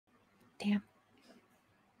Damn.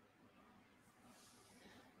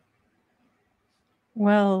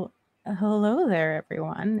 Well, hello there,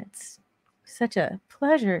 everyone. It's such a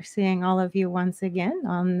pleasure seeing all of you once again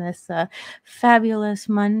on this fabulous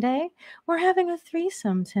Monday. We're having a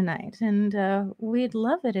threesome tonight, and we'd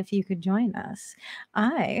love it if you could join us.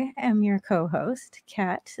 I am your co-host,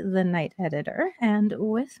 Kat, the night editor, and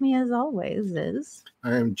with me, as always, is...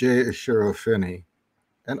 I am J.Ishiro Finney,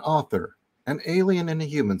 an author, an alien in a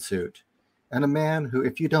human suit, and a man who,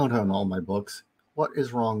 if you don't own all my books, what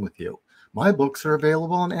is wrong with you? My books are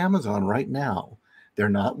available on Amazon right now. They're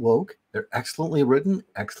not woke, they're excellently written,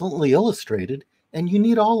 excellently illustrated, and you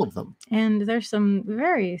need all of them. And there's some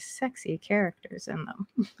very sexy characters in them.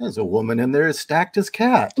 There's a woman in there as stacked as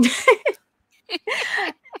Cat.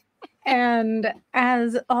 And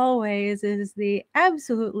as always is the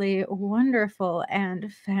absolutely wonderful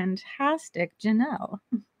and fantastic Janelle.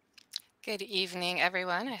 Good evening,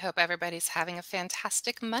 everyone. I hope everybody's having a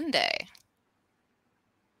fantastic Monday.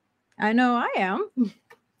 I know I am.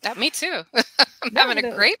 Me too. I'm having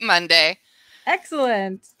a great Monday.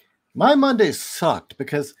 Excellent. My Monday sucked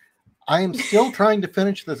because I am still trying to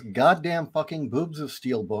finish this goddamn fucking Boobs of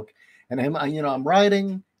Steel book, and I'm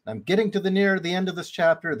writing. I'm getting to near the end of this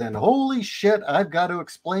chapter. Then holy shit, I've got to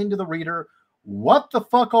explain to the reader what the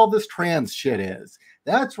fuck all this trans shit is.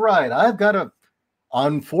 That's right. I've got to.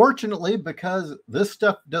 Unfortunately, because this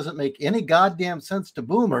stuff doesn't make any goddamn sense to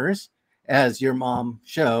boomers, as your mom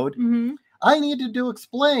showed, I needed to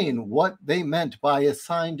explain what they meant by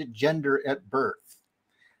assigned gender at birth.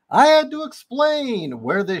 I had to explain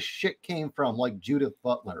where this shit came from, like Judith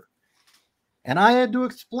Butler. And I had to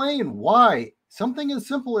explain why something as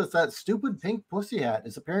simple as that stupid pink pussy hat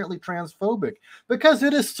is apparently transphobic, because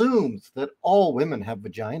it assumes that all women have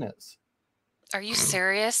vaginas. Are you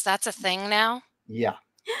serious? That's a thing now? Yeah.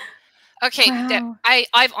 Okay, Wow.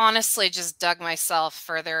 I've honestly just dug myself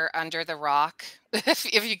further under the rock.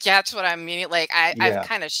 If you catch what I mean, like I've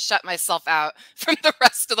kind of shut myself out from the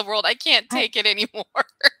rest of the world. I can't take it anymore.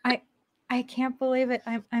 I can't believe it.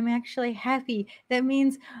 I'm actually happy. That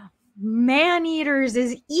means man-eaters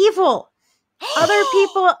is evil. Other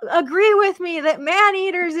people agree with me that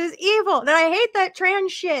man-eaters is evil. That I hate that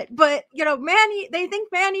trans shit, but they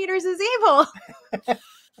think man-eaters is evil.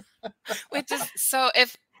 Wait, so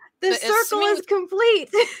if the circle is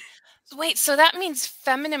complete. Wait, so that means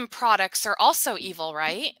feminine products are also evil,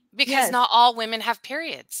 right? Because not all women have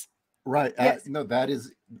periods. Right. Yes. No, that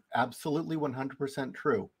is absolutely 100%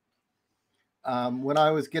 true. When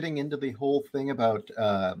I was getting into the whole thing about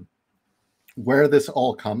where this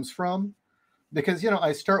all comes from, because,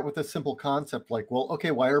 I start with a simple concept like, well,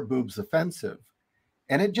 okay, why are boobs offensive?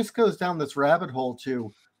 And it just goes down this rabbit hole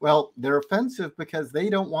to, well, they're offensive because they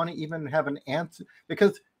don't want to even have an answer,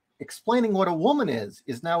 because explaining what a woman is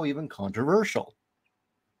now even controversial.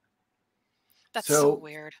 That's so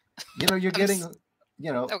weird. You're getting,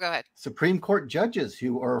 oh, go ahead. Supreme Court judges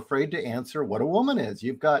who are afraid to answer what a woman is.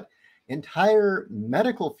 You've got entire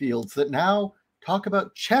medical fields that now talk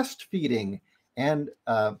about chest feeding and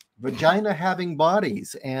vagina having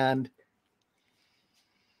bodies. And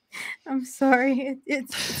I'm sorry.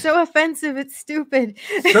 It's so offensive. It's stupid.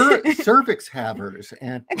 Cervix havers.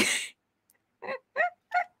 And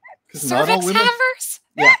cervix havers?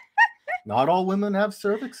 Yeah. Not all women have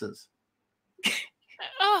cervixes.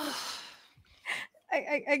 Oh.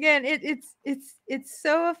 Again, it's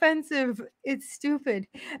so offensive. It's stupid.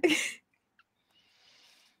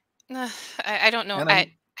 I don't know.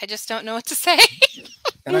 I just don't know what to say.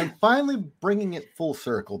 And I'm finally bringing it full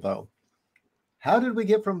circle, though. How did we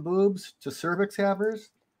get from boobs to cervix havers?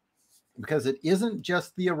 Because it isn't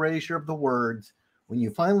just the erasure of the words when you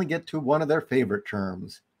finally get to one of their favorite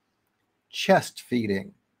terms, chest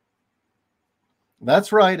feeding.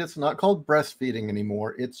 That's right. It's not called breastfeeding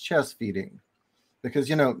anymore. It's chest feeding. Because,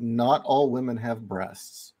 not all women have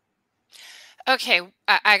breasts. Okay,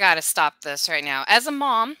 I got to stop this right now. As a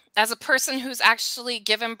mom, as a person who's actually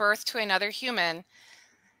given birth to another human,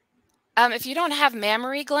 if you don't have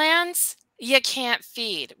mammary glands, you can't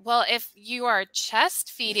feed. Well, if you are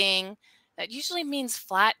chest feeding, that usually means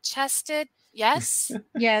flat-chested, yes?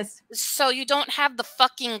 Yes. So you don't have the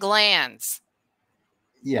fucking glands.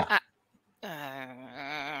 Yeah.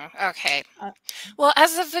 Okay. Well,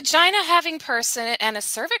 as a vagina-having person and a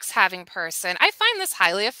cervix-having person, I find this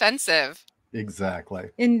highly offensive. Exactly.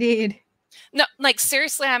 Indeed. No, like,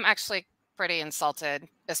 seriously, I'm actually pretty insulted,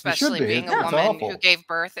 especially being a woman who gave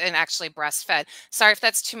birth and actually breastfed. Sorry if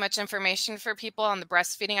that's too much information for people on the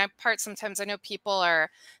breastfeeding part. Sometimes I know people are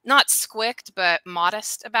not squicked, but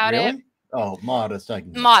modest about it. Oh, modest. I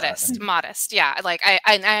can get Modest, that. modest. Yeah. Like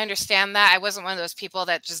I understand that. I wasn't one of those people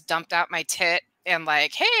that just dumped out my tit and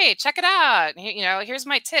like, hey, check it out. You know, here's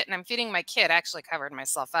my tit and I'm feeding my kid. I actually covered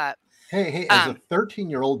myself up. Hey, as a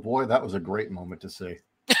 13-year-old boy, that was a great moment to see.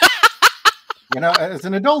 You know, as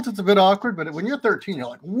an adult, it's a bit awkward, but when you're 13, you're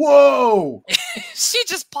like, whoa! She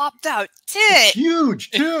just popped out tit. It's huge,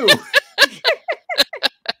 too.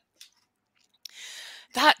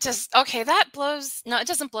 That just, okay, that blows, no, it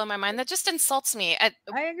doesn't blow my mind. That just insults me. I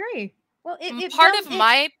agree. Well, Part of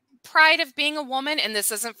my pride of being a woman, and this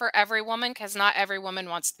isn't for every woman, because not every woman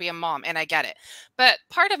wants to be a mom, and I get it. But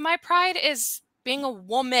part of my pride is being a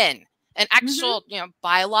woman, an actual, you know,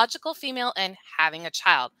 biological female and having a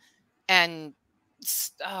child. And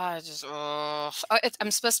I'm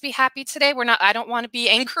supposed to be happy today. We're not, I don't want to be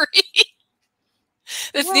angry.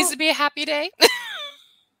 This needs to be a happy day.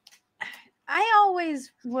 I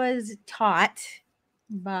always was taught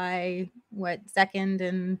by second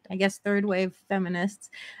and I guess third wave feminists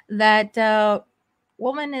that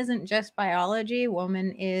woman isn't just biology.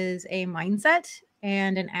 Woman is a mindset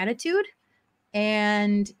and an attitude.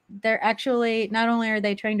 And they're actually, not only are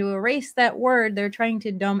they trying to erase that word, they're trying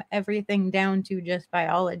to dumb everything down to just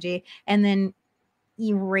biology and then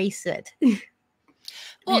erase it.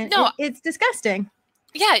 Well, no, it's disgusting.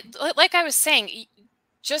 Yeah, like I was saying,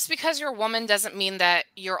 just because you're a woman doesn't mean that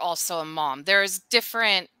you're also a mom. There's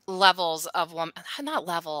different levels of woman, not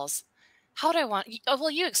levels. How do I want? Oh,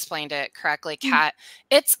 well, you explained it correctly, Kat.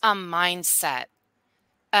 It's a mindset,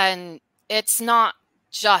 and it's not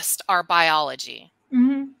just our biology.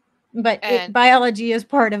 But biology is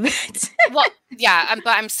part of it. Well, yeah,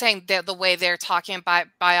 but I'm saying that the way they're talking about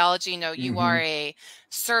biology, no, you are a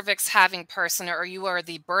cervix having person, or you are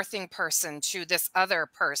the birthing person to this other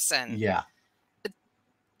person. Yeah.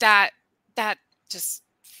 That just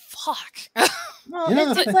fuck. Well, you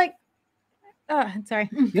know, it's like, oh, sorry.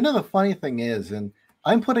 You know, the funny thing is, and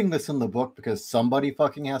I'm putting this in the book because somebody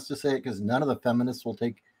fucking has to say it, because none of the feminists will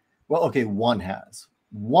take, well, okay, one has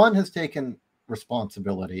taken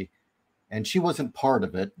responsibility, and she wasn't part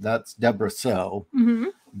of it. That's Deborah So.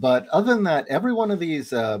 But other than that, every one of these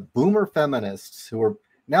boomer feminists who are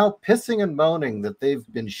now pissing and moaning that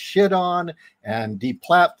they've been shit on and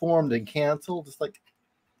deplatformed and canceled, it's like,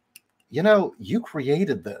 you know, you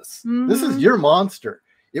created this. This is your monster.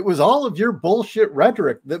 It was all of your bullshit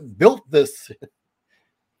rhetoric that built this.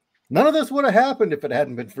 None of this would have happened if it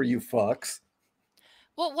hadn't been for you fucks.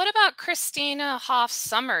 Well, what about Christina Hoff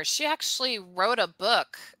Sommers? She actually wrote a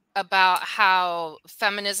book about how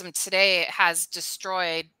feminism today has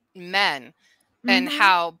destroyed men and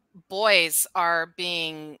how boys are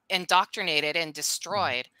being indoctrinated and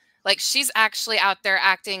destroyed. Like, she's actually out there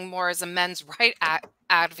acting more as a men's right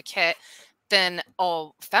advocate than a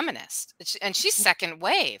feminist. And she's second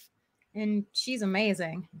wave. And she's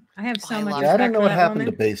amazing. I have so much respect. Yeah, I don't know what happened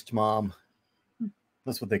to Based Mom.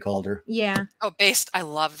 That's what they called her. Yeah. Oh, Based. I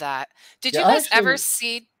love that. Did you guys ever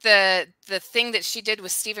see the thing that she did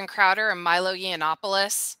with Steven Crowder and Milo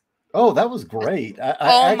Yiannopoulos? Oh, that was great.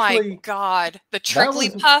 My God. The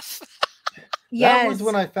Trigglypuff. That was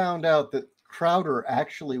when I found out that Crowder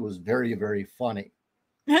actually was very, very funny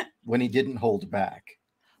when he didn't hold back.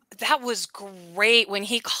 That was great when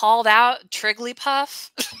he called out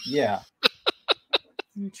Trigglypuff. Yeah.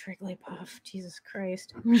 Trigglypuff. Jesus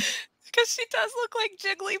Christ. Because she does look like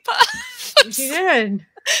Jigglypuff. She did.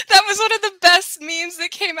 That was one of the best memes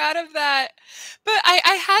that came out of that. But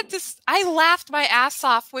I laughed my ass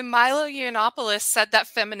off when Milo Yiannopoulos said that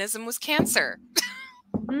feminism was cancer.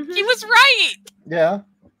 He was right. Yeah,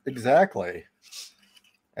 exactly.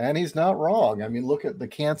 And he's not wrong. I mean, look at the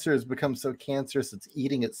cancer has become so cancerous, it's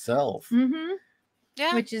eating itself.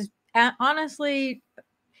 Yeah. Which is honestly,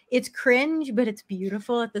 it's cringe, but it's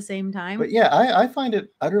beautiful at the same time. But yeah, I find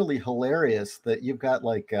it utterly hilarious that you've got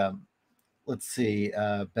like, let's see,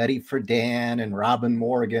 Betty Friedan and Robin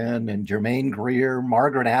Morgan and Jermaine Greer,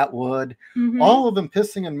 Margaret Atwood, all of them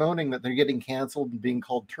pissing and moaning that they're getting canceled and being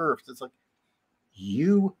called TERFs. It's like,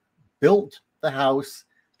 you built the house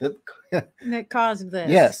that caused this.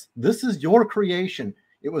 Yes, this is your creation.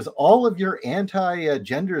 It was all of your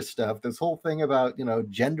anti-gender stuff. This whole thing about, you know,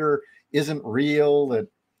 gender isn't real, that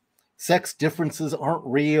sex differences aren't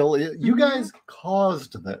real. You guys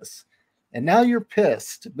caused this, and now you're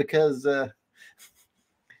pissed because now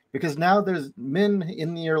there's men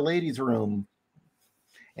in your ladies' room,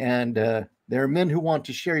 and there are men who want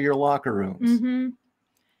to share your locker rooms.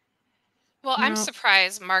 Well, I'm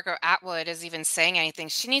surprised Margaret Atwood is even saying anything.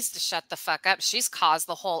 She needs to shut the fuck up. She's caused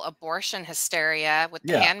the whole abortion hysteria with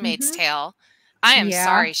The Handmaid's Tale. I am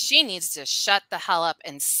sorry. She needs to shut the hell up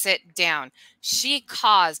and sit down. She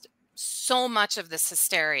caused so much of this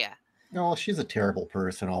hysteria. No, she's a terrible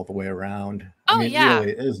person all the way around. Oh, I mean, yeah.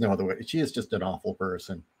 really, there's no other way. She is just an awful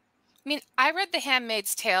person. I mean, I read The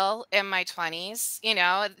Handmaid's Tale in my 20s. You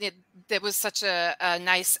know, it was such a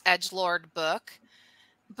nice edgelord book.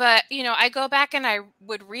 But, you know, I go back and I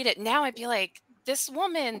would read it. Now I'd be like, this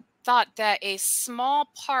woman thought that a small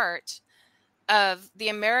part of the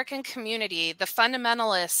American community, the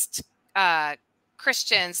fundamentalist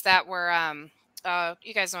Christians that were,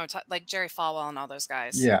 you guys know what I'm talking, like Jerry Falwell and all those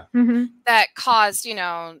guys. Yeah. That caused, you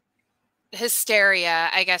know, hysteria,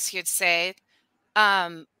 I guess you'd say,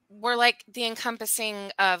 were like the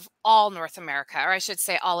encompassing of all North America, or I should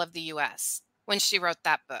say all of the U.S. when she wrote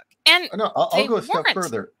that book. And no, I'll go a step weren't.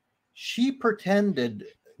 further. She pretended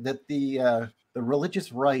that the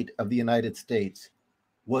religious right of the United States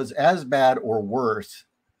was as bad or worse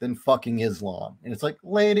than fucking Islam. And it's like,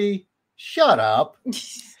 lady, shut up.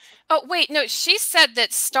 Oh, wait, no, she said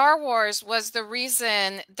that Star Wars was the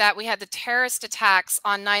reason that we had the terrorist attacks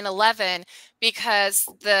on 9/11 because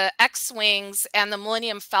the X-Wings and the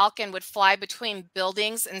Millennium Falcon would fly between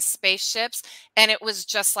buildings and spaceships, and it was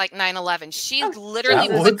just like 9/11. She literally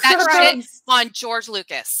put that shit on George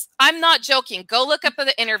Lucas. I'm not joking. Go look up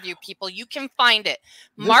the interview, people. You can find it.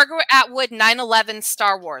 Margaret Atwood, 9/11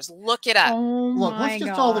 Star Wars. Look it up. Look, let's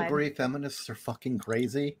just all agree feminists are fucking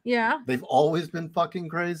crazy. Yeah. They've always been fucking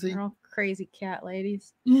crazy. They're all crazy cat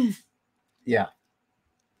ladies. Yeah.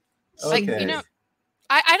 Like, you know,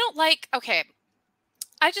 I don't like, okay,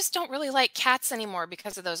 I just don't really like cats anymore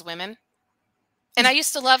because of those women. And I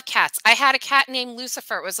used to love cats. I had a cat named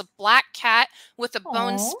Lucifer. It was a black cat with a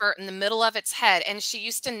bone spurt in the middle of its head, and she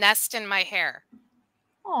used to nest in my hair.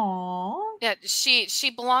 Aww. Yeah, she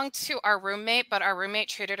belonged to our roommate, but our roommate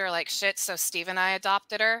treated her like shit, so Steve and I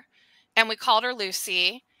adopted her. And we called her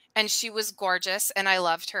Lucy, and she was gorgeous, and I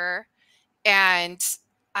loved her. And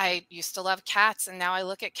I used to love cats, and now I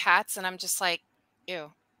look at cats, and I'm just like,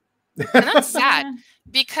 ew. And that's sad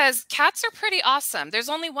because cats are pretty awesome. There's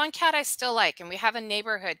only one cat I still like, and we have a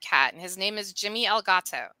neighborhood cat, and his name is Jimmy El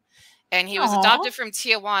Gato. And he was adopted from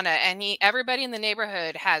Tijuana, and everybody in the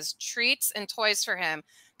neighborhood has treats and toys for him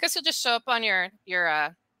because he'll just show up on your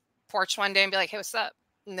porch one day and be like, hey, what's up?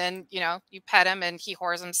 And then, you know, you pet him, and he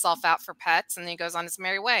whores himself out for pets, and then he goes on his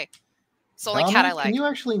merry way. It's the only cat I like. Can you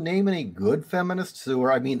actually name any good feminists who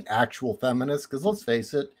are, I mean, actual feminists? Because let's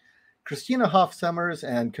face it, Christina Hoff Sommers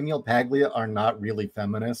and Camille Paglia are not really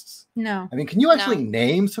feminists. No. I mean, can you actually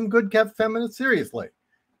name some good feminists? Seriously.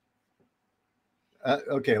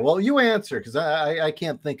 Okay, well, you answer, because I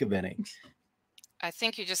can't think of any. I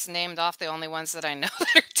think you just named off the only ones that I know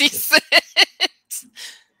that are decent.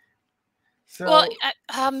 So,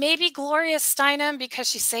 well, maybe Gloria Steinem because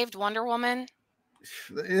she saved Wonder Woman.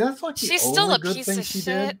 That's like she's still a piece of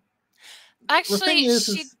shit. Actually,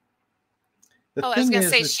 I was going to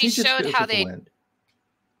say she showed how they.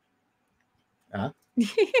 Huh?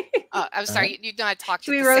 I'm sorry, you know I talked.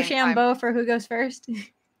 Should we Rochambeau for who goes first?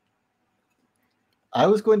 I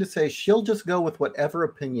was going to say she'll just go with whatever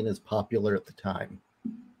opinion is popular at the time.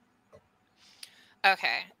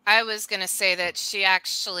 Okay. I was going to say that she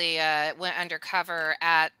actually went undercover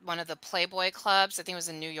at one of the Playboy clubs. I think it was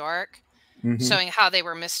in New York, showing how they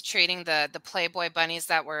were mistreating the Playboy bunnies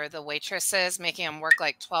that were the waitresses, making them work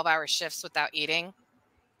like 12-hour shifts without eating.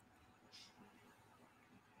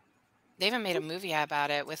 They even made a movie about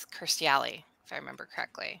it with Kirstie Alley, if I remember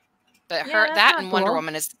correctly. But that and Wonder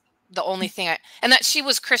Woman is the only thing and that she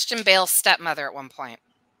was Christian Bale's stepmother at one point.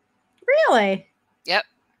 Really? Yep.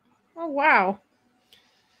 Oh, wow.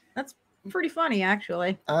 That's pretty funny,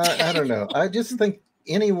 actually. I don't know. I just think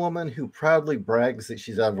any woman who proudly brags that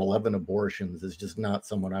she's had 11 abortions is just not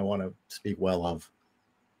someone I want to speak well of.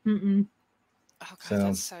 Mm-mm. Oh, God,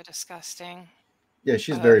 that's so disgusting. Yeah,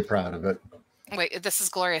 she's very proud of it. Wait, this is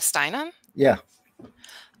Gloria Steinem? Yeah.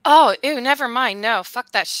 Oh, ew, never mind. No, fuck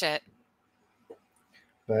that shit.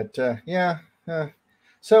 But, yeah.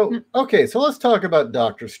 So, okay, so let's talk about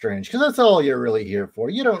Doctor Strange, because that's all you're really here for.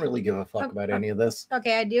 You don't really give a fuck about any of this.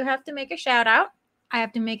 Okay, I do have to make a shout out. I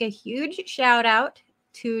have to make a huge shout out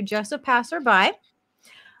to Just a Passerby.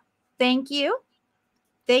 Thank you.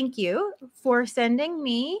 Thank you for sending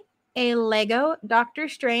me a Lego Doctor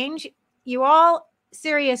Strange. You all,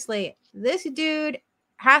 seriously, this dude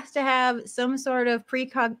has to have some sort of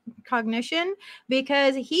precognition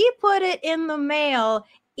because he put it in the mail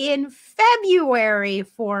in February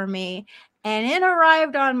for me, and it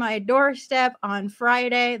arrived on my doorstep on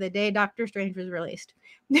Friday, the day Doctor Strange was released.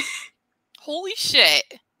 Holy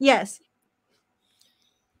shit. Yes.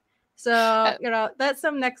 So, you know, that's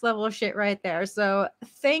some next level shit right there. So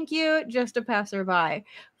thank you, Just a Passerby,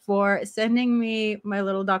 for sending me my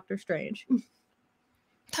little Doctor Strange.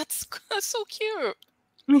 That's so cute.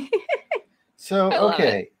 So, I love it.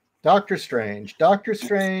 okay. Doctor Strange. Doctor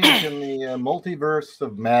Strange in the multiverse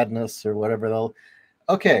of madness or whatever they'll.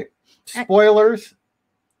 Okay. Spoilers.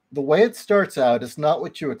 The way it starts out is not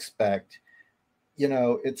what you expect. You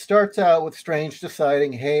know, it starts out with Strange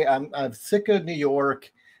deciding, hey, I'm sick of New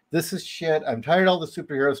York. This is shit. I'm tired of all the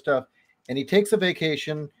superhero stuff. And he takes a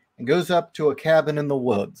vacation and goes up to a cabin in the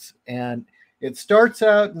woods. And it starts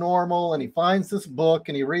out normal, and he finds this book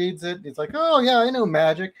and he reads it. He's like, oh, yeah, I know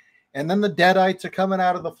magic. And then the deadites are coming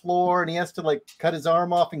out of the floor, and he has to like cut his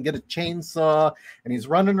arm off and get a chainsaw. And he's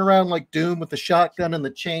running around like Doom with the shotgun and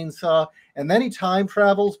the chainsaw. And then he time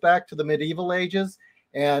travels back to the medieval ages,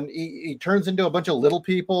 and he turns into a bunch of little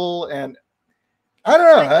people. And I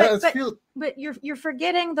don't know. But you're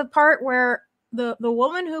forgetting the part where the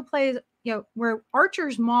woman who plays, where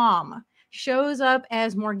Archer's mom shows up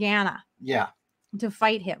as Morgana. Yeah. To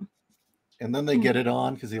fight him. And then they get it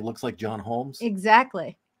on because he looks like John Holmes.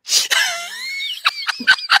 Exactly.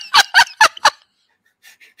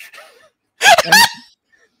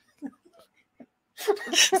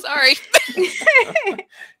 Sorry.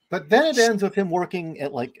 But then it ends with him working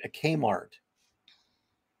at like a Kmart.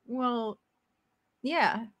 Well,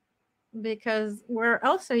 yeah, because where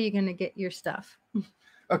else are you going to get your stuff?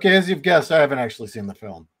 Okay, as you've guessed, I haven't actually seen the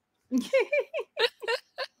film.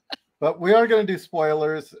 But we are going to do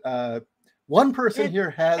spoilers. One person here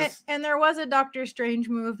has... And there was a Doctor Strange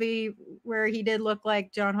movie where he did look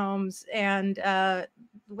like John Holmes and...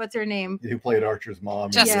 what's her name? Who played Archer's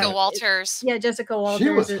mom? Jessica Walters. Yeah, Jessica Walters. She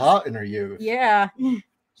was hot in her youth. Yeah.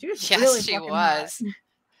 She was really she fucking was.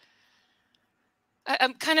 hot.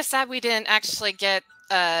 I'm kind of sad we didn't actually get...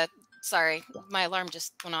 sorry, my alarm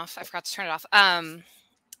just went off. I forgot to turn it off. I'm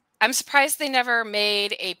surprised they never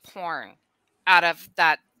made a porn out of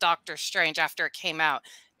that Doctor Strange after it came out,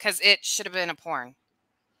 because it should have been a porn.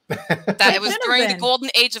 That it was during the golden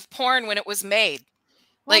age of porn when it was made.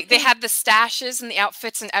 Like, they had the stashes and the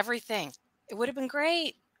outfits and everything. It would have been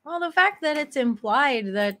great. Well, the fact that it's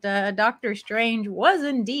implied that Doctor Strange was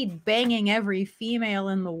indeed banging every female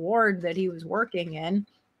in the ward that he was working in.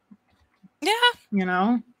 Yeah. You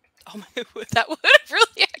know? Oh my, that would have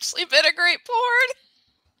really actually been a great porn.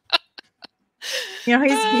 You know,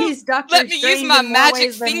 he's Doctor Let me Strange use my in more magic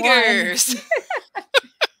ways than fingers.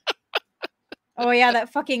 Oh, yeah,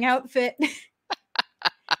 that fucking outfit.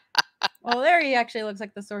 Well, there he actually looks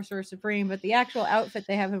like the Sorcerer Supreme, but the actual outfit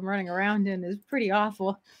they have him running around in is pretty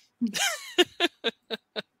awful.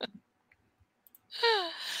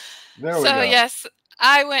 Yes,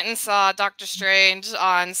 I went and saw Doctor Strange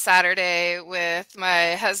on Saturday with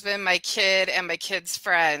my husband, my kid, and my kid's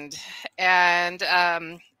friend. And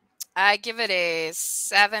I give it a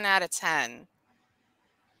 7 out of 10.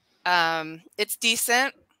 It's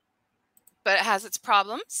decent, but it has its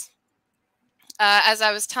problems. As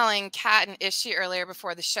I was telling Kat and Ishi earlier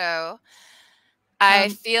before the show, I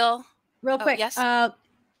feel... Real quick, yes?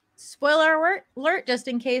 Spoiler alert, just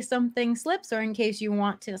in case something slips or in case you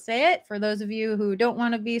want to say it. For those of you who don't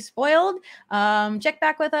want to be spoiled, check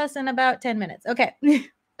back with us in about 10 minutes. Okay.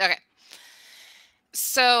 Okay.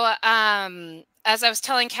 So, as I was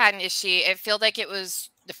telling Kat and Ishi, it felt like it was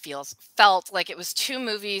two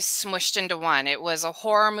movies smushed into one. It was a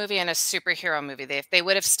horror movie and a superhero movie. If they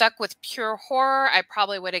would have stuck with pure horror, I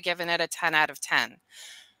probably would have given it a 10 out of 10.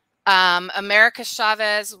 America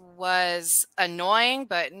Chavez was annoying,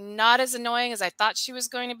 but not as annoying as I thought she was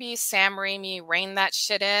going to be. Sam Raimi reined that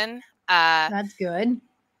shit in. That's good.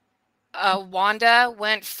 Wanda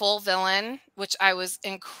went full villain, which I was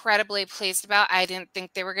incredibly pleased about. I didn't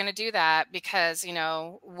think they were going to do that because, you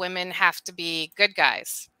know, women have to be good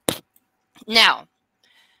guys. Now,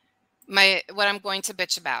 what I'm going to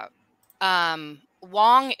bitch about.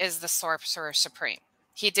 Wong is the Sorcerer Supreme.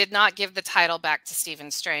 He did not give the title back to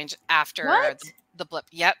Stephen Strange after the blip.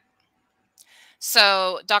 Yep.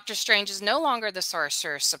 So Doctor Strange is no longer the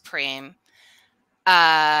Sorcerer Supreme.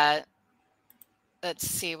 Let's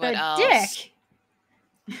see what else. Dick.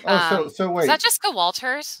 Oh, so wait. Is that Jessica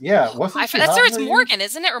Walters? Yeah, wasn't she? That's it's Morgan,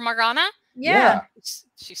 isn't it, or Morgana? Yeah.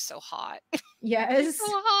 She's so hot. Yes. She's so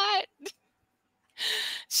hot.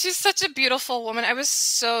 She's such a beautiful woman. I was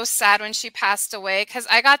so sad when she passed away because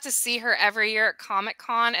I got to see her every year at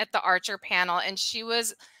Comic-Con at the Archer panel, and she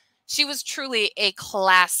was truly a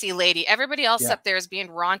classy lady. Everybody else up there is being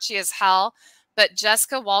raunchy as hell, but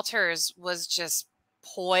Jessica Walters was just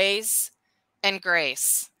poise and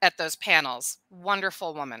grace at those panels.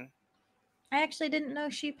 Wonderful woman. I actually didn't know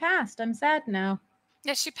she passed. I'm sad now.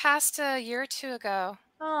 Yeah, she passed a year or two ago.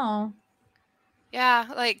 Oh. Yeah,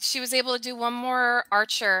 like she was able to do one more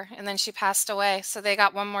Archer and then she passed away. So they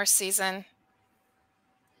got one more season.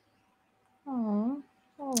 Oh,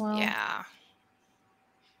 oh well. Yeah.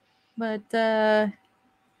 But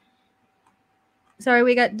sorry,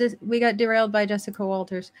 we got derailed by Jessica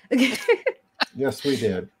Walters. Yes, we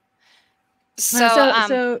did.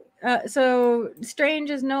 So, So Strange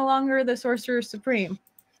is no longer the Sorcerer Supreme.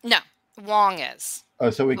 no, Wong is. Oh,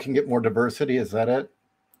 so we can get more diversity. Is that it?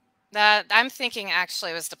 That I'm thinking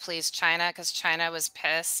actually was to please China because China was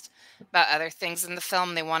pissed about other things in the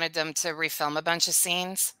film. They wanted them to refilm a bunch of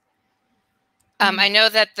scenes. I know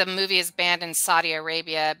that the movie is banned in Saudi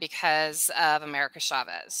Arabia because of America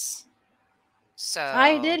Chavez. So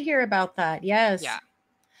I did hear about that. Yes.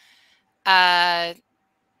 Yeah.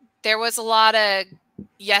 There was a lot of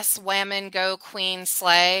yes, women go queen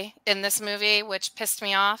slay in this movie, which pissed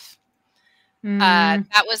me off.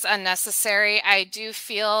 That was unnecessary. I do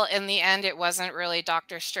feel in the end it wasn't really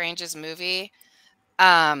Doctor Strange's movie.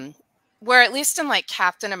 Where at least in like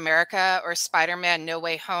Captain America or Spider-Man No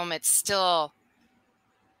Way Home, it's still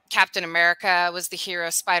Captain America was the hero,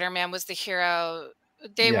 Spider-Man was the hero.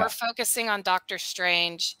 They were focusing on Doctor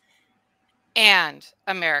Strange and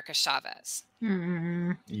America Chavez.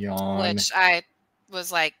 Yawn. Which I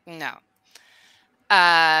was like, no.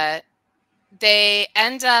 They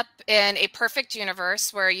end up in a perfect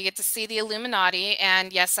universe where you get to see the Illuminati.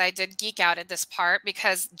 And yes, I did geek out at this part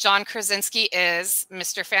because John Krasinski is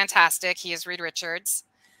Mr. Fantastic. He is Reed Richards.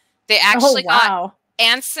 They actually got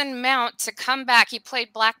Anson Mount to come back. He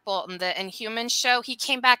played Black Bolt in the Inhuman show. He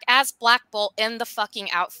came back as Black Bolt in the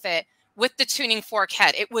fucking outfit with the tuning fork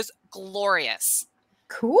head. It was glorious.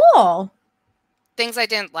 Cool. Things I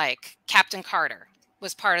didn't like. Captain Carter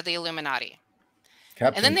was part of the Illuminati.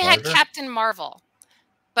 Captain and then they Carter? had Captain Marvel.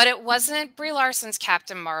 But it wasn't Brie Larson's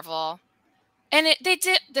Captain Marvel. And they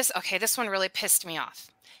did this. Okay, this one really pissed me off.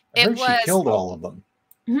 I heard she killed all of them.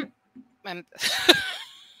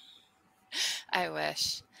 I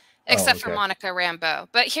wish. Except for Monica Rambeau.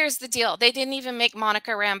 But here's the deal. They didn't even make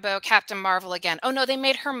Monica Rambeau Captain Marvel again. Oh, no, they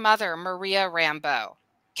made her mother, Maria Rambeau,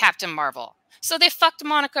 Captain Marvel. So they fucked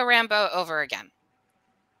Monica Rambeau over again.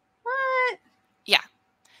 What? Yeah.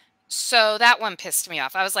 So that one pissed me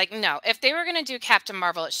off. I was like, no, if they were going to do Captain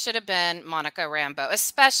Marvel, it should have been Monica Rambeau,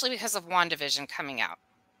 especially because of WandaVision coming out.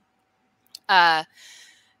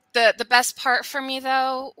 The best part for me,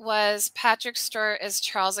 though, was Patrick Stewart as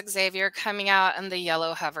Charles Xavier coming out in the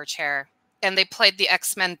yellow hover chair. And they played the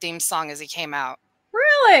X-Men theme song as he came out.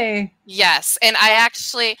 Really? Yes. And I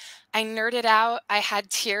nerded out. I had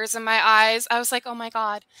tears in my eyes. I was like, oh, my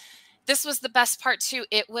God. This was the best part, too.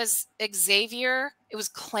 It was Xavier. It was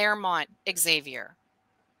Claremont Xavier.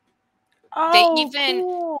 Oh, they even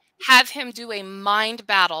cool. have him do a mind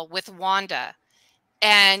battle with Wanda.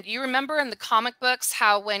 And you remember in the comic books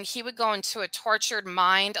how when he would go into a tortured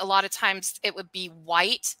mind, a lot of times it would be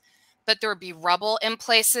white, but there would be rubble in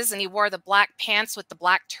places. And he wore the black pants with the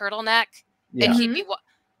black turtleneck. Yeah. And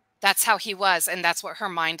that's how he was. And that's what her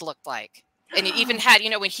mind looked like. And it even had,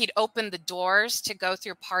 when he'd open the doors to go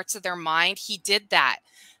through parts of their mind, he did that.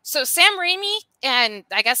 So Sam Raimi and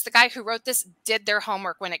I guess the guy who wrote this did their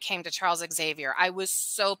homework when it came to Charles Xavier. I was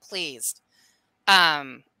so pleased.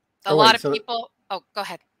 A lot of people. Oh, go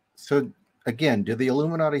ahead. So again, did the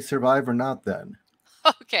Illuminati survive or not then?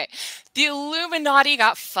 Okay. The Illuminati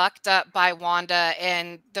got fucked up by Wanda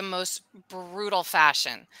in the most brutal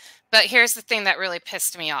fashion. But here's the thing that really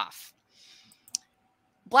pissed me off.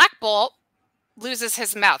 Black Bolt loses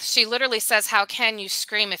his mouth. She literally says, how can you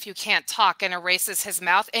scream if you can't talk, and erases his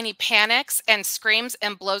mouth, and he panics and screams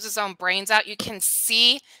and blows his own brains out. You can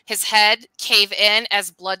see his head cave in as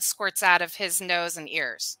blood squirts out of his nose and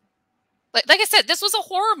ears. Like I said, this was a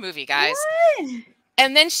horror movie, guys. What?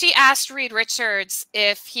 And then she asked Reed Richards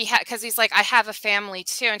if he had, because he's like, I have a family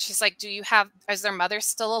too. And she's like, is their mother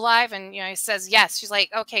still alive? And, he says, yes. She's like,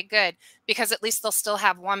 okay, good. Because at least they'll still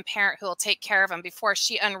have one parent who will take care of him before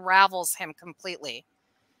she unravels him completely.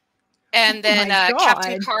 And then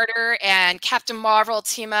Captain Carter and Captain Marvel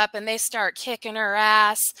team up and they start kicking her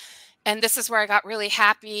ass. And this is where I got really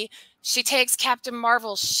happy. She takes Captain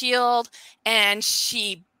Marvel's shield and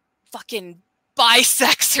she fucking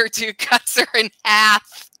bisects her, dude, cuts her in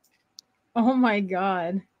half. Oh my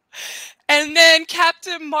God. And then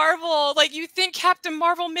Captain Marvel, you think Captain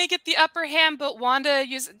Marvel may get the upper hand, but Wanda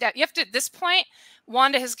that. You have to, at this point,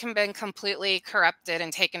 Wanda has been completely corrupted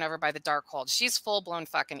and taken over by the Darkhold. She's full-blown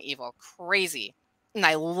fucking evil. Crazy. And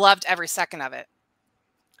I loved every second of it.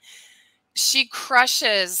 She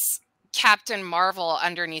crushes Captain Marvel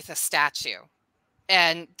underneath a statue.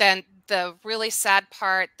 And then the really sad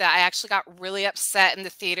part that I actually got really upset in the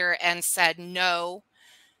theater and said no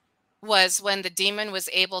was when the demon was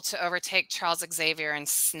able to overtake Charles Xavier and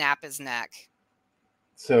snap his neck.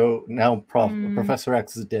 So now Professor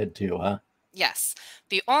X is dead too, huh? Yes.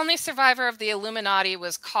 The only survivor of the Illuminati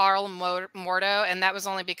was Carl Mordo, and that was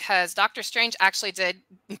only because Doctor Strange actually did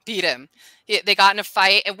beat him. They got in a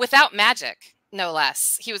fight without magic, no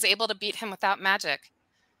less. He was able to beat him without magic.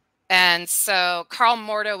 And so Carl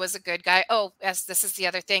Mordo was a good guy. Oh, yes, this is the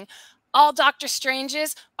other thing. All Doctor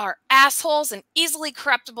Stranges are assholes and easily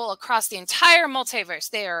corruptible across the entire multiverse.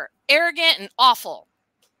 They are arrogant and awful,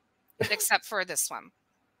 except for this one.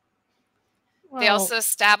 Well, they also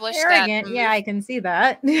established arrogant. that. Yeah, I can see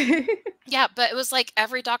that. Yeah, but it was like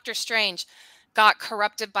every Doctor Strange got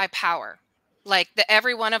corrupted by power. Like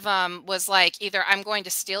every one of them was like, either I'm going to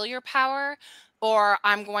steal your power or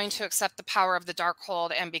I'm going to accept the power of the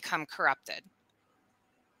Darkhold and become corrupted.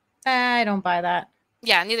 I don't buy that.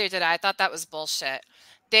 Yeah, neither did I. I thought that was bullshit.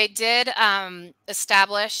 They did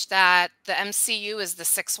establish that the MCU is the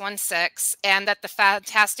 616 and that the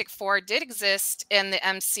Fantastic Four did exist in the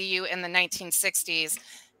MCU in the 1960s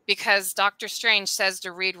because Doctor Strange says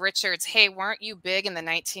to Reed Richards, hey, weren't you big in the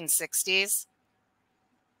 1960s?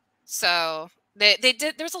 So they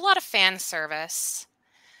did. There was a lot of fan service.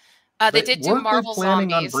 They did do Marvel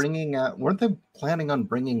Zombies. Weren't they planning on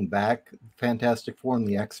bringing back Fantastic Four and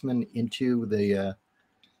the X-Men into the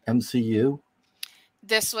MCU?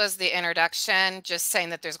 This was the introduction, just saying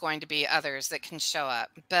that there's going to be others that can show up.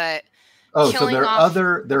 But so there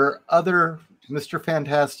are other Mr.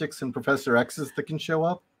 Fantastics and Professor X's that can show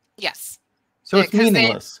up? Yes. So it's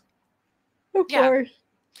meaningless. Of course.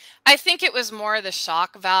 I think it was more the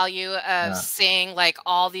shock value of seeing like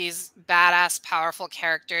all these badass, powerful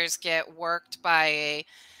characters get worked by a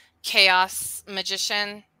chaos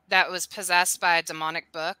magician that was possessed by a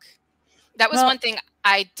demonic book. That was one thing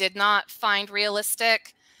I did not find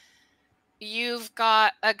realistic. You've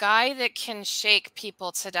got a guy that can shake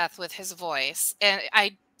people to death with his voice. And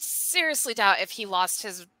I seriously doubt if he lost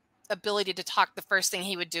his ability to talk, the first thing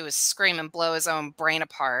he would do is scream and blow his own brain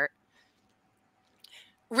apart.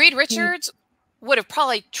 Reed Richards would have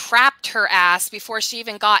probably trapped her ass before she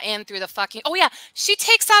even got in through the fucking... Oh, yeah. She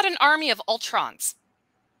takes out an army of Ultrons.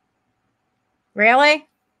 Really?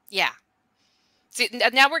 Yeah. See,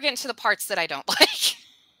 now we're getting to the parts that I don't like.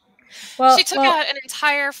 Well, she took out an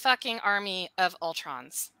entire fucking army of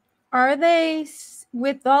Ultrons. Are they,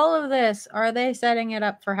 with all of this, are they setting it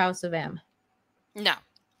up for House of M? No.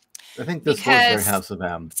 I think this was their House of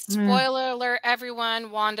M. Spoiler alert, everyone.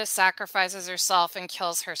 Wanda sacrifices herself and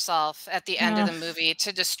kills herself at the end of the movie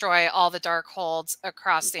to destroy all the Darkholds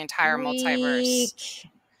across the entire multiverse.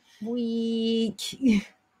 Weak.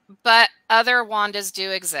 But other Wandas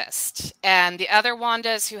do exist. And the other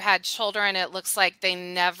Wandas who had children, it looks like they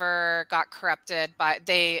never got corrupted by...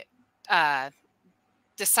 They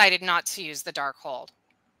decided not to use the Darkhold.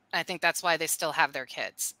 I think that's why they still have their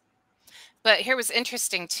kids. But here was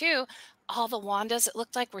interesting, too. All the Wandas, it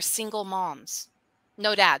looked like, were single moms.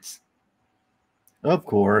 No dads. Of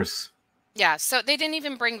course. Yeah, so they didn't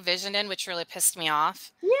even bring Vision in, which really pissed me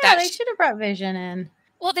off. Yeah, they should have brought Vision in.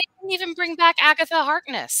 Well, they didn't even bring back Agatha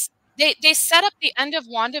Harkness. They set up the end of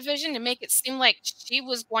WandaVision to make it seem like she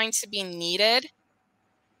was going to be needed.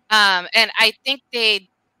 And I think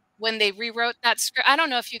when they rewrote that script, I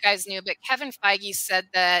don't know if you guys knew, but Kevin Feige said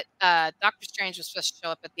that Doctor Strange was supposed to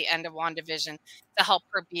show up at the end of WandaVision to help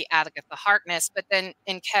her beat Agatha Harkness. But then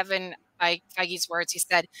in Kevin Feige's words, he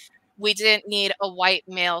said, we didn't need a white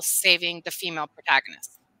male saving the female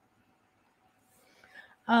protagonist.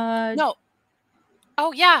 No.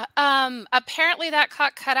 Oh, yeah. Apparently that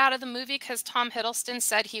got cut out of the movie because Tom Hiddleston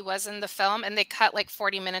said he was in the film, and they cut like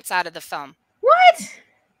 40 minutes out of the film. What?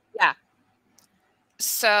 Yeah.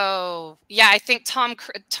 So, yeah, I think Tom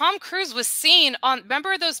Cruise was seen on...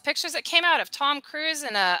 Remember those pictures that came out of Tom Cruise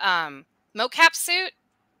in a mocap suit?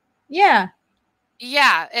 Yeah.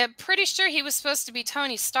 Yeah, I'm pretty sure he was supposed to be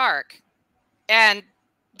Tony Stark. And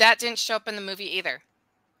that didn't show up in the movie either.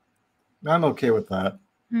 I'm okay with that.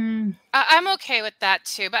 I'm okay with that,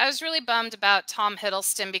 too. But I was really bummed about Tom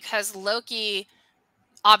Hiddleston because Loki...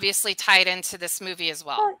 obviously tied into this movie as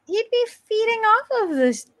well. He'd be feeding off of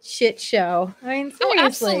this shit show. I mean, seriously. Oh,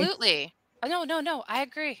 absolutely. No. I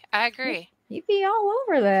agree. He'd be all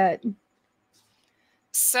over that.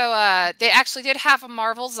 So they actually did have a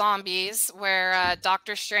Marvel Zombies where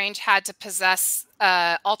Doctor Strange had to possess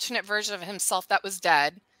an alternate version of himself that was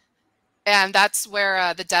dead. And that's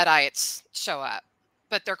where the Deadites show up.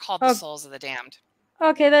 But they're called the Souls of the Damned.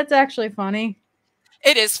 Okay, that's actually funny.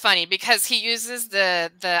 It is funny because he uses the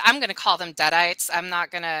I'm going to call them Deadites. I'm not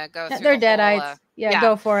going to go through They're the whole, Deadites. Yeah,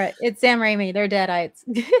 go for it. It's Sam Raimi. They're Deadites.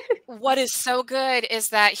 What is so good is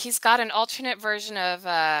that he's got an alternate version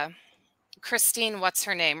of Christine, what's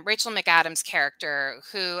her name? Rachel McAdams' character,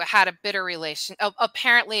 who had a bitter relation. Oh,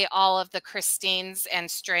 apparently, all of the Christines and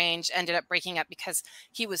Strange ended up breaking up because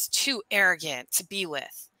he was too arrogant to be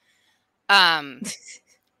with.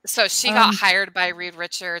 So she got hired by Reed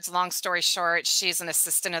Richards. Long story short, she's an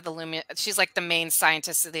assistant of the she's like the main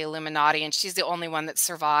scientist of the Illuminati, and she's the only one that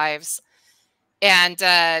survives. And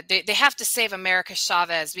they have to save America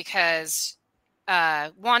Chavez because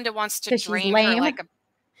Wanda wants to drain her like a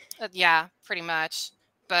yeah, pretty much.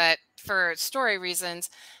 But for story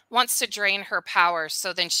reasons, wants to drain her power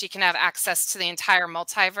so then she can have access to the entire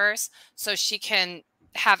multiverse, so she can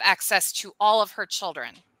have access to all of her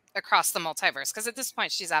children across the multiverse, because at this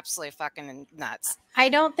point she's absolutely fucking nuts. I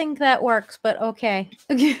don't think that works, but okay.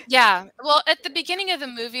 Yeah, well, at the beginning of the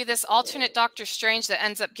movie, this alternate Doctor Strange that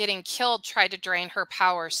ends up getting killed tried to drain her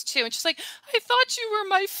powers too, and she's like, I thought you were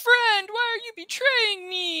my friend, why are you betraying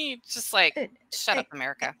me? Just like, shut up,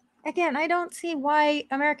 America. Again, I don't see why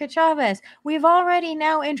America Chavez. We've already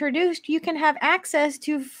now introduced you can have access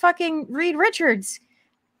to fucking Reed Richards.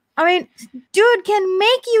 I mean, dude can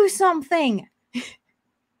make you something.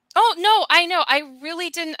 Oh, no, I know. I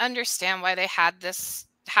really didn't understand why they had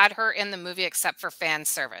her in the movie except for fan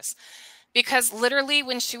service. Because literally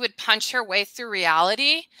when she would punch her way through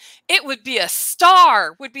reality, it would be a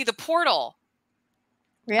star, would be the portal.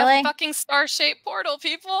 Really? A fucking star-shaped portal,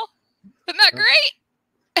 people. Isn't that great?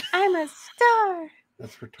 I'm a star.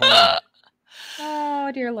 That's retarded.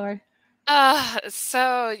 Oh, dear Lord.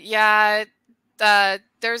 So, yeah,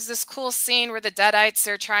 there's this cool scene where the Deadites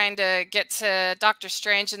are trying to get to Doctor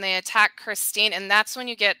Strange and they attack Christine, and that's when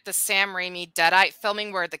you get the Sam Raimi Deadite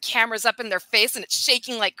filming where the camera's up in their face and it's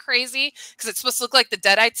shaking like crazy because it's supposed to look like the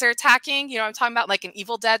Deadites are attacking. You know what I'm talking about? Like an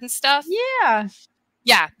Evil Dead and stuff? Yeah.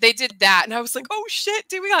 Yeah, they did that, and I was like, oh shit,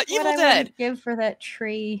 dude, we got Evil Dead. What I would give for that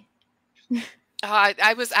tree.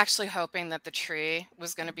 I was actually hoping that the tree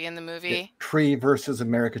was going to be in the movie. Yeah, Tree versus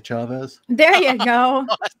America Chavez. There you go.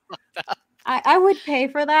 I would pay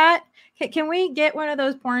for that. Can we get one of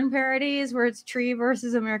those porn parodies where it's Tree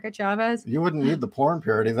versus America Chavez? You wouldn't need the porn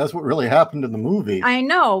parody. That's what really happened in the movie. I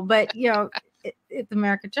know, but you know, it's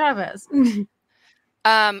America Chavez.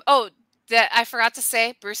 I forgot to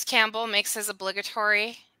say, Bruce Campbell makes his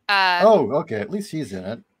obligatory. Okay. At least he's in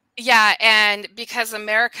it. Yeah, and because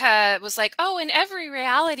America was like, oh, in every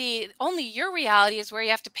reality, only your reality is where you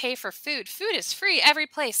have to pay for food. Food is free every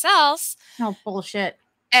place else. Oh, bullshit.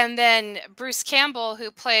 And then Bruce Campbell,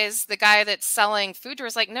 who plays the guy that's selling food to her,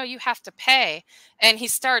 is like, no, you have to pay. And he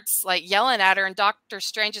starts like yelling at her, and Doctor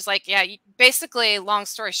Strange is like, yeah, you basically, long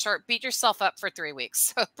story short, beat yourself up for 3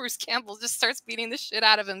 weeks. So Bruce Campbell just starts beating the shit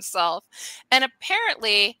out of himself. And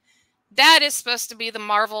apparently that is supposed to be the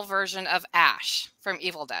Marvel version of Ash from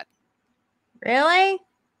Evil Dead. Really?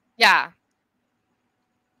 Yeah.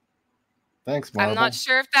 Thanks, Marvel. I'm not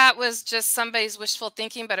sure if that was just somebody's wishful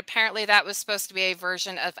thinking, but apparently that was supposed to be a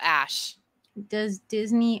version of Ash. Does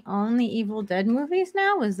Disney own the Evil Dead movies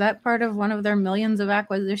now? Was that part of one of their millions of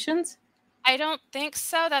acquisitions? I don't think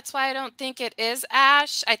so. That's why I don't think it is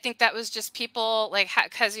Ash. I think that was just people like,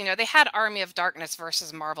 because, you know, they had Army of Darkness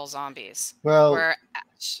versus Marvel Zombies. Well, where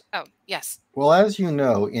Ash, oh, yes. Well, as you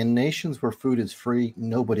know, in nations where food is free,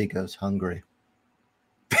 nobody goes hungry.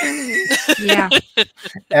 Yeah.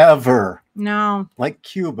 Ever. No. Like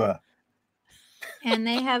Cuba. And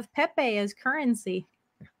they have Pepe as currency.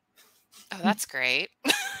 Oh, that's great.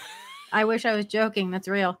 I wish I was joking. That's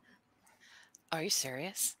real. Are you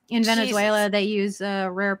serious? In Venezuela, they use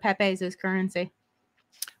rare Pepes as currency.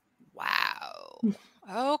 Wow.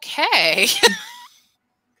 Okay.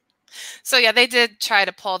 So, yeah, they did try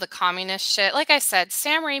to pull the communist shit. Like I said,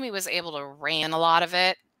 Sam Raimi was able to rein a lot of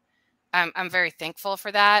it. I'm very thankful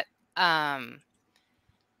for that.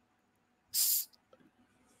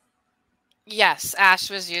 Yes, Ash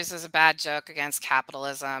was used as a bad joke against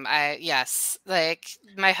capitalism. Yes, like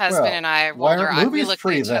my husband and I rolled our eyes. We looked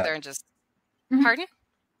at each other and just, pardon?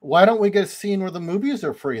 Why don't we get a scene where the movies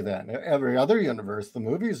are free then? Every other universe, the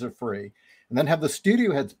movies are free. And then have the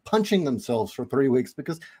studio heads punching themselves for 3 weeks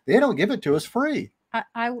because they don't give it to us free.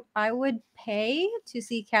 I would pay to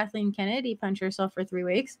see Kathleen Kennedy punch herself for 3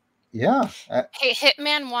 weeks. Yeah. Hey,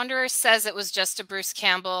 Hitman Wanderer says it was just a Bruce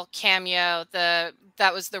Campbell cameo. That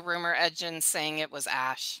was the rumor engine saying it was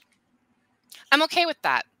Ash. I'm okay with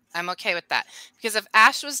that. I'm okay with that. Because if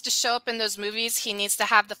Ash was to show up in those movies, he needs to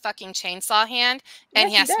have the fucking chainsaw hand, and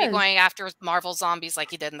he has to be going after Marvel zombies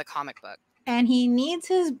like he did in the comic book. And he needs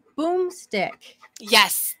his boomstick.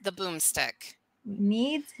 Yes, the boomstick. He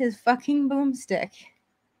needs his fucking boomstick.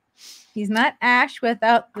 He's not Ash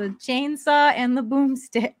without the chainsaw and the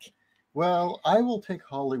boomstick. Well, I will take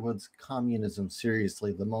Hollywood's communism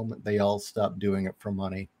seriously the moment they all stop doing it for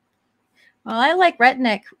money. Well, I like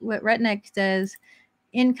Redneck. What Redneck says,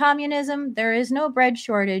 in communism, there is no bread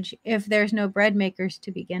shortage if there's no bread makers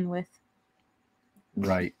to begin with.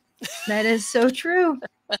 Right. That is so true.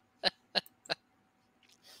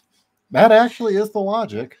 That actually is the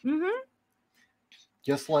logic. Mm-hmm.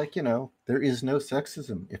 Just like, there is no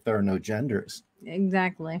sexism if there are no genders.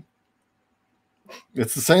 Exactly.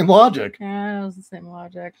 It's the same logic. Yeah, it's the same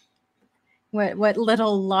logic. What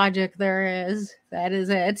little logic there is, that is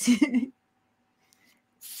it.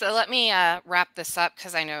 So let me wrap this up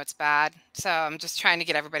because I know it's bad. So I'm just trying to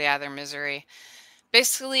get everybody out of their misery.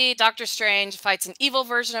 Basically, Doctor Strange fights an evil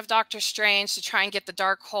version of Doctor Strange to try and get the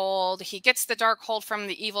Darkhold. He gets the Darkhold from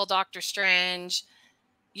the evil Doctor Strange,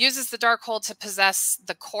 uses the Darkhold to possess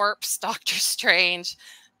the corpse, Doctor Strange,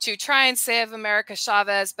 to try and save America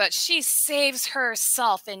Chavez, but she saves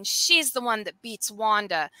herself, and she's the one that beats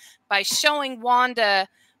Wanda by showing Wanda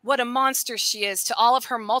what a monster she is to all of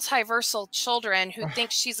her multiversal children who think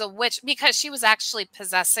she's a witch, because she was actually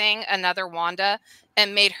possessing another Wanda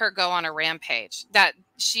and made her go on a rampage. That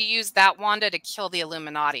she used that Wanda to kill the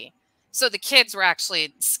Illuminati. So the kids were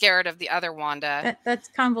actually scared of the other Wanda. That's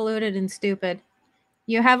convoluted and stupid.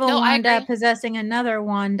 You have a No, I Wanda agree. possessing another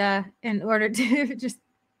Wanda in order to just...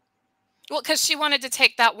 Well, because she wanted to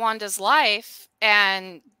take that Wanda's life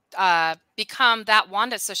and become that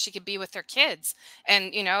Wanda so she could be with her kids.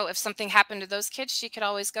 And, if something happened to those kids, she could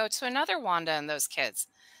always go to another Wanda and those kids.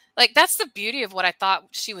 Like, that's the beauty of what I thought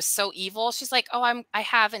she was so evil. She's like, oh, I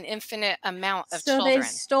have an infinite amount of So children. they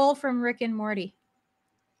stole from Rick and Morty.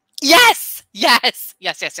 Yes! Yes!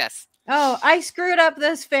 Yes, yes, yes. Oh, I screwed up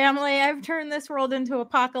this family. I've turned this world into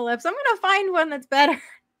apocalypse. I'm going to find one that's better.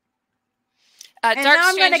 And Dark now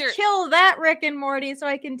I'm going Stranger... to kill that Rick and Morty so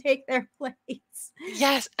I can take their place.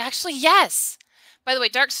 Yes, actually, yes. By the way,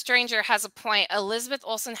 Dark Stranger has a point. Elizabeth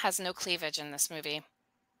Olsen has no cleavage in this movie.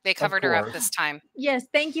 They covered her up this time. Yes,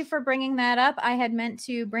 thank you for bringing that up. I had meant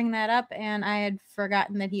to bring that up, and I had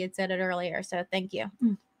forgotten that he had said it earlier, so thank you.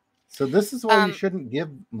 So this is why you shouldn't give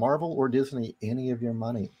Marvel or Disney any of your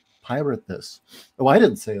money. Pirate this. Oh, I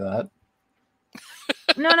didn't say that.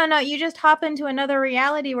 No. You just hop into another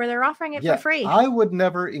reality where they're offering it for free. I would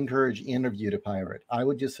never encourage any of you to pirate. I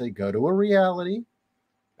would just say go to a reality,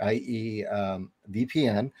 i.e.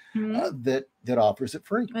 VPN, that offers it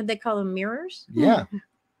free. What they call them, mirrors? Yeah.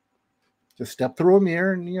 Just step through a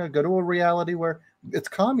mirror and go to a reality where it's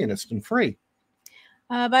communist and free.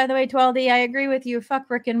 By the way, 12D, I agree with you. Fuck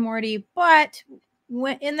Rick and Morty, but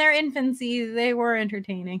in their infancy, they were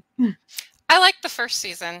entertaining. I liked the first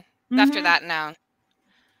season. After that, no.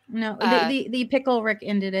 No, the pickle Rick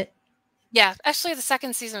ended it. Yeah, actually, the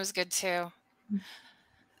second season was good too.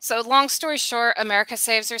 So, long story short, America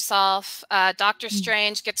saves herself. Doctor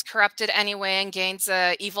Strange gets corrupted anyway and gains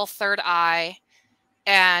a evil third eye.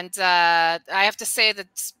 And I have to say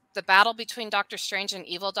that the battle between Doctor Strange and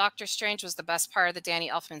evil Doctor Strange was the best part of the Danny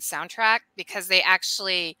Elfman soundtrack, because they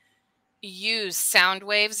actually use sound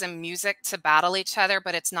waves and music to battle each other,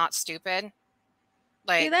 but it's not stupid.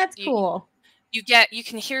 Like, see, that's cool. You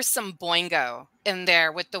can hear some boingo in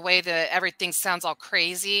there with the way that everything sounds all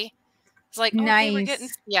crazy. It's like, nice. Okay, we're getting,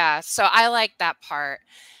 yeah. So I like that part.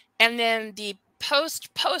 And then the post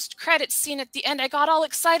credit scene at the end, I got all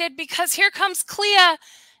excited because here comes Clea,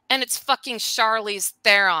 and it's fucking Charlize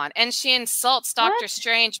Theron, and she insults Doctor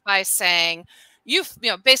Strange by saying,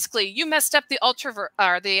 basically, you messed up the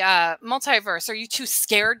multiverse. Are you too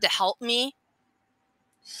scared to help me?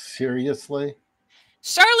 Seriously?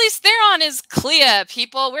 Charlize Theron is Clea,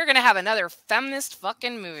 people. We're going to have another feminist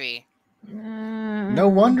fucking movie. No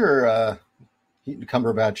wonder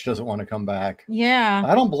Cumberbatch doesn't want to come back. Yeah.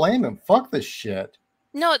 I don't blame him. Fuck this shit.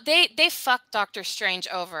 No, they fucked Doctor Strange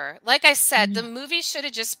over. Like I said, the movie should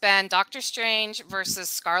have just been Doctor Strange versus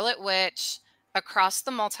Scarlet Witch across the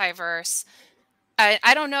multiverse.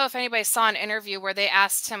 I don't know if anybody saw an interview where they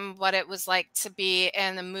asked him what it was like to be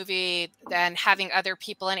in the movie and having other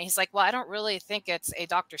people in it. He's like, well, I don't really think it's a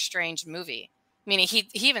Doctor Strange movie. Meaning he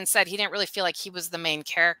even said he didn't really feel like he was the main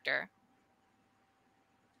character.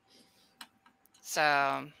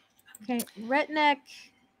 So. Okay, Redneck.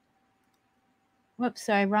 Whoops,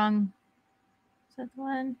 sorry, wrong. Is that the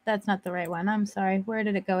one? That's not the right one. I'm sorry. Where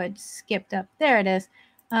did it go? It skipped up. There it is.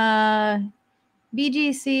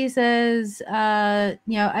 BGC says,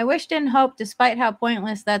 I wished and hoped, despite how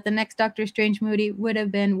pointless, that the next Doctor Strange movie would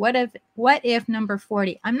have been What If number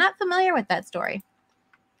 40. I'm not familiar with that story.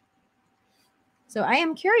 So I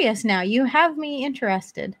am curious now. You have me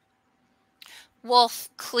interested. Well,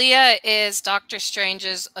 Clea is Doctor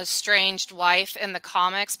Strange's estranged wife in the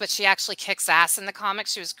comics, but she actually kicks ass in the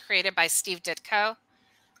comics. She was created by Steve Ditko.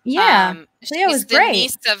 Yeah, Clea was she's the great.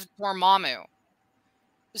 niece of Dormammu.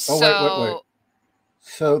 Wait.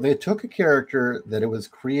 So they took a character that it was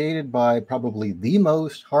created by probably the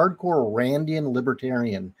most hardcore Randian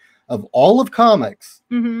libertarian of all of comics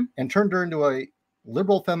and turned her into a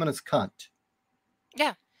liberal feminist cunt.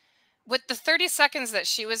 Yeah. With the 30 seconds that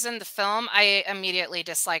she was in the film, I immediately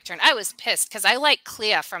disliked her. And I was pissed because I like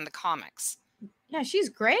Clea from the comics. Yeah, she's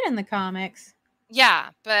great in the comics. Yeah,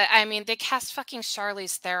 but I mean, they cast fucking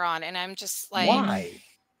Charlize Theron, and I'm just like... Why?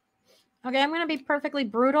 Okay, I'm going to be perfectly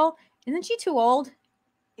brutal. Isn't she too old?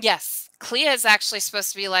 Yes. Clea is actually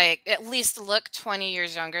supposed to be like, at least look 20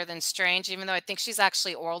 years younger than Strange, even though I think she's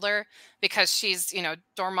actually older because she's,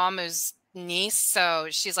 Dormammu's niece. So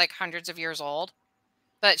she's like hundreds of years old.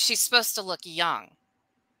 But she's supposed to look young.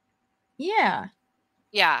 Yeah.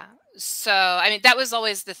 Yeah. So, I mean, that was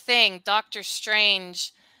always the thing. Doctor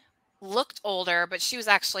Strange looked older, but she was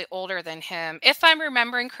actually older than him. If I'm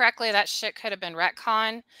remembering correctly, that shit could have been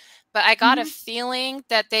retcon. But I got a feeling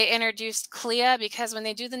that they introduced Clea because when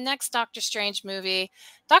they do the next Doctor Strange movie,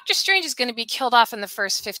 Doctor Strange is going to be killed off in the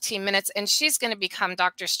first 15 minutes, and she's going to become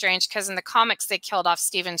Doctor Strange because in the comics, they killed off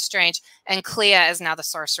Stephen Strange, and Clea is now the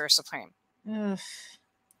Sorcerer Supreme. Ugh.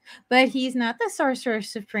 But he's not the Sorcerer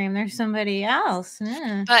Supreme. There's somebody else.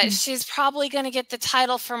 But she's probably going to get the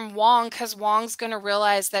title from Wong because Wong's going to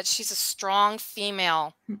realize that she's a strong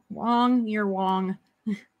female. Wong, you're Wong.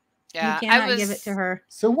 Yeah, you cannot give it to her.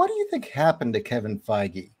 So what do you think happened to Kevin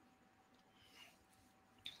Feige?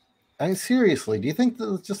 I mean, seriously, do you think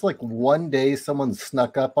that it's just like one day someone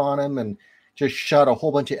snuck up on him and just shot a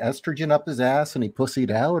whole bunch of estrogen up his ass and he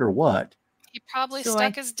pussied out, or what? He probably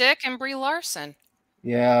stuck his dick in Brie Larson.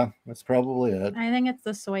 Yeah, that's probably it. I think it's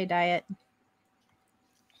the soy diet.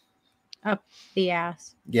 Up the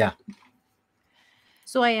ass. Yeah.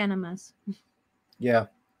 Soy enemas. Yeah.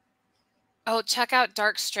 Oh, check out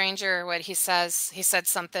Dark Stranger, what he says. He said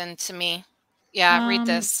something to me. Yeah, read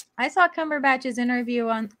this. I saw Cumberbatch's interview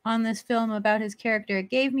on this film about his character. It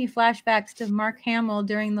gave me flashbacks to Mark Hamill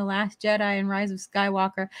during The Last Jedi and Rise of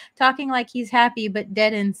Skywalker, talking like he's happy but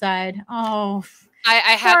dead inside. Oh,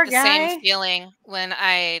 I had the same feeling when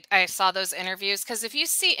I saw those interviews, because if you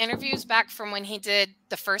see interviews back from when he did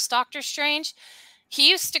the first Doctor Strange, he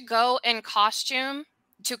used to go in costume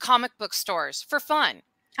to comic book stores for fun.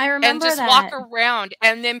 I remember and just walk around,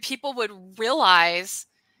 and then people would realize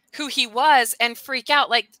who he was and freak out.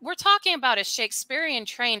 Like, we're talking about a Shakespearean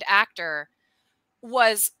trained actor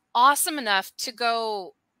was awesome enough to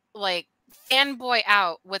go like fanboy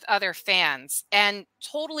out with other fans and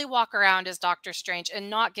totally walk around as Doctor Strange and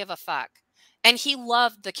not give a fuck. And he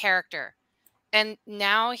loved the character. And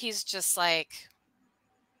now he's just like,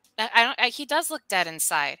 he does look dead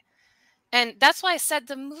inside. And that's why I said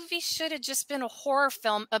the movie should have just been a horror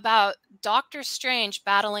film about Doctor Strange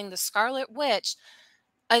battling the Scarlet Witch.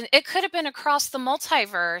 And it could have been across the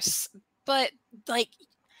multiverse. But, like,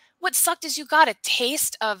 what sucked is you got a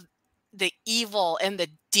taste of the evil and the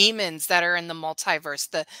demons that are in the multiverse,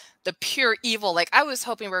 the pure evil. Like, I was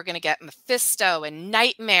hoping we were going to get Mephisto and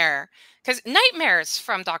Nightmare. Because Nightmare is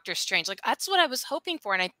from Doctor Strange. Like, that's what I was hoping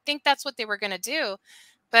for. And I think that's what they were going to do.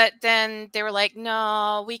 But then they were like,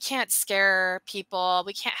 no, we can't scare people.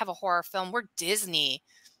 We can't have a horror film. We're Disney.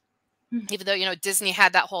 Even though, Disney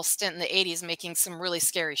had that whole stint in the 80s making some really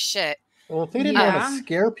scary shit. Well, if they didn't want to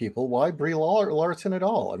scare people, why Brie Larson at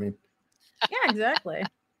all? I mean, yeah, exactly.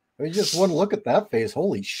 I mean, just one look at that face.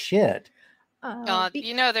 Holy shit.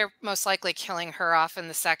 They're most likely killing her off in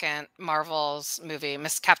the second Marvel's movie,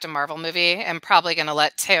 Miss Captain Marvel movie, and probably going to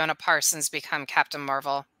let Teyonah Parsons become Captain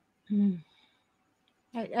Marvel.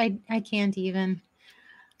 I can't even.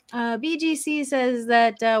 BGC says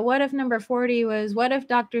that what if number 40 was what if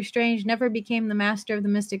Doctor Strange never became the master of the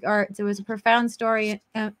mystic arts? It was a profound story,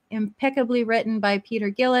 impeccably written by Peter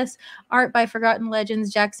Gillis, art by Forgotten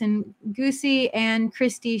Legends Jackson Goosey and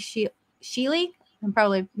Christy Sheely. I'm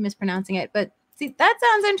probably mispronouncing it, but see, that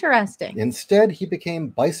sounds interesting. Instead, he became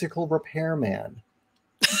bicycle repairman.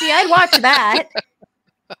 See, I'd watch that.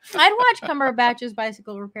 I'd watch Cumberbatch's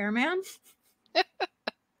bicycle repairman.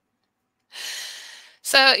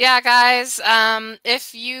 So, yeah, guys,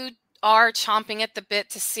 if you are chomping at the bit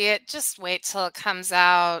to see it, just wait till it comes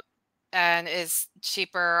out and is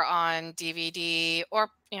cheaper on DVD, or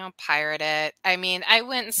pirate it. I mean, I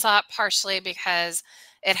went and saw it partially because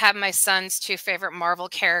it had my son's 2 favorite Marvel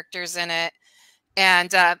characters in it.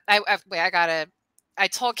 And I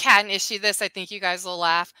told Kat and Ishi this, I think you guys will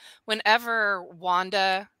laugh. Whenever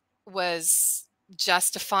Wanda was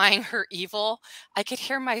justifying her evil, I could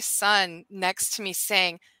hear my son next to me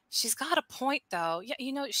saying, "She's got a point though.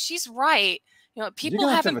 Yeah, she's right. You're People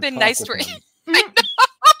gonna have to haven't have a been talk nice with to her." him.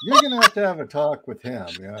 You're gonna have a talk with him.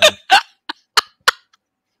 Yeah.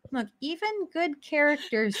 Look, even good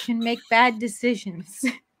characters can make bad decisions.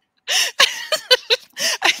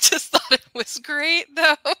 I just thought it was great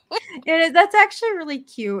though. It is. That's actually really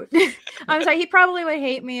cute. I'm sorry. He probably would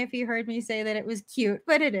hate me if he heard me say that it was cute,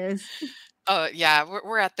 but it is. Oh yeah,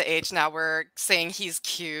 we're at the age now where saying he's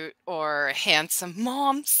cute or handsome.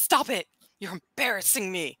 Mom, stop it. You're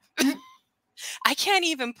embarrassing me. I can't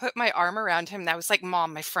even put my arm around him now. It's like,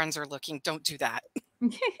 Mom, my friends are looking. Don't do that.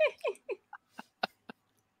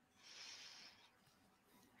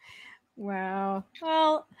 Wow.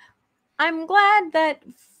 Well, I'm glad that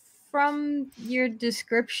from your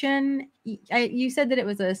description, you said that it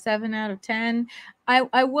was a 7 out of 10.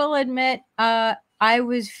 I will admit, I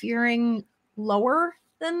was fearing lower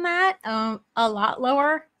than that, a lot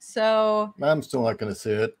lower. So I'm still not going to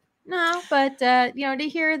see it. no, but to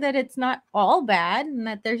hear that it's not all bad and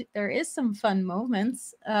that there is some fun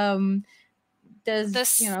moments. Does the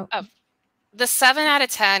 7 out of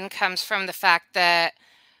 10 comes from the fact that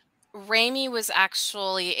Raimi was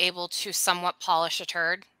actually able to somewhat polish a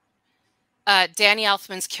turd. Danny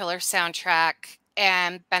Elfman's killer soundtrack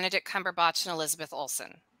and Benedict Cumberbatch and Elizabeth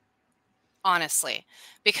Olsen. Honestly,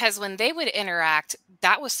 because when they would interact,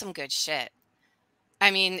 that was some good shit. I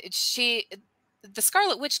mean, the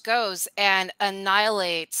Scarlet Witch goes and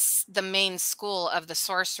annihilates the main school of the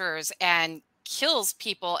sorcerers and kills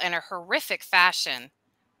people in a horrific fashion.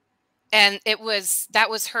 And that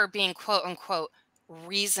was her being quote unquote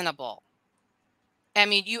reasonable. I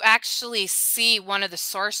mean, you actually see one of the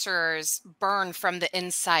sorcerers burn from the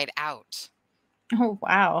inside out. Oh,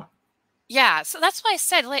 wow. Yeah, so that's why I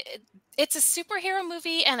said, like, it's a superhero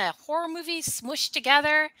movie and a horror movie smushed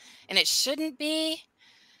together, and it shouldn't be.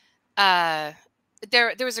 There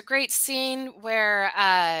was a great scene where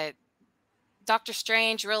Doctor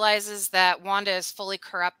Strange realizes that Wanda is fully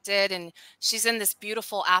corrupted, and she's in this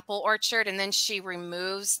beautiful apple orchard, and then she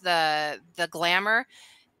removes the glamour,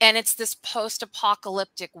 and it's this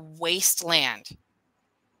post-apocalyptic wasteland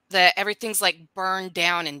that everything's like burned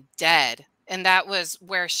down and dead. And that was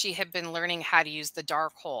where she had been learning how to use the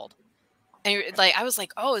Darkhold. And like, I was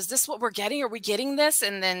like, oh, is this what we're getting? Are we getting this?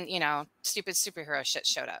 And then, stupid superhero shit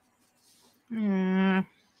showed up.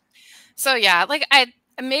 So yeah, like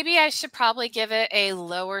maybe I should probably give it a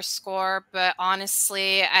lower score, but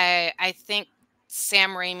honestly, I think Sam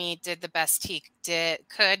Raimi did the best he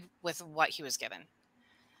could with what he was given.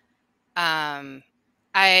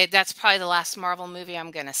 That's probably the last Marvel movie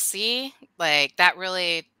I'm gonna see. Like, that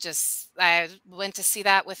really I went to see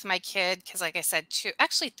that with my kid because, like I said, 3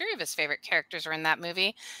 of his favorite characters are in that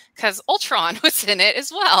movie because Ultron was in it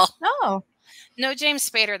as well. Oh. No James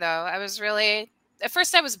Spader, though. At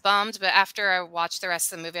first I was bummed, but after I watched the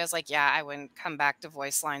rest of the movie, I was like, yeah, I wouldn't come back to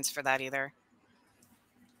voice lines for that either.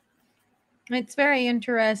 It's very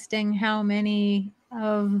interesting how many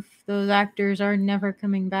of those actors are never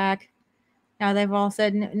coming back. Now they've all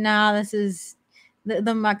said, "No, this is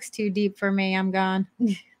the muck's too deep for me. I'm gone."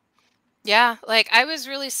 Yeah, like I was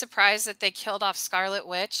really surprised that they killed off Scarlet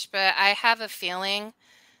Witch, but I have a feeling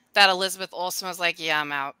that Elizabeth Olsen was like, "Yeah,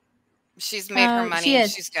 I'm out. She's made her money.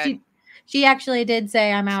 She's good." She actually did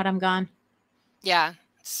say, "I'm out. I'm gone." Yeah.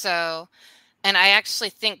 So, and I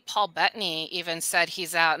actually think Paul Bettany even said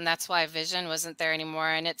he's out, and that's why Vision wasn't there anymore.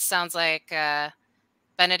 And it sounds like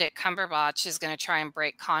Benedict Cumberbatch is going to try and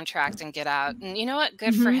break contract and get out. And you know what?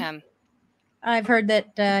 Good for him. I've heard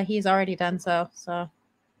that he's already done so.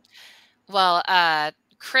 Well,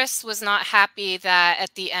 Chris was not happy that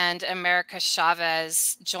at the end, America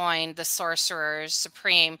Chavez joined the Sorcerers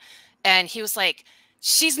Supreme. And he was like,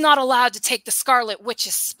 she's not allowed to take the Scarlet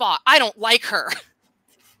Witch's spot. I don't like her.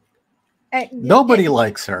 Nobody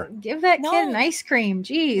likes her. Give that kid an ice cream.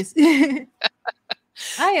 Jeez.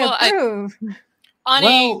 I approve. On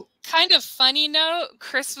a kind of funny note,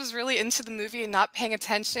 Chris was really into the movie and not paying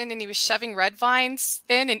attention, and he was shoving red vines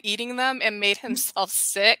in and eating them and made himself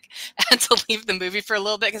sick and to leave the movie for a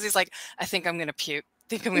little bit because he's like, I think I'm going to puke.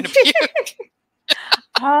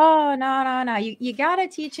 Oh, no. You got to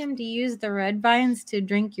teach him to use the red vines to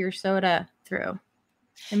drink your soda through.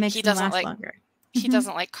 It makes him last longer. He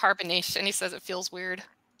doesn't like carbonation. He says it feels weird.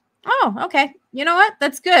 Oh, okay. You know what?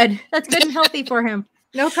 That's good. That's good and healthy for him.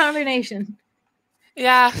 No combination.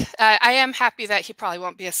 Yeah, I am happy that he probably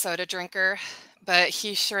won't be a soda drinker, but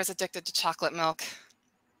he sure is addicted to chocolate milk.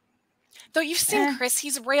 Though you've seen Chris,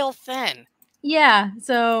 he's rail thin. Yeah,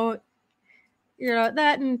 so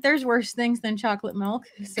that, and there's worse things than chocolate milk.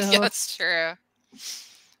 So Yeah, that's true.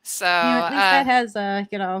 So at least that has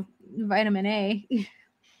vitamin A.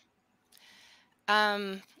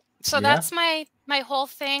 So that's my whole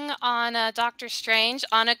thing on Doctor Strange.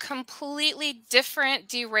 On a completely different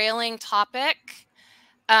derailing topic,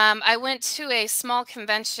 I went to a small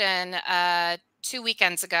convention 2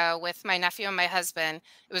 weekends ago with my nephew and my husband.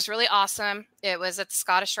 It was really awesome. It was at the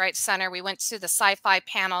Scottish Rite Center. We went to the sci-fi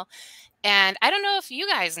panel, and I don't know if you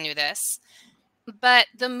guys knew this, but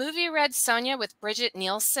the movie Red Sonja with Bridget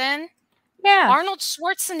Nielsen, Arnold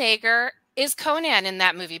Schwarzenegger is Conan in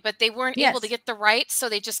that movie, but they weren't able to get the rights, so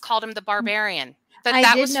they just called him the Barbarian.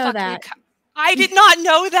 I did know that. I did not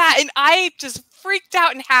know that, and I just freaked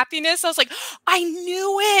out in happiness. I was like, I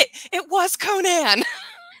knew it. It was Conan.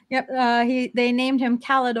 Yep, they named him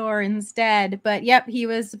Calidor instead, but yep, he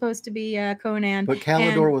was supposed to be Conan. But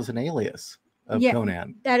Calidor was an alias of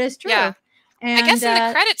Conan. That is true. Yeah. And, I guess in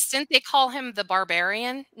the credits, didn't they call him the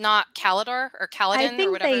Barbarian, not Calidor or Kaladin I think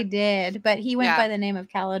or whatever? they did, but he went by the name of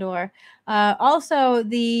Calidor. Also,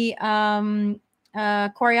 the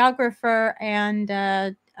choreographer and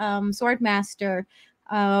swordmaster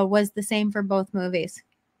was the same for both movies.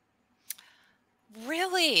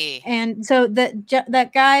 Really? And so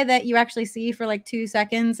that guy that you actually see for like 2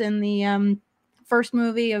 seconds in the first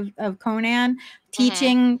movie of Conan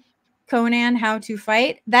teaching Conan how to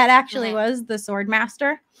fight, that actually was the sword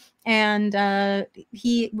master, and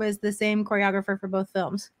he was the same choreographer for both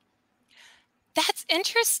films. That's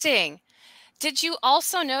interesting. Did you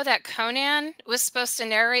also know that Conan was supposed to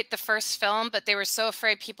narrate the first film, but they were so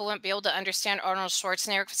afraid people wouldn't be able to understand Arnold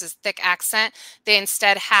Schwarzenegger because his thick accent? They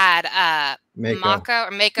instead had Mako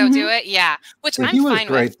do it. Yeah, which I'm he was fine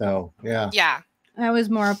great with. though. Yeah. Yeah. That was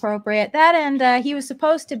more appropriate. That, and he was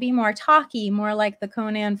supposed to be more talky, more like the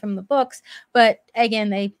Conan from the books, but again,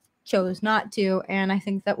 they chose not to, and I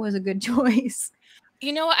think that was a good choice.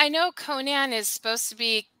 You know, I know Conan is supposed to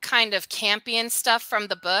be kind of campy and stuff from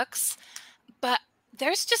the books, but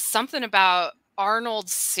there's just something about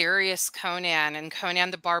Arnold's serious Conan and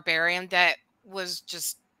Conan the Barbarian that was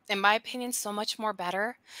just, in my opinion, so much more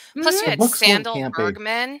better. Plus, you had Sandal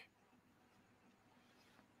Bergman.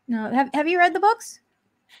 No, have you read the books?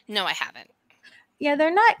 No, I haven't. Yeah,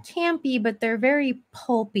 they're not campy, but they're very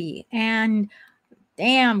pulpy. And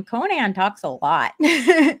damn, Conan talks a lot.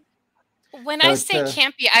 When I say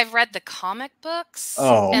campy, I've read the comic books,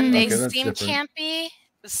 and they seem campy.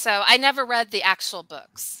 So I never read the actual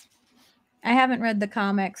books. I haven't read the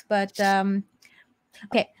comics, but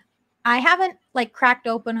okay. I haven't like cracked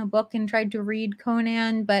open a book and tried to read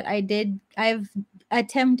Conan, but I've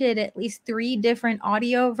attempted at least 3 different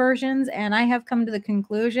audio versions, and I have come to the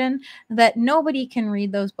conclusion that nobody can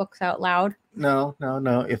read those books out loud. No.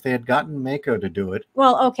 If they had gotten Mako to do it.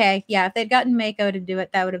 Well, okay, yeah, if they'd gotten Mako to do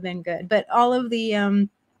it, that would have been good. But all of the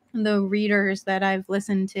readers that I've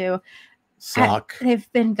listened to suck.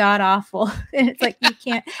 They've been god awful. And it's like you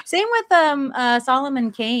can't. Same with Solomon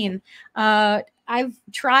Kane. I've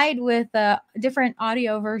tried with different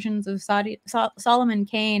audio versions of Solomon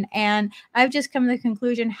Kane, and I've just come to the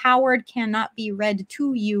conclusion Howard cannot be read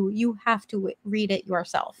to you. You have to read it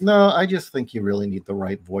yourself. No, I just think you really need the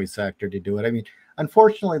right voice actor to do it. I mean,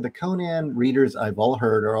 unfortunately, the Conan readers I've all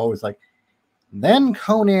heard are always like, then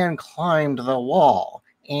Conan climbed the wall,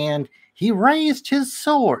 and he raised his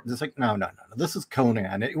sword. It's like, no. This is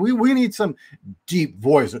Conan. We need some deep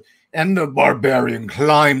voice. And the barbarian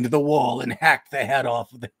climbed the wall and hacked the head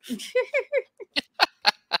off of it.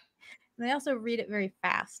 They also read it very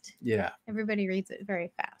fast. Yeah. Everybody reads it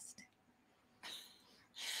very fast.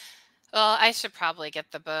 Well, I should probably get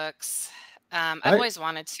the books. I've always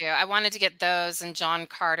wanted to. I wanted to get those and John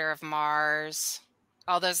Carter of Mars.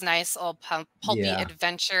 All those nice old pulpy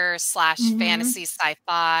adventure / fantasy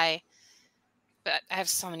sci-fi. But I have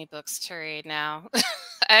so many books to read now.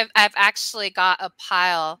 I've actually got a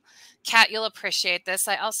pile. Kat, you'll appreciate this.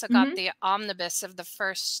 I also got the omnibus of the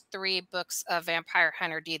first 3 books of Vampire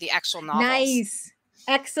Hunter D, the actual novels. Nice.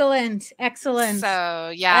 Excellent.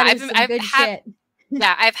 So yeah,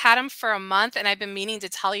 I've had them for a month, and I've been meaning to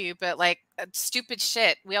tell you, but like stupid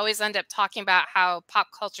shit. We always end up talking about how pop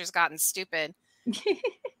culture's gotten stupid.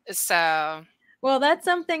 So. Well, that's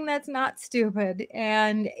something that's not stupid,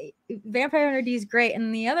 and Vampire Hunter D is great.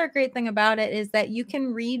 And the other great thing about it is that you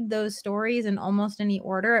can read those stories in almost any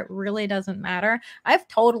order. It really doesn't matter. I've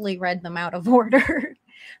totally read them out of order.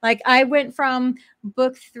 Like I went from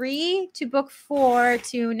book 3 to book 4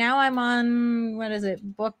 to now I'm on, what is it,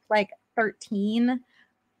 book like 13,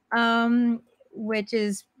 which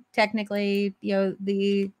is technically,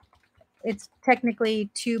 it's technically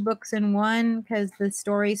 2 books in one because the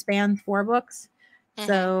story spans 4 books.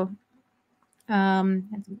 So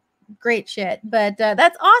great shit. But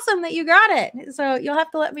that's awesome that you got it. So you'll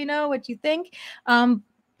have to let me know what you think.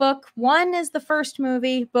 Book 1 is the first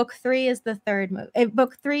movie. Book 3 is the third movie.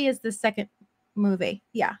 Book 3 is the second movie.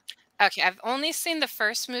 Yeah. Okay, I've only seen the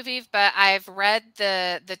first movie, but I've read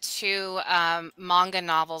the 2 manga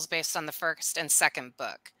novels based on the first and second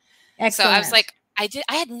book. So I was Excellent. like,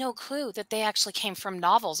 I had no clue that they actually came from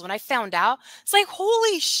novels. When I found out, it's like,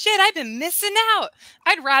 holy shit, I've been missing out.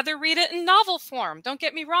 I'd rather read it in novel form. Don't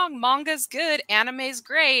get me wrong, manga's good, anime's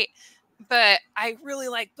great, but I really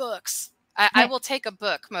like books. I will take a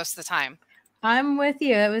book most of the time. I'm with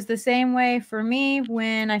you. It was the same way for me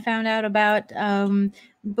when I found out about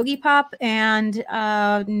Boogie Pop and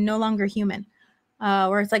No Longer Human,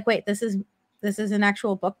 where it's like, wait, this is an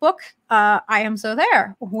actual book. I am so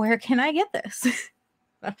there. Where can I get this?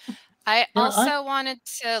 I also wanted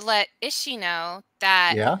to let Ishi know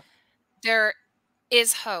that there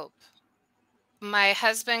is hope. My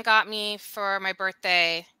husband got me for my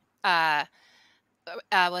birthday,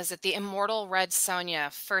 was it the Immortal Red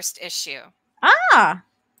Sonja first issue? Ah!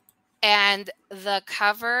 And the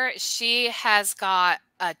cover, she has got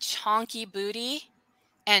a chonky booty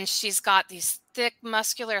and she's got these thick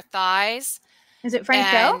muscular thighs. Is it Frank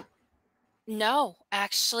Cho? No,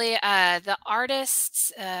 actually, the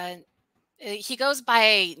artist, he goes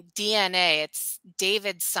by DNA. It's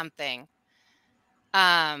David something.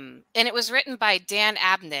 And it was written by Dan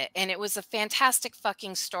Abnett, and it was a fantastic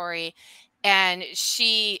fucking story. And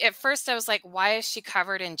at first I was like, why is she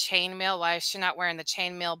covered in chainmail? Why is she not wearing the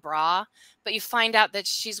chainmail bra? But you find out that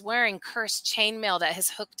she's wearing cursed chainmail that has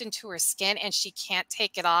hooked into her skin and she can't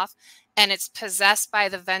take it off. And it's possessed by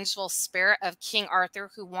the vengeful spirit of King Arthur,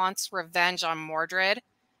 who wants revenge on Mordred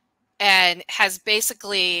and has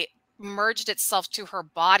basically merged itself to her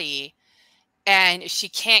body. And she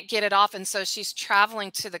can't get it off. And so she's traveling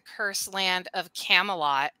to the cursed land of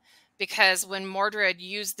Camelot, because when Mordred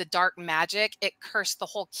used the dark magic, it cursed the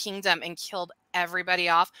whole kingdom and killed everybody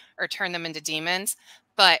off or turned them into demons.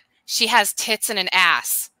 But she has tits and an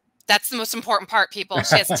ass. That's the most important part, people.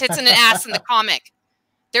 She has tits and an ass in the comic.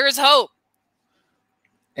 There is hope.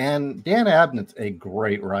 And Dan Abnett's a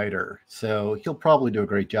great writer, so he'll probably do a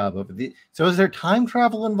great job of it. So is there time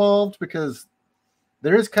travel involved? Because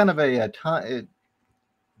there is kind of a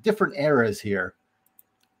different eras here.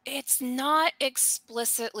 It's not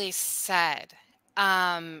explicitly said.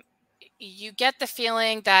 You get the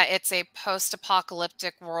feeling that it's a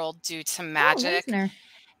post-apocalyptic world due to magic,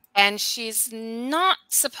 and she's not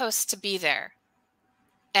supposed to be there.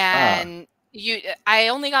 And I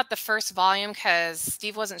only got the first volume because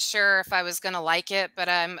Steve wasn't sure if I was going to like it, but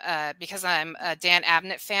because I'm a Dan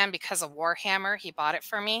Abnett fan, because of Warhammer, he bought it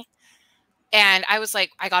for me. And I was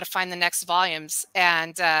like, I got to find the next volumes.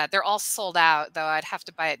 And they're all sold out, though I'd have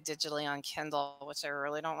to buy it digitally on Kindle, which I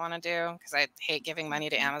really don't want to do because I hate giving money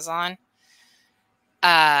to Amazon.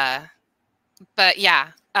 But yeah,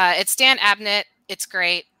 it's Dan Abnett. It's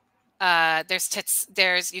great. There's tits.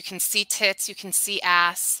 You can see tits. You can see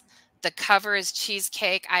ass. The cover is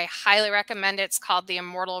cheesecake. I highly recommend it. It's called The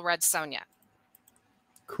Immortal Red Sonja.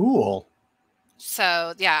 Cool.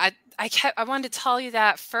 So yeah, I wanted to tell you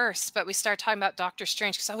that first, but we started talking about Doctor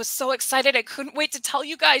Strange because I was so excited. I couldn't wait to tell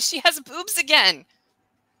you guys she has boobs again.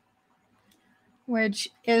 Which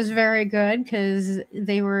is very good because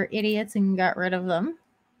they were idiots and got rid of them.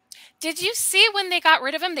 Did you see when they got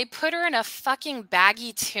rid of him? They put her in a fucking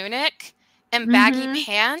baggy tunic and baggy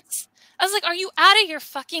pants. I was like, are you out of your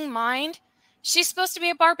fucking mind? She's supposed to be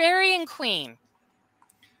a barbarian queen.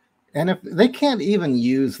 And if they can't even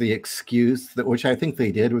use the excuse that, which I think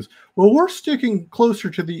they did, was, well, we're sticking closer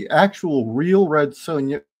to the actual real Red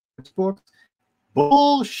Sonja books.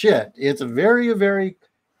 Bullshit. It's very, very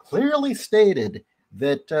clearly stated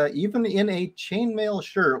that even in a chainmail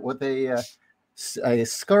shirt with a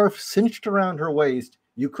scarf cinched around her waist,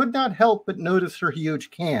 you could not help but notice her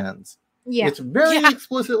huge cans. Yeah. It's very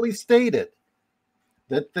explicitly stated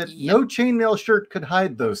that no chainmail shirt could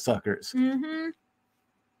hide those suckers.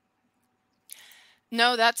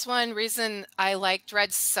 No, that's one reason I liked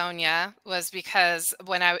Red Sonja, was because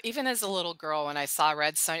even as a little girl, when I saw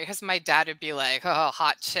Red Sonja, because my dad would be like, oh,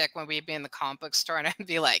 hot chick, when we'd be in the comic book store, and I'd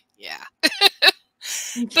be like, yeah.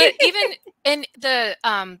 But even in the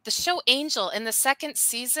show Angel in the second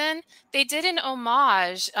season, they did an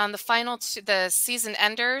homage on the final the season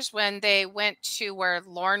enders when they went to where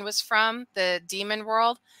Lauren was from, the demon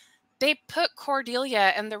world. They put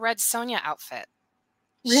Cordelia in the Red Sonja outfit.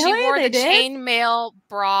 She Really? wore They the did? chainmail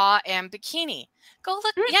bra and bikini. Go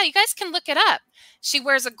look. Yeah, you guys can look it up. She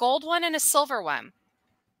wears a gold one and a silver one.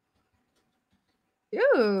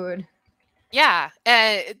 Dude. Yeah,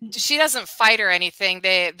 she doesn't fight or anything.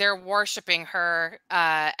 They're worshiping her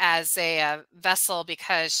as a vessel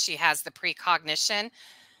because she has the precognition.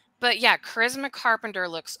 But yeah, Charisma Carpenter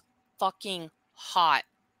looks fucking hot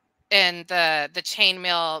in the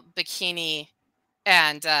chainmail bikini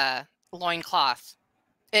and loincloth.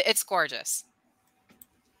 It's gorgeous.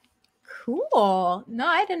 Cool. No,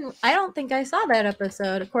 I don't think I saw that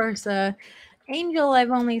episode. Of course, Angel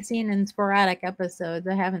I've only seen in sporadic episodes.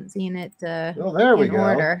 I haven't seen it Oh, there we in go.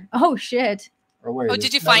 order. Oh shit. Oh, wait,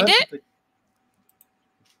 did you find it?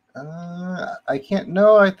 I can't.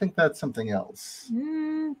 No, I think that's something else.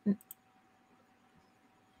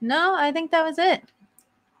 No, I think that was it.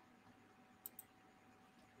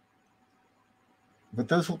 But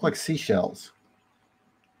those look like seashells.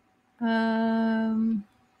 Well,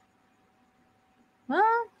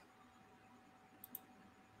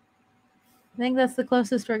 I think that's the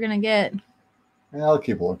closest we're gonna get. Yeah, I'll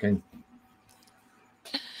keep looking.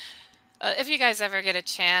 If you guys ever get a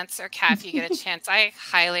chance, or Kat, if you get a chance, I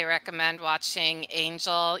highly recommend watching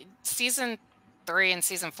Angel. Season 3 and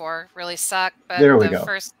season 4 really suck, but there we the go.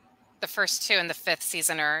 the first 2 and the 5th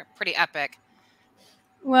season are pretty epic.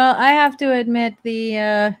 Well, I have to admit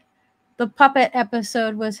the puppet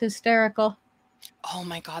episode was hysterical. Oh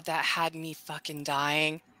my god, that had me fucking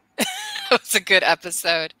dying. It was a good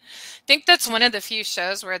episode. I think that's one of the few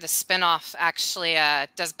shows where the spinoff actually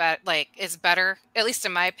is better, at least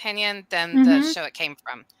in my opinion, than the show it came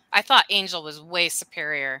from. I thought Angel was way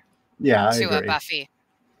superior to Buffy.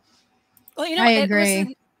 Well, you know, I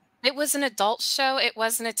agree. It was an adult show. It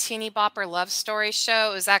wasn't a teeny bopper love story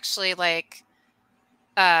show. It was actually like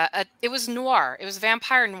it was noir. It was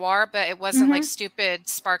vampire noir, but it wasn't like stupid,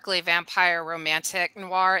 sparkly vampire romantic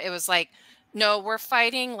noir. It was like, no, we're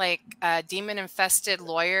fighting like demon-infested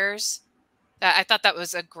lawyers. I thought that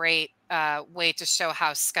was a great way to show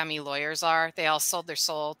how scummy lawyers are. They all sold their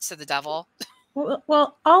soul to the devil.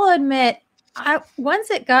 Well, I'll admit,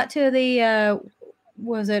 once it got to the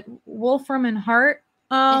was it Wolfram and Hart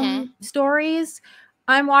stories,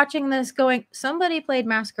 I'm watching this going, somebody played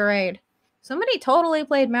Masquerade. Somebody totally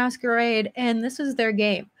played Masquerade, and this is their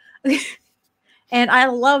game. And I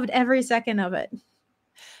loved every second of it.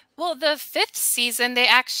 Well, the 5th season, they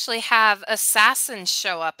actually have assassins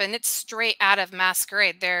show up, and it's straight out of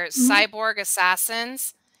Masquerade. They're cyborg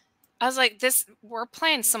assassins. I was like, we're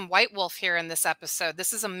playing some White Wolf here in this episode.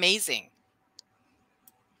 This is amazing.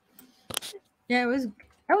 Yeah, it was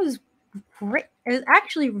great. It was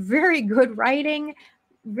actually very good writing,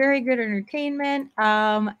 very good entertainment.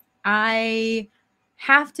 I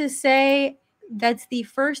have to say that's the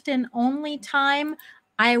first and only time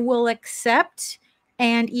I will accept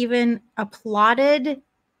and even applauded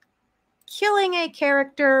killing a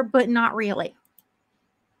character, but not really.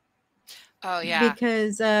 Oh yeah.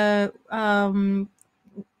 Because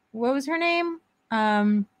what was her name?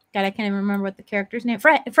 God, I can't even remember what the character's name.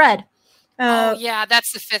 Fred. Oh yeah,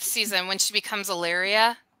 that's the 5th season when she becomes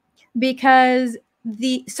Illyria. Because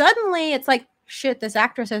suddenly it's like, shit, this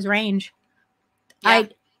actress has range. Yeah.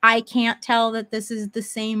 I can't tell that this is the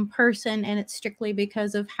same person, and it's strictly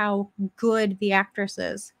because of how good the actress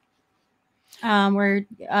is. Where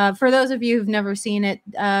for those of you who've never seen it,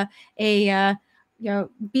 a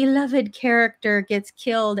beloved character gets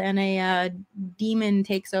killed, and a demon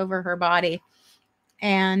takes over her body,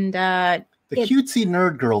 and the cutesy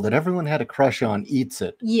nerd girl that everyone had a crush on eats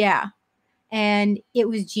it. Yeah. And it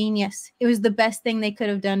was genius. It was the best thing they could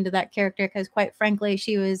have done to that character, because quite frankly,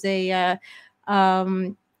 she was a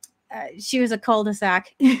cul-de-sac.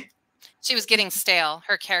 She was getting stale.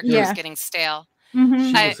 Her character was getting stale. She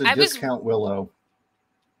was a discount Willow.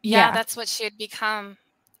 Yeah, that's what she had become.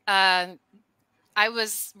 I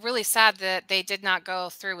was really sad that they did not go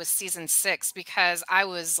through with season 6, because I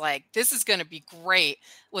was like, this is going to be great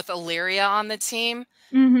with Illyria on the team.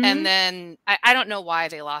 And then I don't know why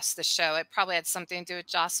they lost the show. It probably had something to do with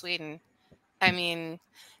Joss Whedon. I mean,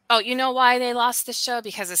 oh, you know why they lost the show?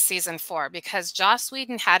 Because of season 4. Because Joss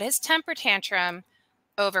Whedon had his temper tantrum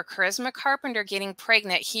over Charisma Carpenter getting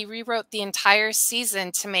pregnant. He rewrote the entire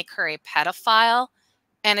season to make her a pedophile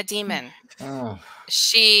and a demon. Oh.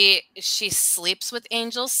 She sleeps with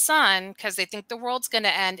Angel's son because they think the world's going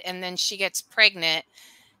to end, and then she gets pregnant.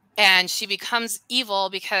 and she becomes evil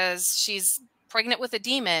because she's pregnant with a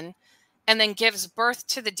demon and then gives birth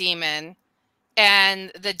to the demon.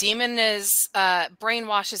 And the demon is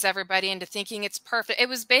brainwashes everybody into thinking it's perfect. It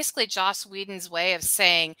was basically Joss Whedon's way of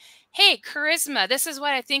saying, hey, charisma, this is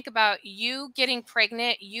what I think about you getting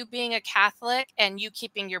pregnant, you being a Catholic, and you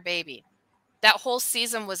keeping your baby. That whole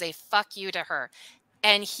season was a fuck you to her.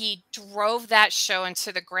 And he drove that show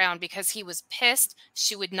into the ground because he was pissed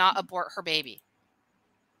she would not abort her baby.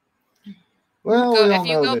 Well, we all If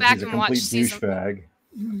you know go that back he's a and watch complete season, douchebag.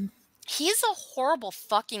 he's a horrible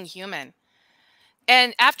fucking human.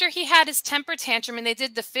 And after he had his temper tantrum and they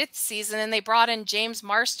did the 5th season and they brought in James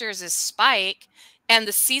Marsters as Spike, and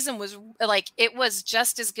the season was like, it was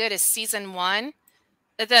just as good as season 1.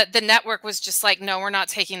 The network was just like, no, we're not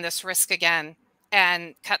taking this risk again,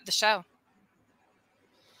 and cut the show.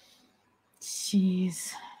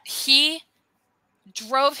 Jeez. He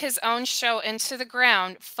drove his own show into the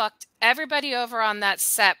ground, fucked everybody over on that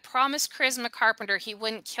set, promised Charisma Carpenter he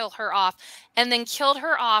wouldn't kill her off, and then killed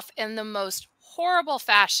her off in the most horrible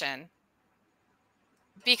fashion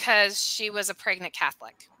because she was a pregnant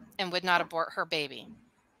Catholic and would not abort her baby.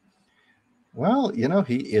 Well, you know,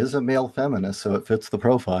 he is a male feminist, so it fits the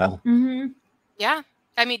profile. Mm-hmm. Yeah.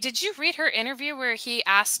 I mean, did you read her interview where he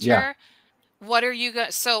asked her, what are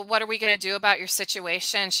we going to do about your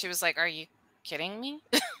situation? She was like, are you kidding me?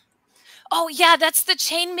 Oh, yeah, that's the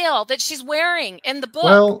chainmail that she's wearing in the book.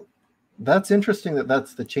 Well, that's interesting that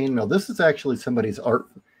that's the chainmail. This is actually somebody's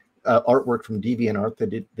artwork from DeviantArt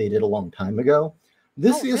that they did a long time ago.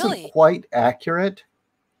 This isn't quite accurate,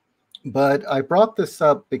 but I brought this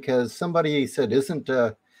up because somebody said, isn't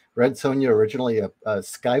Red Sonja originally a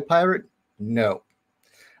sky pirate? No.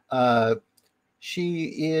 She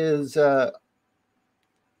is a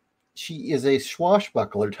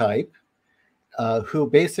swashbuckler type who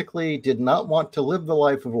basically did not want to live the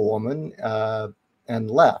life of a woman and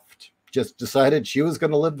left. Just decided she was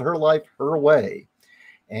going to live her life her way.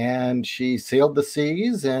 And she sailed the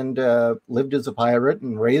seas and lived as a pirate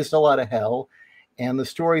and raised a lot of hell. And the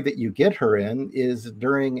story that you get her in is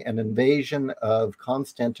during an invasion of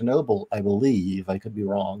Constantinople, I believe, I could be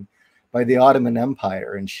wrong, by the Ottoman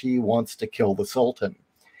Empire. And she wants to kill the Sultan.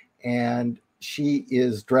 And she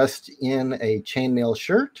is dressed in a chainmail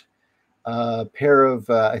shirt, a pair of,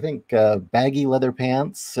 I think, baggy leather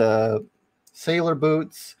pants, sailor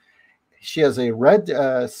boots. She has a red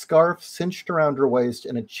scarf cinched around her waist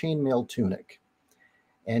and a chainmail tunic.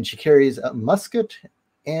 And she carries a musket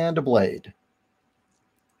and a blade.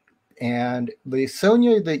 And the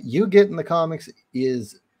Sonja that you get in the comics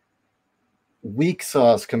is weak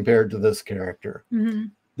sauce compared to this character. Mm-hmm.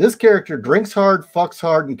 This character drinks hard, fucks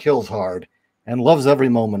hard, and kills hard, and loves every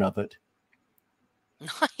moment of it.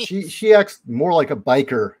 Nice. She acts more like a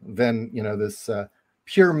biker than, you know, this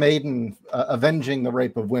pure maiden avenging the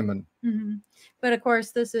rape of women. Mm-hmm. But of course,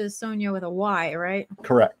 this is Sonja with a Y, right?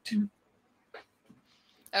 Correct. Mm-hmm.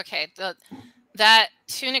 Okay, that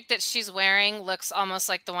tunic that she's wearing looks almost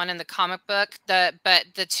like the one in the comic book. But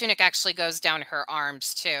the tunic actually goes down to her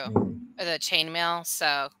arms too, or the chainmail.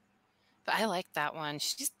 So, but I like that one.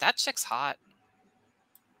 That chick's hot.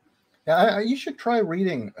 Yeah, you should try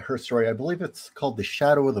reading her story. I believe it's called "The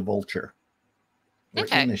Shadow of the Vulture."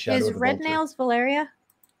 Okay. Is Red Nails Valeria?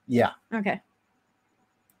 Yeah. Okay.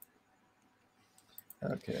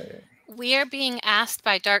 Okay. We are being asked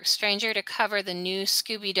by Dark Stranger to cover the new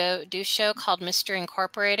Scooby-Doo show called Mr.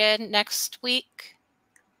 Incorporated next week.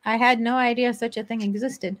 I had no idea such a thing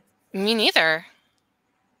existed. Me neither.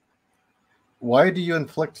 Why do you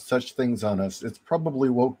inflict such things on us? It's probably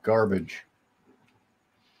woke garbage.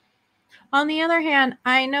 On the other hand,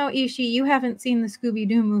 I know, Ishi, you haven't seen the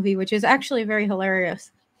Scooby-Doo movie, which is actually very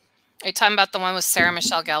hilarious. Are you talking about the one with Sarah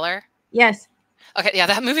Michelle Gellar? Yes. Okay, yeah,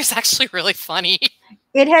 that movie's actually really funny.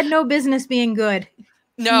 It had no business being good.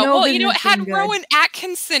 No, well, you know, it had Rowan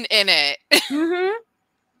Atkinson in it. Mm-hmm.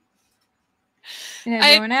 It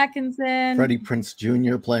had Rowan Atkinson. Freddie Prinze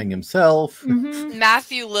Jr. playing himself. Mm-hmm.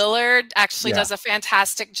 Matthew Lillard actually does a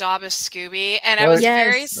fantastic job as Scooby. And I was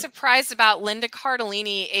very surprised about Linda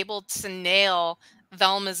Cardellini able to nail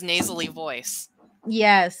Velma's nasally voice.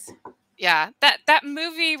 Yes. Yeah, that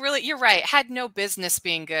movie really, you're right, had no business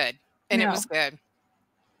being good. And it was good.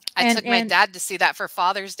 I took my dad to see that for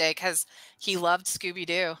Father's Day because he loved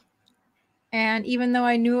Scooby-Doo. And even though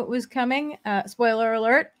I knew it was coming, spoiler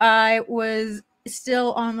alert, I was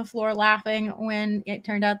still on the floor laughing when it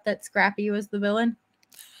turned out that Scrappy was the villain.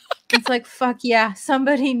 It's like, fuck yeah,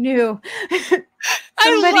 somebody knew.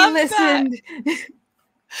 Somebody listened.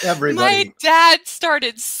 Everybody. My dad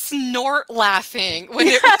started snort laughing when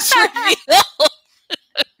it was revealed.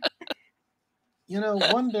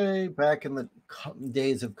 One day back in the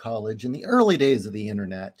days of college, in the early days of the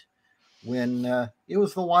internet, when it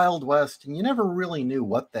was the Wild West and you never really knew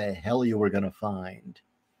what the hell you were going to find,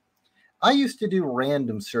 I used to do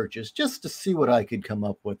random searches just to see what I could come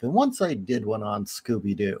up with. And once I did one on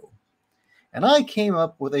Scooby-Doo, and I came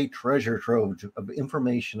up with a treasure trove of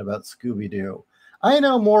information about Scooby-Doo. I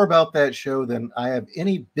know more about that show than I have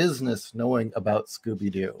any business knowing about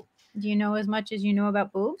Scooby-Doo. Do you know as much as you know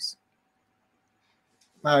about boobs?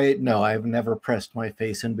 No, I've never pressed my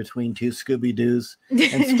face in between two Scooby-Doos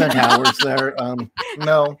and spent hours there.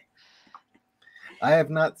 No, I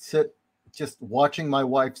have not sit just watching my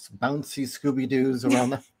wife's bouncy Scooby-Doos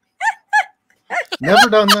around the... Never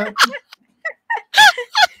done that.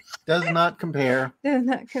 Does not compare. Does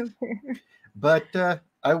not compare. But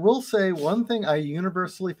I will say one thing I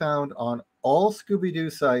universally found on all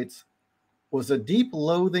Scooby-Doo sites was a deep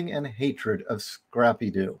loathing and hatred of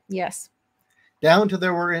Scrappy-Doo. Yes. Down to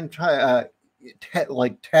there were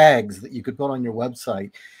like tags that you could put on your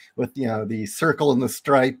website with the circle and the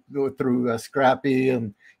stripe through Scrappy,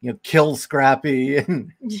 and kill Scrappy,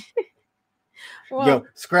 and well,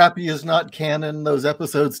 Scrappy is not canon. Those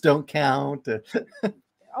episodes don't count.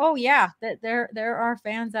 Oh yeah, that there are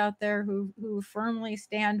fans out there who firmly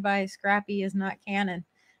stand by Scrappy is not canon.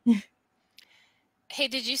 Hey,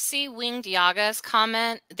 did you see Winged Yaga's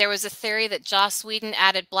comment? There was a theory that Joss Whedon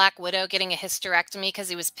added Black Widow getting a hysterectomy because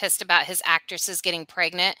he was pissed about his actresses getting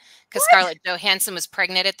pregnant because Scarlett Johansson was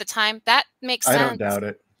pregnant at the time. That makes sense. I don't doubt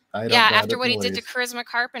it. After what he did to Charisma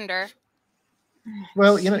Carpenter.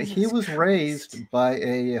 Well, he was raised by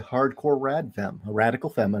a hardcore a radical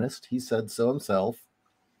feminist. He said so himself.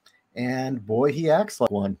 And boy, he acts like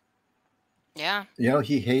one. Yeah.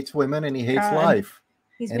 He hates women and he hates life.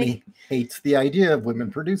 He hates the idea of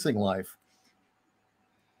women producing life.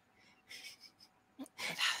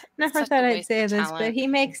 Never thought I'd say this, but he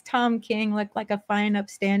makes Tom King look like a fine,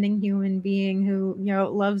 upstanding human being who,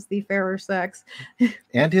 loves the fairer sex.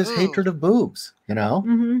 And his hatred of boobs,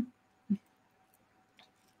 Mm-hmm.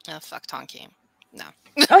 Oh, fuck Tom King. No.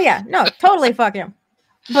 Oh yeah, no, totally fuck him.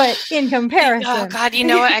 But in comparison, oh god,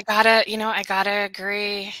 I gotta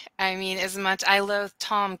agree. I mean, as much I loathe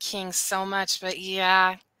Tom King so much, but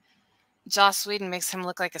yeah, Joss Whedon makes him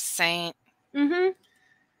look like a saint. Mm-hmm.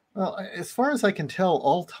 Well, as far as I can tell,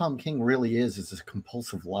 all Tom King really is a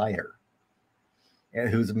compulsive liar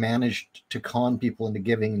who's managed to con people into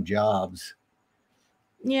giving jobs.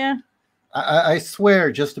 Yeah. I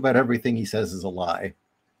swear just about everything he says is a lie.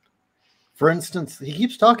 For instance, he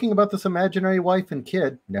keeps talking about this imaginary wife and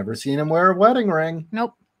kid. Never seen him wear a wedding ring.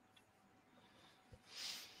 Nope.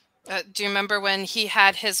 Do you remember when he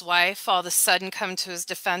had his wife all of a sudden come to his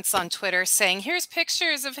defense on Twitter saying, here's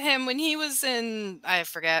pictures of him when he was in, I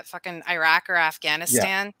forget, fucking Iraq or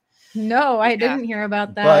Afghanistan? Yeah. No, I didn't hear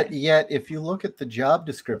about that. But yet, if you look at the job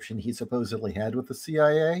description he supposedly had with the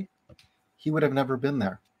CIA, he would have never been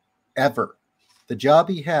there. Ever. The job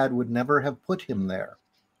he had would never have put him there.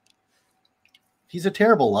 He's a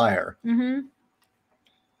terrible liar. Mm-hmm.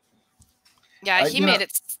 Yeah, he made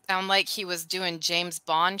it sound like he was doing James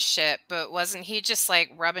Bond shit, but wasn't he just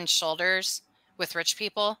like rubbing shoulders with rich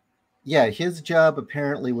people? Yeah, his job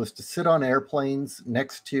apparently was to sit on airplanes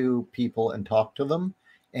next to people and talk to them,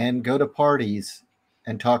 and go to parties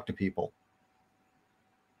and talk to people.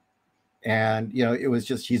 And, it was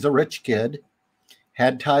just, he's a rich kid,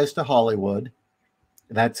 had ties to Hollywood.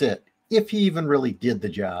 That's it. If he even really did the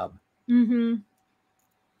job. Mm-hmm.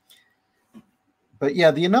 But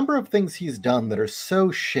yeah, the number of things he's done that are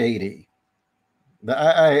so shady,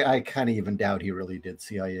 I kind of even doubt he really did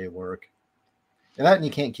CIA work. And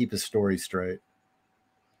you can't keep his story straight.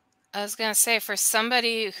 I was going to say, for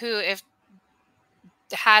somebody who if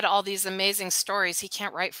had all these amazing stories, he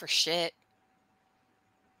can't write for shit.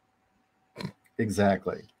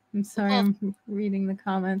 Exactly. I'm sorry, I'm reading the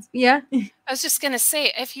comments. Yeah. I was just going to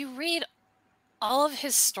say, if you read all of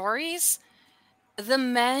his stories, the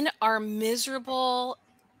men are miserable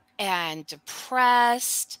and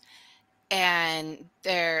depressed, and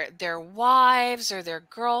their wives or their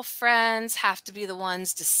girlfriends have to be the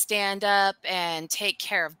ones to stand up and take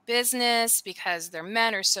care of business because their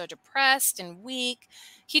men are so depressed and weak.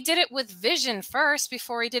 He did it with Vision first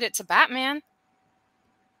before he did it to Batman.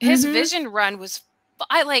 His Vision run was,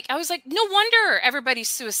 I was like, no wonder everybody's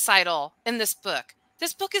suicidal in this book.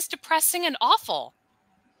 This book is depressing and awful.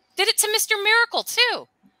 Did it to Mr. Miracle, too.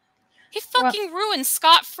 He fucking ruined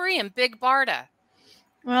Scott Free and Big Barda.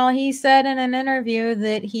 Well, he said in an interview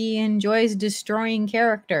that he enjoys destroying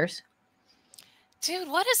characters. Dude,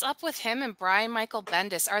 what is up with him and Brian Michael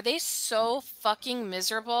Bendis? Are they so fucking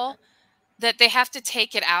miserable that they have to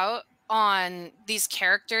take it out on these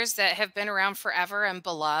characters that have been around forever and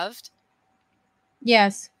beloved.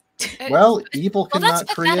 Yes. Well, evil Well, that's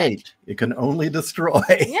cannot pathetic. create. It can only destroy.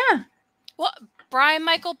 Yeah. Well, Brian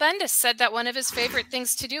Michael Bendis said that one of his favorite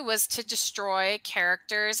things to do was to destroy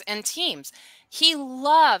characters and teams. He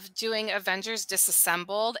loved doing Avengers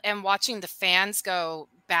Disassembled and watching the fans go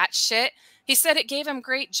batshit. He said it gave him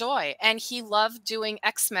great joy, and he loved doing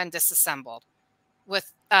X-Men Disassembled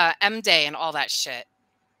with M-Day and all that shit.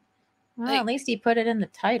 Well, at least he put it in the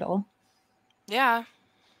title. Yeah.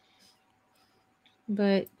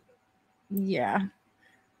 But yeah.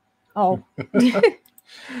 Oh.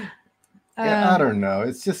 I don't know.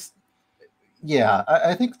 It's just, yeah,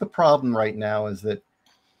 I think the problem right now is that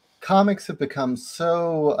comics have become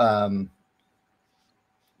so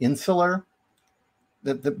insular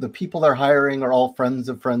that the people they're hiring are all friends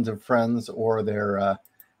of friends of friends, or they're,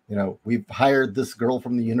 we've hired this girl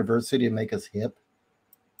from the university to make us hip.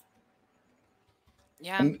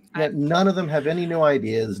 Yeah. And none of them have any new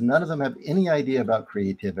ideas. None of them have any idea about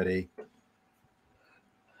creativity.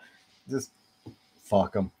 Just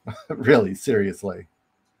fuck them. Really, seriously.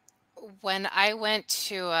 When I went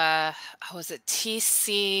to, was it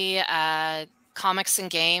TC Comics and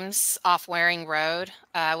Games off Waring Road,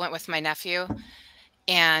 I went with my nephew,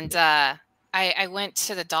 and I went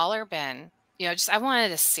to the dollar bin, I wanted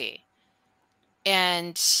to see.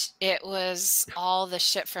 And it was all the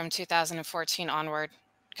shit from 2014 onward,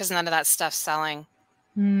 because none of that stuff's selling.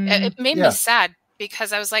 It made me sad,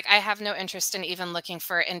 because I was like, I have no interest in even looking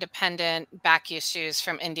for independent back issues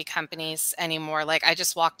from indie companies anymore. Like, I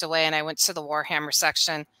just walked away and I went to the Warhammer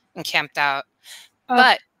section and camped out.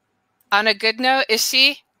 But on a good note,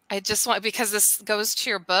 I just want, because this goes to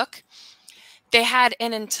your book, they had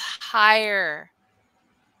an entire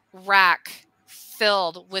rack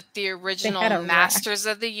filled with the original Masters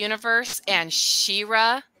of the Universe and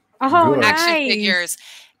She-Ra action figures,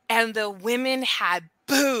 and the women had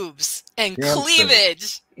boobs and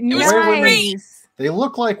cleavage. It was great. They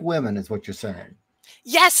look like women, is what you're saying.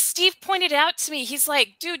 Yes, Steve pointed out to me. He's like,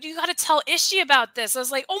 dude, you got to tell Ishii about this. I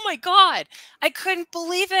was like, oh my God, I couldn't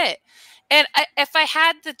believe it. And if I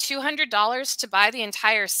had the $200 to buy the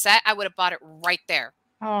entire set, I would have bought it right there.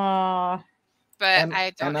 Aww. But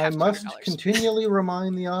I don't have $200. Must continually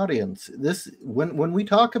remind the audience, this when we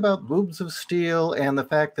talk about boobs of steel and the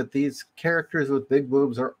fact that these characters with big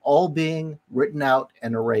boobs are all being written out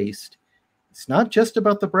and erased, it's not just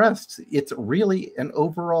about the breasts. It's really an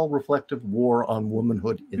overall reflective war on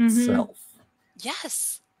womanhood itself.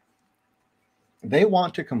 Yes. They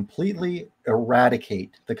want to completely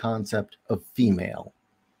eradicate the concept of female.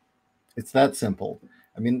 It's that simple.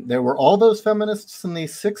 I mean, there were all those feminists in the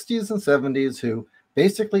 60s and 70s who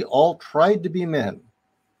basically all tried to be men.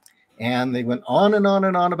 And they went on and on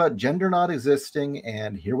and on about gender not existing,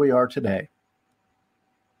 and here we are today.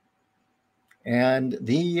 And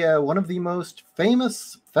one of the most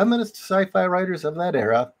famous feminist sci-fi writers of that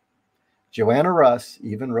era, Joanna Russ,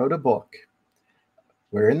 even wrote a book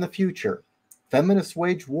where in the future, feminists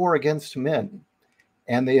wage war against men.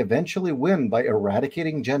 And they eventually win by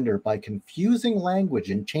eradicating gender, by confusing language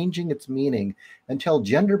and changing its meaning until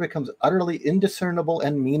gender becomes utterly indiscernible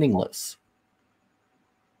and meaningless.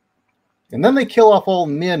 And then they kill off all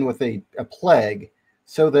men with a plague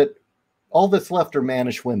so that all that's left are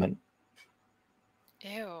mannish women.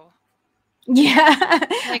 Ew. Yeah,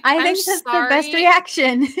 I think that's the best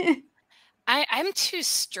reaction. I'm too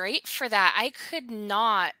straight for that. I could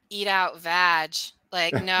not eat out vag.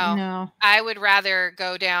 Like, no. I would rather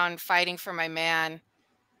go down fighting for my man.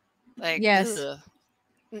 Like, yes. Ugh.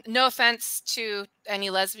 No offense to any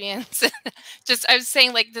lesbians. I was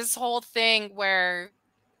saying, like, this whole thing where,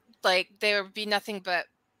 like, there would be nothing but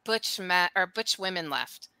butch men or butch women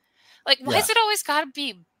left. Like, why is it always got to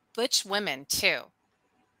be butch women too?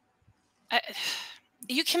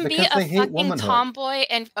 You can be a fucking tomboy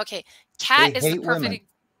and Kat is the perfect.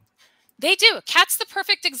 They do. Kat's the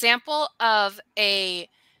perfect example of a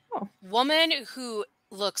woman who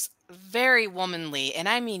looks very womanly, and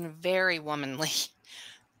I mean very womanly.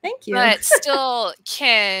 Thank you. But still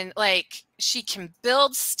can, like, she can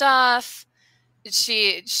build stuff.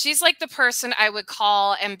 She's like the person I would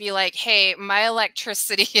call and be like, hey, my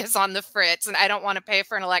electricity is on the fritz and I don't want to pay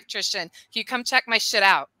for an electrician. Can you come check my shit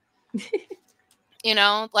out?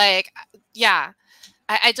 Like, yeah.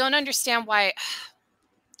 I don't understand why.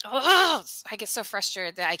 Oh, I get so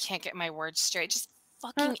frustrated that I can't get my words straight. It just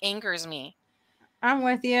fucking angers me. I'm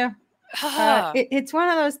with you. It's one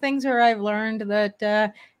of those things where I've learned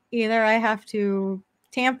that either I have to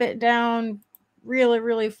tamp it down really,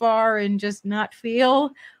 really far and just not feel,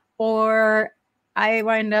 or I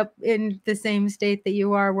wind up in the same state that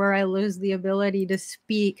you are, where I lose the ability to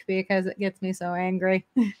speak because it gets me so angry.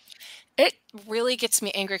 It really gets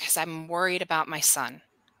me angry because I'm worried about my son.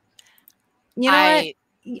 You know what?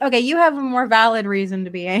 Okay, you have a more valid reason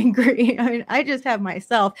to be angry. I mean, I just have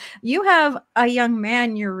myself. You have a young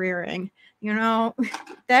man you're rearing. You know,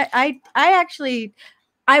 that I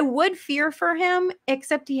would fear for him,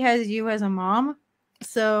 except he has you as a mom.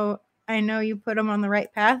 So I know you put him on the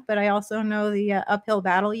right path, but I also know the uphill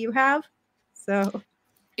battle you have. So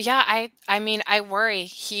Yeah, I mean, I worry.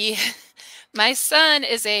 My son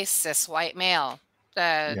is a cis white male.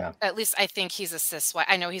 Yeah. At least I think he's a cis white.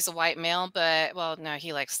 I know he's a white male, but well, no,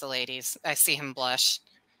 he likes the ladies. I see him blush.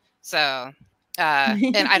 So,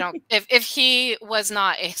 and I don't, if he was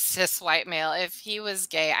not a cis white male, if he was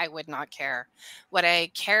gay, I would not care. What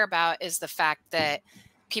I care about is the fact that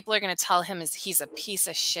people are going to tell him is he's a piece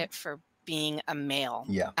of shit for being a male.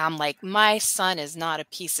 Yeah. I'm like, my son is not a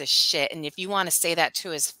piece of shit. And if you want to say that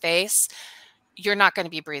to his face, you're not going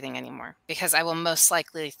to be breathing anymore, because I will most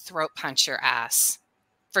likely throat punch your ass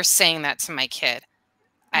for saying that to my kid.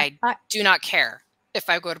 I do not care if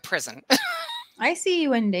I go to prison. I see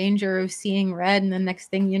you in danger of seeing red, and the next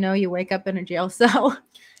thing you know, you wake up in a jail cell.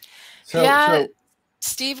 So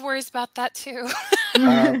Steve worries about that too.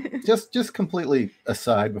 just completely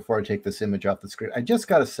aside, before I take this image off the screen, I just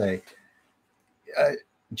got to say,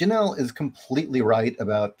 Janelle is completely right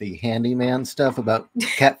about the handyman stuff, about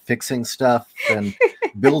cat fixing stuff and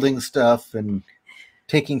building stuff and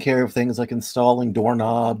taking care of things like installing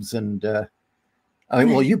doorknobs. And I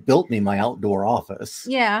mean, well, you built me my outdoor office.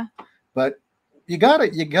 Yeah. But you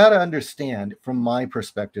gotta understand, from my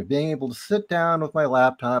perspective, being able to sit down with my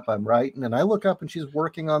laptop, I'm writing, and I look up and she's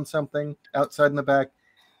working on something outside in the back.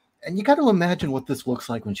 And you got to imagine what this looks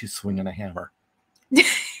like when she's swinging a hammer.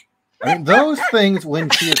 I mean, those things when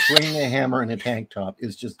she is swinging a hammer in a tank top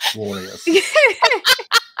is just glorious. I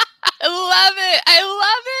love it. I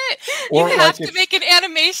love it. Or you have to make an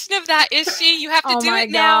animation of that, is she? You have to do it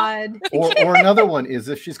now. Or another one is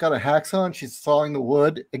if she's got a hacksaw and she's sawing the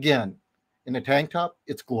wood, again, in a tank top,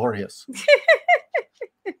 it's glorious.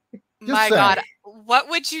 My God. What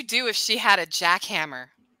would you do if she had a jackhammer?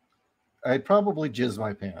 I'd probably jizz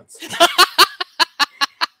my pants.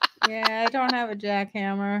 Yeah, I don't have a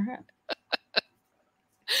jackhammer.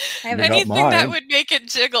 I have anything that would make it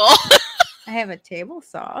jiggle. I have a table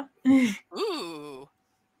saw. Ooh.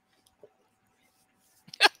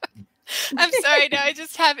 I'm sorry, now I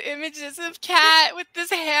just have images of Kat with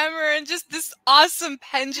this hammer and just this awesome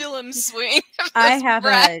pendulum swing. I have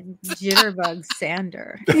a jitterbug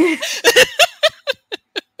sander.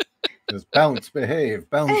 Just bounce, behave,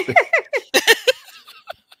 bounce, behave.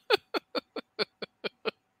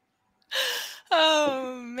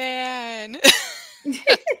 Oh, man.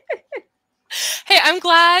 Hey, I'm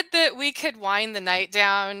glad that we could wind the night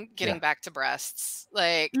down getting back to breasts.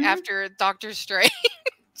 Like, after Doctor Strange.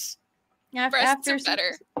 Breasts are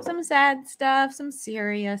better. Some sad stuff, some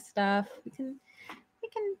serious stuff. We can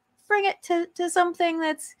bring it to something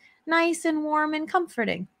that's nice and warm and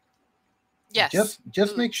comforting. Yes.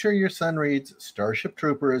 Just make sure your son reads Starship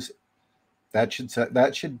Troopers. That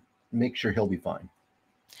should make sure he'll be fine.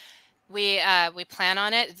 We plan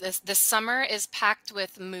on it. This summer is packed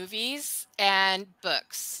with movies and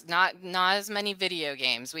books, not as many video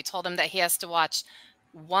games. We told him that he has to watch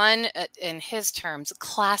one, in his terms,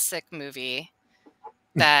 classic movie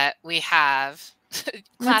that we have.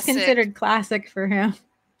 What's considered classic for him?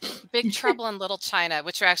 Big Trouble in Little China,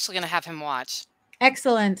 which we're actually going to have him watch.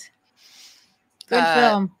 Excellent. Good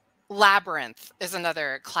film. Labyrinth is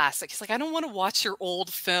another classic. He's like, I don't want to watch your old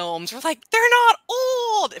films. We're like, they're not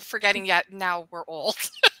old. Forgetting yet now we're old.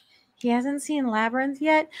 He hasn't seen Labyrinth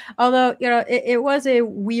yet. Although, you know, it was a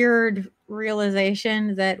weird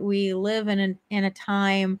realization that we live in a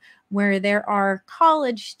time where there are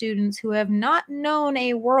college students who have not known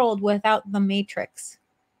a world without the Matrix.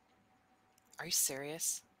 Are you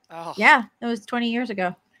serious? Oh. Yeah, that was 20 years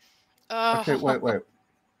ago. Oh. Okay, wait.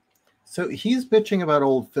 So he's bitching about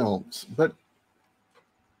old films, but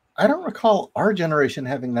I don't recall our generation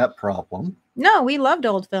having that problem. No, we loved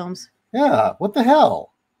old films. Yeah, what the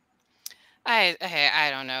hell? I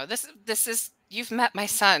don't know. This is, you've met my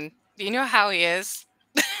son. Do you know how he is?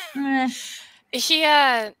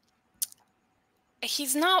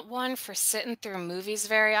 He's not one for sitting through movies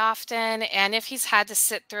very often, and if he's had to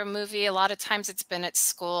sit through a movie, a lot of times it's been at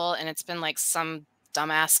school and it's been like some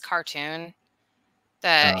dumbass cartoon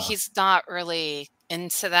that he's not really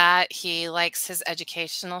into. That he likes his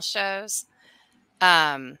educational shows.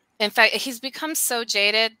 In fact, he's become so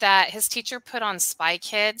jaded that his teacher put on Spy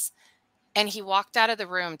Kids, and he walked out of the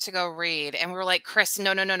room to go read, and we were like, Chris,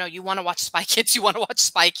 no, you want to watch Spy Kids, you want to watch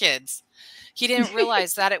Spy Kids. He didn't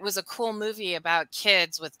realize that it was a cool movie about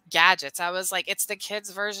kids with gadgets. I was like, it's the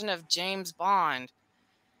kids' version of James Bond.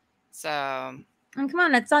 So, and come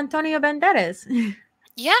on, it's Antonio Banderas.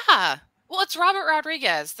 yeah. Well, it's Robert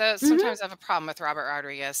Rodriguez. Though sometimes I have a problem with Robert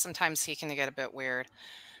Rodriguez. Sometimes he can get a bit weird.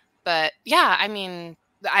 But yeah, I mean,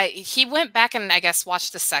 he went back and I guess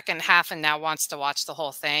watched the second half and now wants to watch the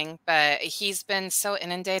whole thing. But he's been so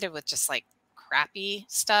inundated with just like crappy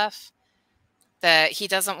stuff that he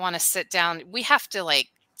doesn't want to sit down. We have to like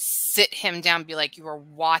sit him down and be like, you are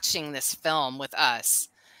watching this film with us.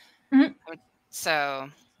 So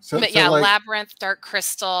but yeah, like, Labyrinth, Dark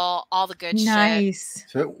Crystal, all the good shit.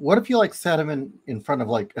 So what if you like sat him in front of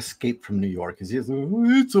like Escape from New York? Because he's like,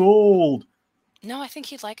 it's old. No, I think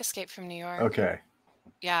he'd like Escape from New York. Okay.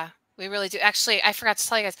 Yeah, we really do. Actually, I forgot to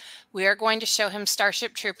tell you guys, we are going to show him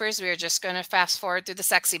Starship Troopers. We are just going to fast forward through the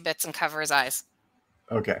sexy bits and cover his eyes.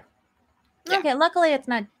 Okay. Yeah. Okay, luckily it's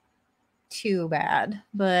not too bad,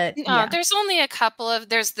 but yeah. There's only a couple of,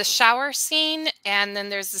 there's the shower scene, and then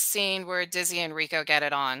there's the scene where Dizzy and Rico get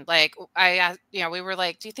it on. Like, we were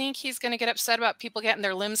like, do you think he's going to get upset about people getting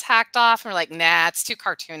their limbs hacked off? And we're like, nah, it's too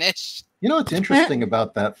cartoonish. You know what's interesting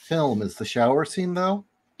about that film is the shower scene, though,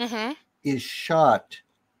 is shot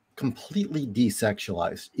completely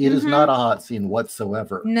desexualized. It is not a hot scene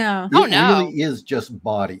whatsoever. No. It really is just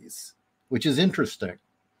bodies, which is interesting.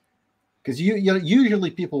 Because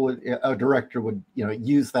usually people would, a director would,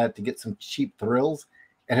 use that to get some cheap thrills,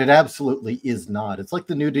 and it absolutely is not. It's like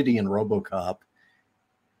the nudity in RoboCop.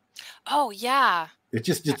 Oh yeah.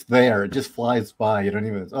 It's there. It just flies by. You don't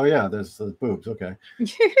even. Oh yeah, there's the boobs. Okay.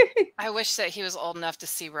 I wish that he was old enough to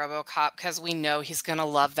see RoboCop, because we know he's gonna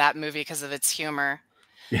love that movie because of its humor.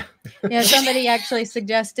 Yeah. Yeah. Somebody actually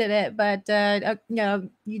suggested it, but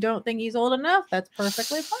you don't think he's old enough? That's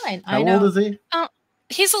perfectly fine. How old is he?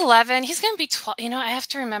 He's 11. He's going to be 12. I have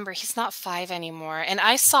to remember, he's not 5 anymore. And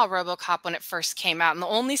I saw RoboCop when it first came out. And the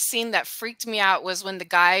only scene that freaked me out was when the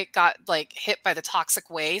guy got like hit by the toxic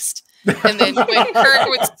waste. And then when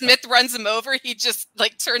Kurtwood Smith runs him over, he just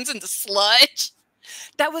like turns into sludge.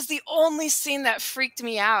 That was the only scene that freaked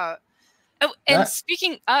me out. Oh, and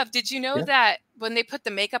speaking of, did you know that when they put the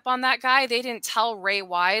makeup on that guy, they didn't tell Ray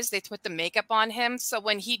Wise they put the makeup on him? So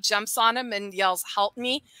when he jumps on him and yells, "Help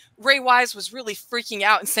me," Ray Wise was really freaking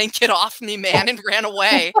out and saying, "Get off me, man," and ran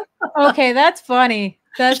away. Okay, that's funny.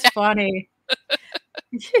 That's funny.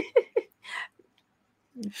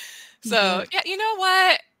 So, yeah, you know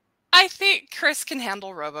what? I think Chris can handle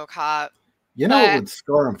RoboCop. You know what would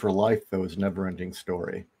scar him for life, though, is Never Ending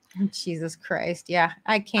Story. Jesus Christ. Yeah,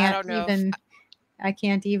 I can't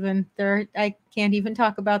even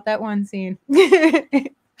talk about that one scene.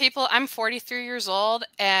 People, I'm 43 years old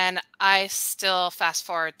and I still fast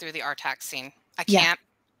forward through the Artax scene. I can't.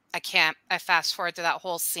 I fast forward through that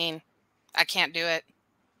whole scene. I can't do it.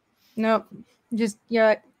 Nope. Just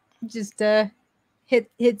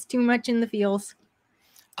hits too much in the feels.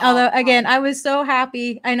 Although, again, I was so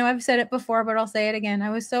happy. I know I've said it before, but I'll say it again. I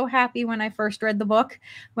was so happy when I first read the book.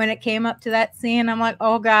 When it came up to that scene, I'm like,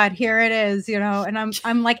 oh God, here it is, and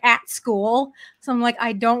I'm like at school. So I'm like,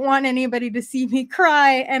 I don't want anybody to see me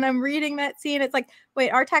cry. And I'm reading that scene. It's like,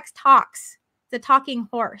 wait, Artax talks. It's a talking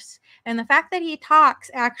horse. And the fact that he talks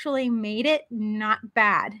actually made it not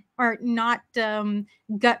bad or not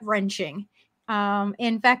gut-wrenching.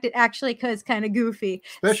 In fact, it actually is kind of goofy.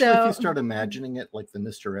 Especially if you start imagining it like the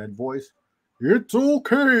Mr. Ed voice. It's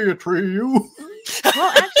okay, Atreyu.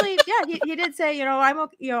 Well, actually, yeah, he did say, I'm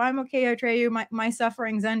okay, Atreyu. My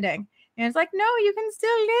suffering's ending. And it's like, no, you can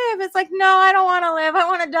still live. It's like, no, I don't want to live. I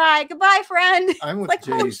want to die. Goodbye, friend. I'm with like,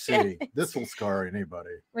 JC. This will scar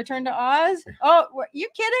anybody. Return to Oz? Oh, are you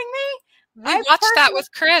kidding me? I watched that with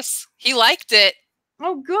Chris. He liked it.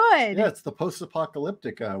 Oh, good. Yeah, it's the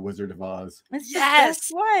post-apocalyptic Wizard of Oz. It's the best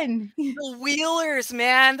one. The Wheelers,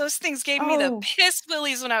 man. Those things gave me the piss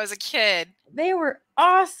willies when I was a kid. They were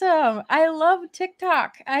awesome. I love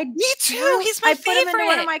TikTok. Me too. He's my favorite. I put him into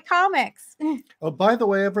one of my comics. Oh, by the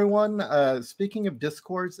way, everyone, speaking of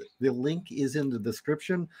Discords, the link is in the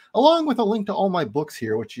description, along with a link to all my books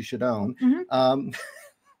here, which you should own. And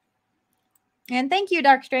thank you,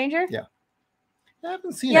 Dark Stranger. Yeah. I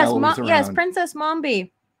haven't seen Eloise around. Yes, Princess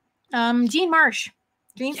Mombi. Jean Marsh.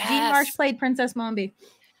 Jean Marsh played Princess Mombi.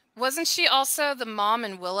 Wasn't she also the mom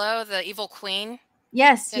in Willow, the evil queen?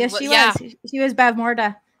 Yes, she was. She was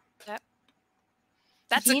Bavmorda. Yep.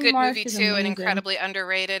 That's Jean a good Marsh movie too, and incredibly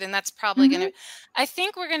underrated. And that's probably gonna. I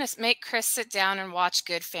think we're gonna make Chris sit down and watch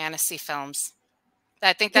good fantasy films.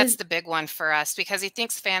 I think that's the big one for us, because he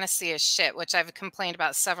thinks fantasy is shit, which I've complained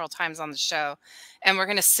about several times on the show. And we're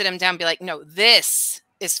going to sit him down and be like, no, this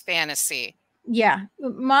is fantasy. Yeah,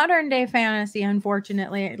 modern day fantasy,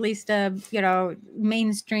 unfortunately, at least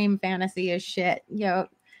mainstream fantasy is shit.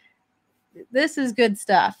 This is good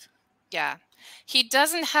stuff. Yeah. He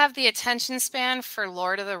doesn't have the attention span for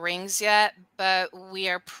Lord of the Rings yet, but we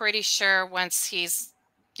are pretty sure once he's,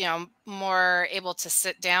 more able to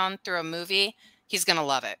sit down through a movie, he's going to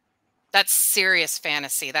love it. That's serious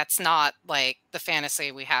fantasy. That's not like the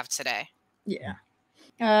fantasy we have today. Yeah.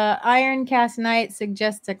 Iron Cast Knight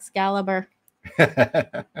suggests Excalibur.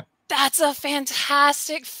 That's a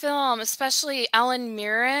fantastic film, especially Ellen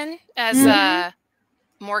Mirren as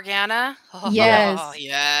Morgana. Oh, yes.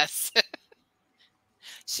 Yes.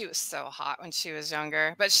 She was so hot when she was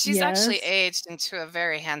younger, but she's actually aged into a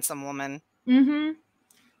very handsome woman. Mm-hmm.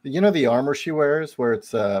 The armor she wears, where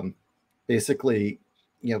it's basically,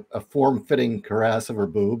 a form-fitting caress of her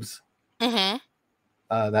boobs. Mm-hmm.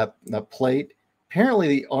 That plate. Apparently,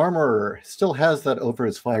 the armorer still has that over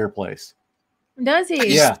his fireplace. Does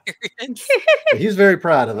he? Yeah. He's very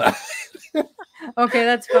proud of that. Okay,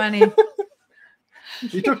 that's funny.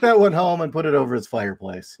 He took that one home and put it over his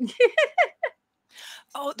fireplace.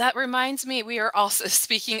 Oh, that reminds me, we are also,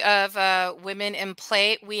 speaking of women in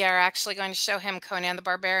plate, we are actually going to show him Conan the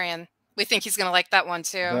Barbarian. We think he's going to like that one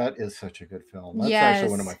too. That is such a good film. That's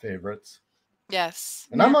actually one of my favorites. Yes.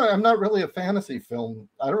 And I'm not really a fantasy film.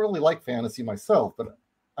 I don't really like fantasy myself, but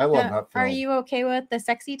I love that film. Are you okay with the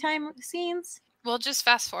sexy time scenes? We'll just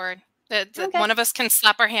fast forward. One of us can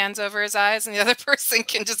slap our hands over his eyes and the other person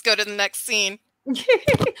can just go to the next scene.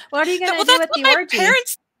 What are you going to do with the orgy?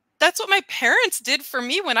 That's what my parents did for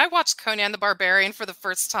me when I watched Conan the Barbarian for the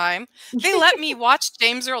first time. They let me watch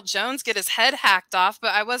James Earl Jones get his head hacked off,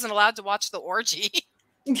 but I wasn't allowed to watch the orgy.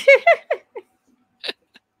 They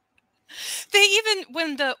even,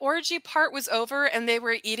 when the orgy part was over and they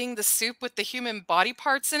were eating the soup with the human body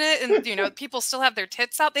parts in it, and people still have their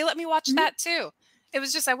tits out, they let me watch that too. It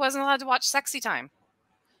was just I wasn't allowed to watch sexy time.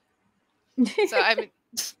 So I mean,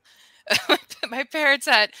 my parents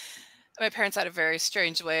had a very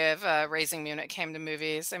strange way of raising me when it came to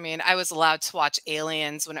movies. I mean, I was allowed to watch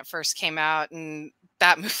Aliens when it first came out, and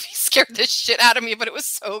that movie scared the shit out of me, but it was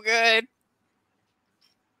so good.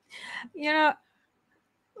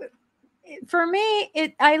 For me,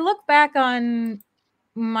 I look back on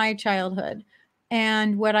my childhood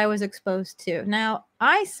and what I was exposed to. Now,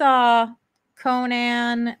 I saw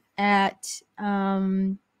Conan at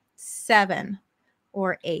 7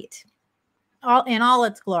 or 8. In all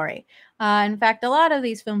its glory. In fact, a lot of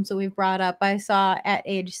these films that we've brought up, I saw at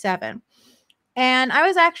age 7. And I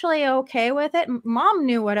was actually okay with it. Mom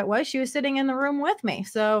knew what it was. She was sitting in the room with me.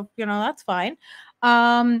 So, that's fine.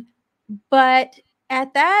 But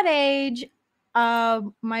at that age,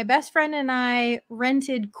 my best friend and I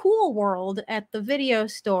rented Cool World at the video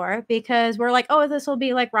store because we're like, oh, this will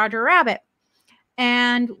be like Roger Rabbit.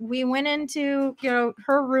 And we went into,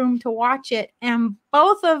 her room to watch it. And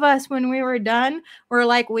both of us, when we were done, were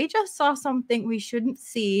like, we just saw something we shouldn't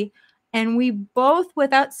see. And we both,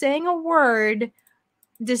 without saying a word,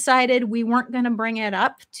 decided we weren't going to bring it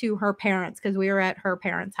up to her parents because we were at her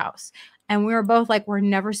parents' house. And we were both like, we're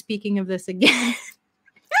never speaking of this again.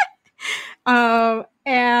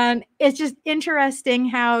 And it's just interesting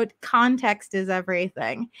how context is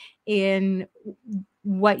everything in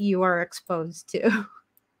what you are exposed to.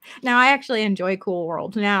 Now, I actually enjoy Cool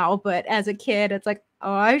World now, but as a kid, it's like,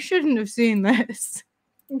 oh, I shouldn't have seen this.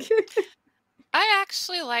 I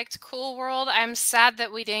actually liked Cool World. I'm sad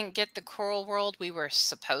that we didn't get the Cool World we were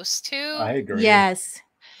supposed to. I agree. Yes.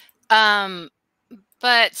 But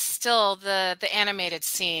still, the animated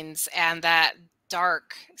scenes and that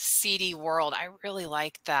dark, seedy world, I really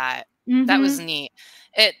liked that. Mm-hmm. That was neat.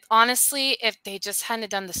 It honestly, if they just hadn't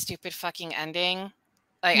done the stupid fucking ending,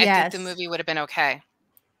 I think the movie would have been okay.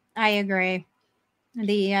 I agree.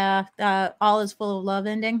 The all is full of love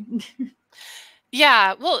ending.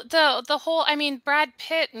 Yeah, well, the whole, I mean, Brad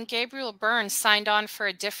Pitt and Gabriel Byrne signed on for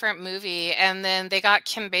a different movie, and then they got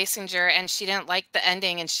Kim Basinger, and she didn't like the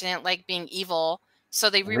ending, and she didn't like being evil, so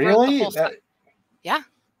they rewrote the whole thing. Yeah.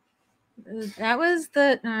 That was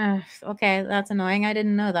the okay, that's annoying. I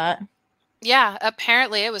didn't know that. Yeah,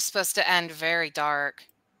 apparently it was supposed to end very dark.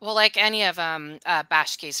 Well, like any of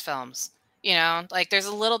Bashki's films, like there's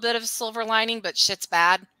a little bit of silver lining, but shit's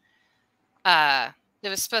bad. It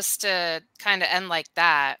was supposed to kind of end like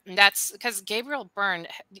that. And that's because Gabriel Byrne,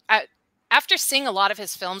 after seeing a lot of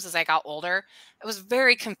his films as I got older, I was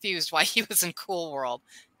very confused why he was in Cool World.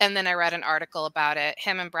 And then I read an article about it.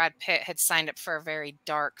 Him and Brad Pitt had signed up for a very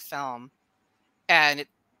dark film. and it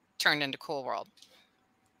turned into Cool World.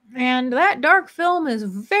 And that dark film is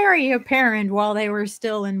very apparent while they were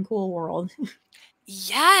still in Cool World.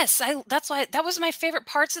 Yes, that's why that was my favorite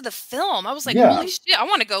parts of the film. I was like, Yeah. holy shit, I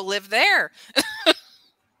want to go live there.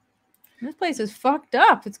 This place is fucked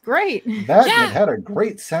up. It's great. That Yeah. it had a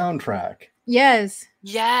great soundtrack. Yes.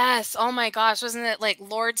 Yes. Oh my gosh, wasn't it like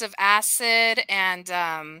Lords of Acid and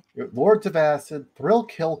Lords of Acid, Thrill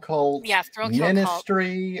Kill Cult, yeah, Thrill Kill Cult.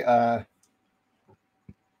 Ministry.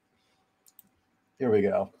 Here we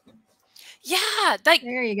go. Yeah, like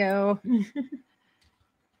There you go.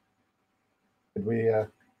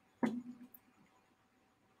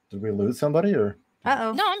 Did we lose somebody or?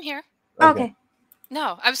 Uh-oh. no, I'm here. Okay.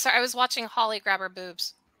 No, I'm sorry. I was watching Holly grab her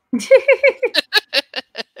boobs.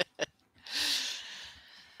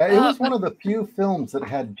 It was one of the few films that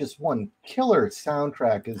had just one killer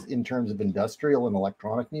soundtrack as in terms of industrial and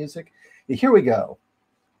electronic music. Here we go.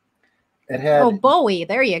 It had Bowie.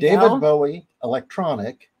 There you David go. Bowie,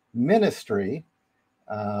 electronic, Ministry,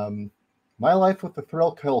 My Life with the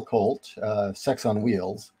Thrill Kill Cult, Sex on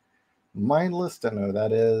Wheels, Mindless, don't know who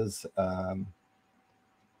that is.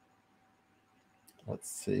 Let's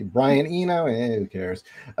see, Brian Eno, who cares?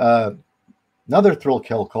 Another Thrill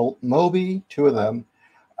Kill Cult, Moby, two of them.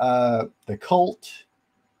 The Cult,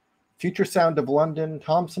 Future Sound of London,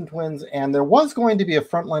 Thompson Twins, and there was going to be a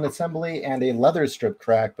Frontline Assembly and a Leather Strip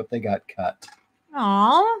track, but they got cut.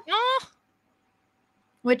 Aw. Oh,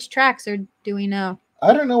 Which tracks do we know?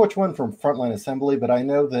 I don't know which one from Frontline Assembly, but I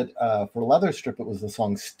know that for Leather Strip it was the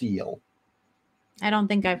song Steel. I don't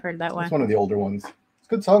think I've heard that one. It's one of the older ones. It's a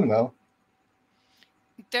good song though.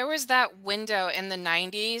 there was that window in the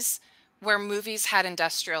 90s where movies had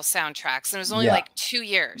industrial soundtracks, and it was only like 2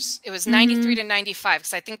 years. It was 93 to 95,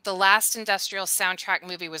 because I think the last industrial soundtrack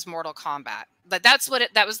movie was Mortal Kombat. But that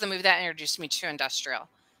was the movie that introduced me to industrial.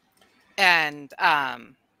 And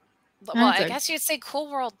well, I guess you'd say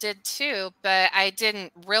Cool World did too, but I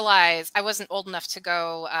didn't realize I wasn't old enough to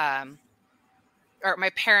go, or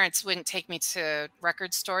my parents wouldn't take me to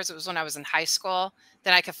record stores. It was when I was in high school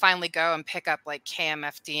that I could finally go and pick up like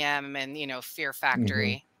KMFDM and Fear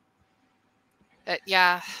Factory.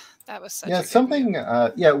 Yeah, that was such a something.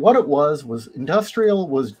 What it was industrial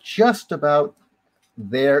was just about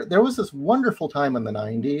there. There was this wonderful time in the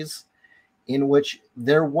 90s in which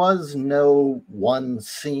there was no one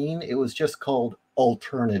scene. It was just called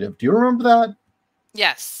alternative. Do you remember that?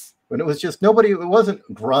 Yes. When it was just nobody. It wasn't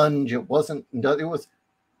grunge. It wasn't. It was.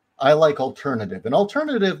 I like alternative, and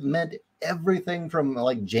alternative meant everything from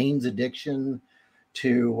like Jane's Addiction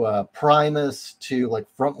to Primus to like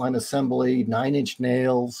Frontline Assembly, Nine Inch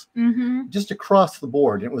Nails, just across the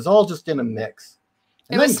board. It was all just in a mix.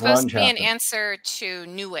 And it was supposed to be an answer to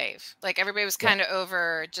New Wave. Like everybody was kind of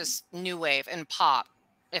over just New Wave and pop.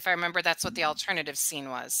 If I remember, that's what the alternative scene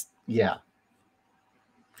was. Yeah.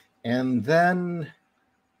 And then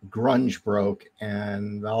grunge broke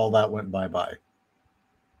and all that went bye-bye.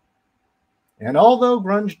 And although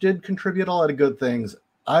grunge did contribute a lot of good things,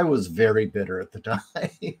 I was very bitter at the time.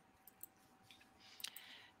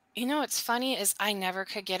 What's funny is I never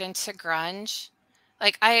could get into grunge.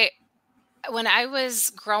 Like when I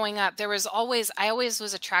was growing up, I always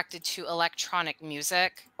was attracted to electronic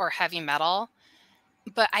music or heavy metal,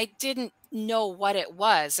 but I didn't know what it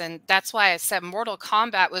was. And that's why I said Mortal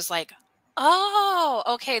Kombat was like, oh,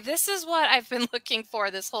 okay, this is what I've been looking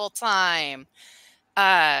for this whole time.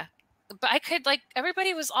 But I could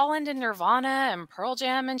everybody was all into Nirvana and Pearl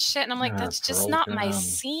Jam and shit. And I'm like, that's just not my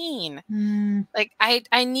scene. Like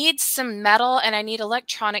I need some metal and I need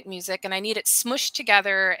electronic music and I need it smushed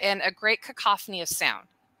together in a great cacophony of sound.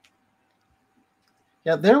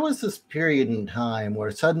 Yeah, there was this period in time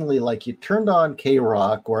where suddenly you turned on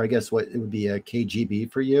K-Rock, or I guess what it would be a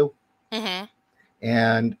KGB for you.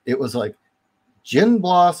 And it was like Gin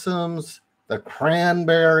Blossoms, the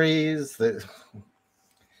Cranberries, the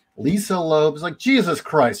Lisa Loeb's, like, Jesus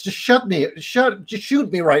Christ, just shoot me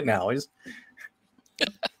right now. With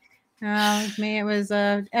me, it was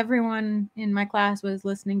everyone in my class was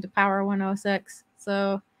listening to Power 106.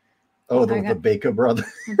 So the Baker Brothers.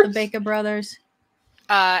 The Baker Brothers.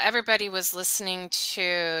 Everybody was listening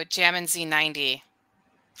to Jammin' Z90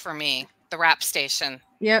 for me, the rap station.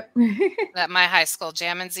 Yep. At my high school,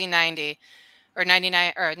 Jammin' Z90 or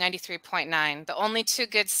 99 or 93.9. The only two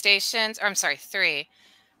good stations, or I'm sorry, three,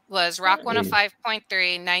 was Rock 105.3,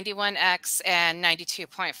 91X, and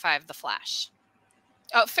 92.5 The Flash.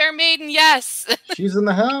 Oh, Fair Maiden, yes. She's in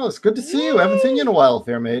the house. Good to see you. I haven't seen you in a while,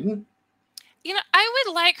 Fair Maiden. I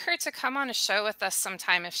would like her to come on a show with us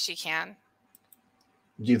sometime if she can.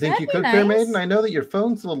 Do you think you could, Fair Maiden? I know that your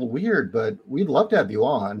phone's a little weird, but we'd love to have you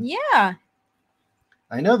on. Yeah.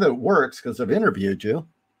 I know that it works because I've interviewed you.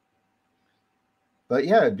 But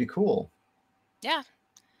yeah, it'd be cool. Yeah.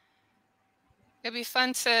 It'd be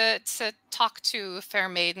fun to talk to Fair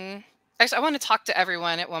Maiden. Actually, I want to talk to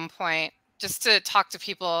everyone at one point, just to talk to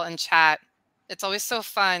people and chat. It's always so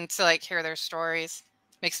fun to like hear their stories.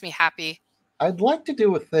 Makes me happy. I'd like to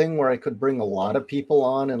do a thing where I could bring a lot of people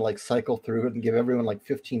on and like cycle through it and give everyone like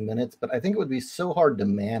 15 minutes, but I think it would be so hard to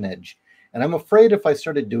manage. And I'm afraid if I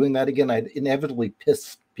started doing that again, I'd inevitably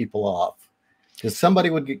piss people off because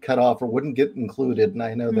somebody would get cut off or wouldn't get included. And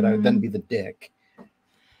I know that I'd then be the dick.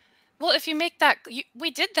 Well, if you make that,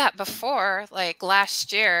 we did that before, like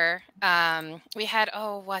last year. We had,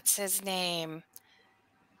 oh, what's his name?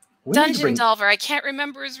 Dungeon Delver. I can't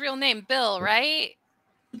remember his real name. Bill, right?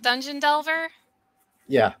 Dungeon Delver?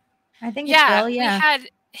 Yeah. I think it's Bill, yeah. We had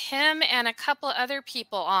him and a couple other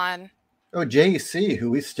people on. Oh, JC, who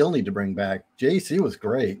we still need to bring back. JC was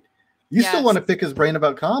great. You still want to pick his brain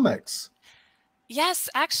about comics. Yes,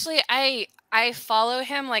 actually, I follow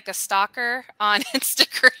him like a stalker on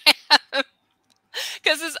Instagram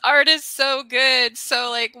because his art is so good. So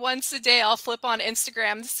like once a day I'll flip on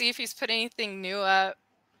Instagram to see if he's put anything new up.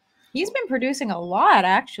 He's been producing a lot,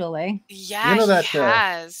 actually. Yeah, he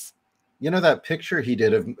has. You know that picture he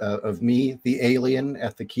did of me, the alien,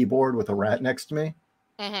 at the keyboard with a rat next to me?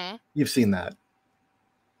 Mm-hmm. You've seen that.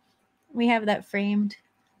 We have that framed.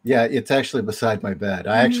 Yeah, it's actually beside my bed.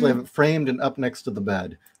 I actually have it framed and up next to the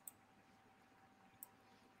bed.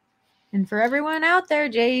 And for everyone out there,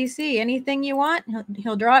 JEC, anything you want,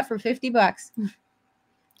 he'll draw it for $50.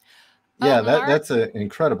 Yeah, that's an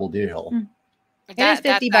incredible deal. It is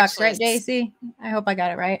 $50, right, JEC? I hope I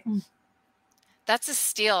got it right. That's a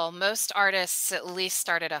steal. Most artists at least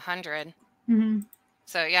start at 100.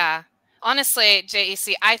 So yeah, honestly,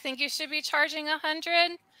 JEC, I think you should be charging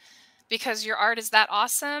 100 because your art is that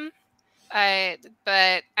awesome.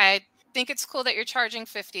 But I think it's cool that you're charging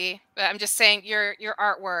 50. But I'm just saying your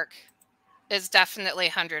artwork is definitely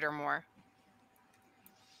 100 or more.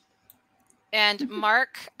 And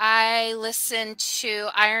Mark, I listened to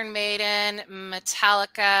Iron Maiden,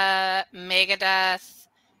 Metallica, Megadeth,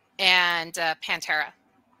 and Pantera.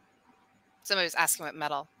 Somebody was asking what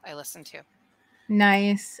metal I listened to.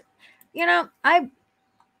 Nice. You know,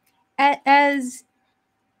 as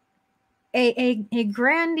a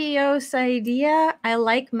grandiose idea, I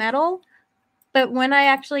like metal, but when I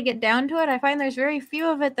actually get down to it, I find there's very few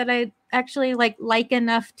of it that I actually like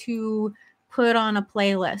enough to put on a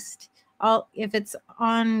playlist. If it's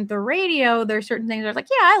on the radio, there's certain things that are like,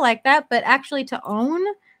 yeah, I like that, but actually to own,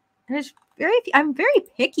 there's I'm very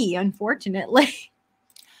picky, unfortunately.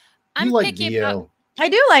 You like Dio. I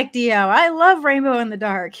do like Dio. I love Rainbow in the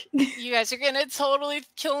Dark. You guys are gonna totally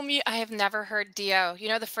kill me. I have never heard Dio. You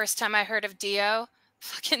know, the first time I heard of Dio,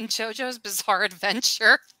 fucking JoJo's Bizarre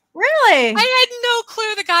Adventure. Really? I had no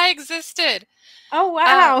clue the guy existed. Oh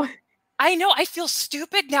wow. I know. I feel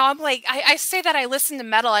stupid now. I'm like, I say that I listen to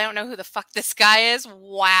metal. I don't know who the fuck this guy is.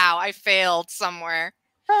 Wow, I failed somewhere.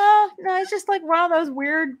 No, it's just like one of those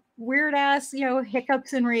weird ass,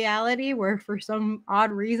 hiccups in reality where for some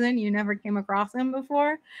odd reason you never came across him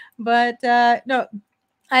before. But no,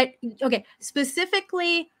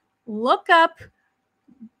 specifically look up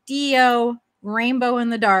Dio Rainbow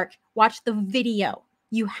in the Dark. Watch the video.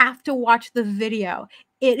 You have to watch the video.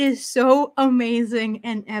 It is so amazing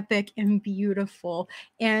and epic and beautiful.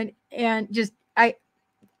 And just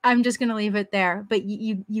I'm just gonna leave it there, but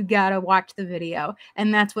you gotta watch the video,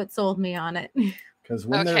 and that's what sold me on it. Because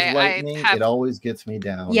when there's lightning, it always gets me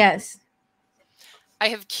down. Yes, I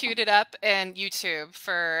have queued it up in YouTube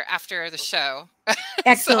for after the show,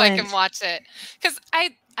 excellent, so I can watch it. Because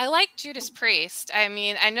I like Judas Priest. I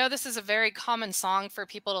mean, I know this is a very common song for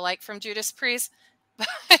people to like from Judas Priest, but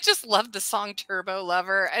I just love the song Turbo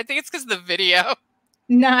Lover. I think it's because of the video.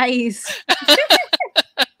 Nice.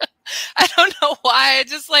 I don't know why. I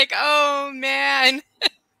just like, oh man.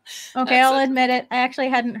 Okay, I'll admit it. I actually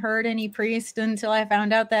hadn't heard any Priest until I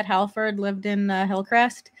found out that Halford lived in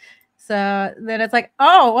Hillcrest. So then it's like,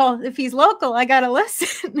 oh, well, if he's local, I gotta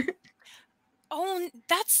listen. Oh,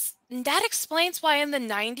 that explains why in the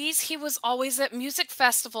 90s he was always at music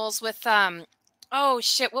festivals with oh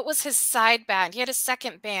shit, what was his side band? He had a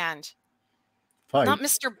second band. Fight. Not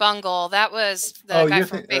Mr. Bungle. That was the guy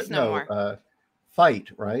from Faith No More. Fight,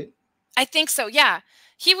 right? I think so, yeah.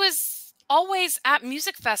 He was always at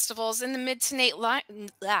music festivals in the mid to late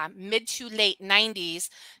 90s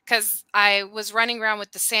because I was running around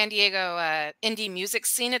with the San Diego indie music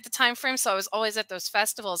scene at the time frame, so I was always at those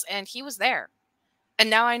festivals, and he was there. And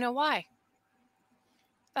now I know why.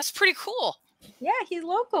 That's pretty cool. Yeah, he's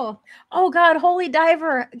local. Oh God, Holy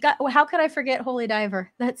Diver. God, how could I forget Holy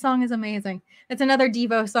Diver? That song is amazing. It's another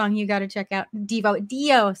Devo song you got to check out.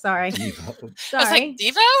 Dio, sorry. Devo. I was Sorry. like,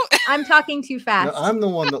 Devo? I'm talking too No, fast. I'm the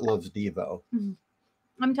one that loves Devo.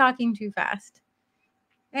 I'm talking too fast.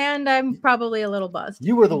 And I'm probably a little buzzed.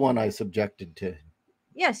 You were the one I subjected to.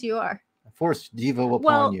 Yes, you are. I forced Devo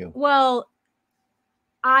upon you. Well,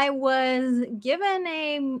 I was given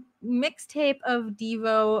a mixtape of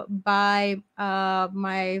Devo by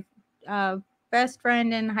my best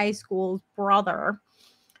friend in high school's brother,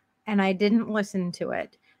 and I didn't listen to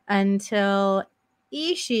it until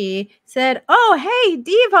Ishi said, "Oh, hey,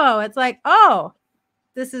 Devo." It's like, "Oh,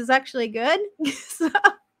 this is actually good." So,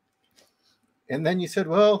 And then you said,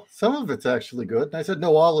 well, some of it's actually good. And I said,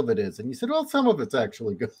 no, all of it is. And you said, well, some of it's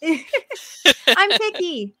actually good. I'm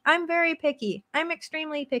picky. I'm very picky. I'm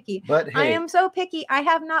extremely picky. But I hey, am so picky. I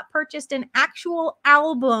have not purchased an actual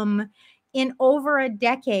album in over a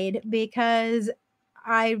decade because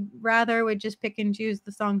I rather would just pick and choose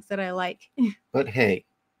the songs that I like. but hey,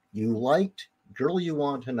 you liked Girl You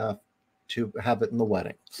Want enough to have it in the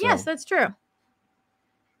wedding. So, Yes, that's true.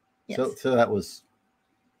 Yes. So that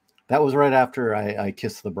was right after I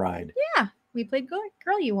kissed the bride. Yeah, we played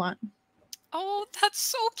Girl You Want. Oh, that's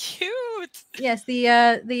so cute. Yes,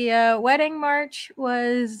 the wedding march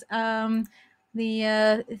was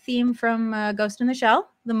the theme from Ghost in the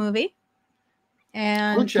Shell, the movie.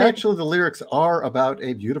 And Which actually the lyrics are about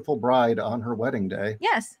a beautiful bride on her wedding day.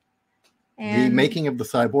 Yes. The And making of the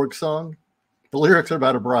Cyborg song, the lyrics are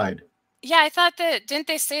about a bride. Yeah, I thought that, didn't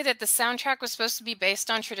they say that the soundtrack was supposed to be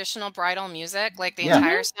based on traditional bridal music, like the Yeah.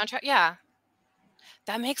 entire soundtrack? Yeah.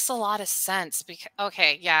 That makes a lot of sense. Because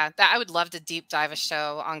okay, yeah, that I would love to deep dive a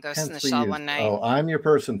show on Ghost in the Hence the Shell use. one night. Oh, I'm your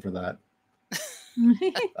person for that.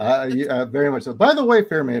 Very much so. By the way,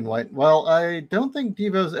 Fair Man White, well, I don't think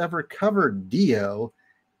Devo's ever covered Dio.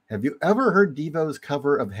 Have you ever heard Devo's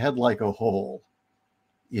cover of Head Like a Hole?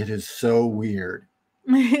 It is so weird.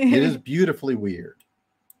 It is beautifully weird.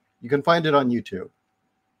 You can find it on YouTube.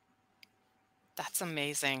 That's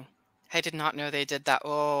amazing. I did not know they did that.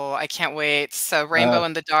 Oh, I can't wait. So Rainbow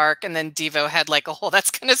in the Dark and then Devo Head Like a Hole.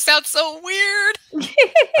 That's going to sound so weird.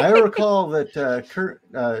 I recall that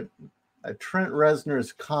Trent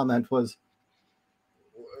Reznor's comment was,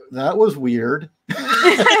 that was weird.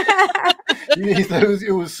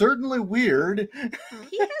 It was certainly weird.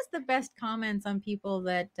 He has the best comments on people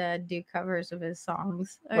that do covers of his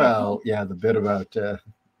songs. Well, yeah, the bit about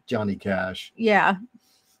Johnny Cash. Yeah.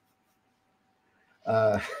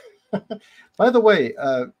 By the way,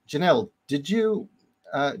 Janelle,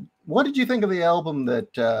 what did you think of the album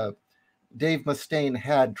that Dave Mustaine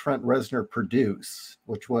had Trent Reznor produce,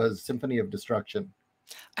 which was Symphony of Destruction?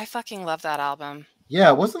 I fucking love that album.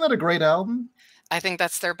 Yeah, wasn't that a great album? I think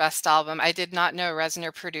that's their best album. I did not know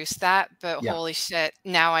Reznor produced that, but Yeah. Holy shit,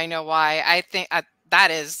 now I know why. I think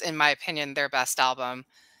that is, in my opinion, their best album.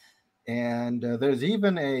 And there's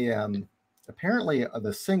even apparently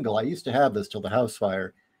the single, I used to have this till the house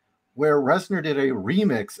fire, where Reznor did a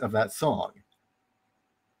remix of that song.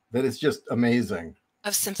 That is just amazing.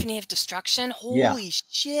 Of Symphony of Destruction? Holy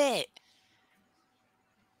shit.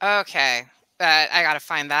 Okay. I got to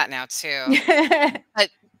find that now too. But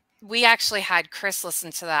we actually had Chris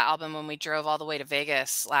listen to that album when we drove all the way to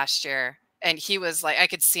Vegas last year. And he was like, I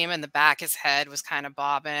could see him in the back. His head was kind of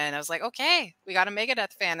bobbing. I was like, okay, we got a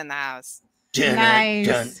Megadeth fan in the house.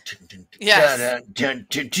 Nice. Yes.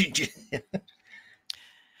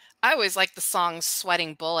 I always like the song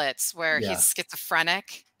Sweating Bullets, where he's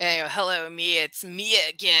schizophrenic. And, hello, me, it's me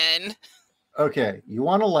again. Okay, you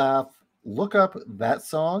want to laugh, look up that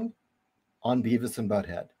song on Beavis and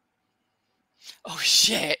Butthead. Oh,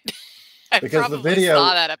 shit. I Because probably the video,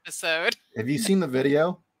 saw that episode. Have you seen the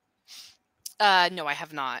video? No, I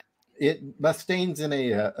have not. Mustaine's in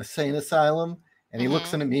a sane asylum, and he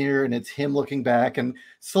looks in a mirror, and it's him looking back, and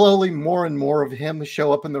slowly more and more of him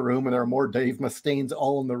show up in the room, and there are more Dave Mustaines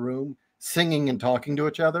all in the room, singing and talking to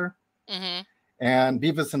each other. And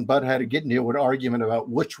Beavis and Butthead get into an argument about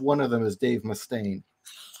which one of them is Dave Mustaine.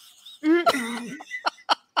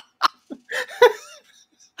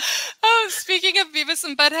 Oh, speaking of Beavis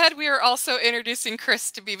and Butthead, we are also introducing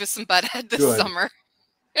Chris to Beavis and Butthead this summer.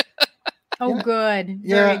 Oh, good.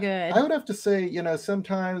 Yeah, very good. I would have to say,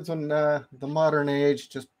 sometimes when the modern age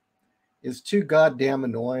just is too goddamn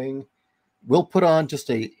annoying, we'll put on just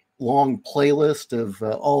a long playlist of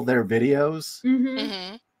all their videos.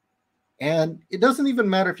 And it doesn't even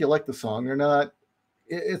matter if you like the song or not.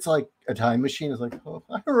 It's like a time machine. It's like, oh,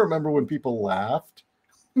 I remember when people laughed.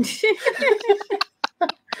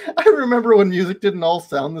 I remember when music didn't all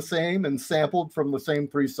sound the same and sampled from the same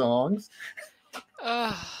 3 songs.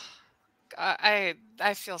 Oh, I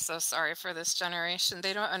feel so sorry for this generation.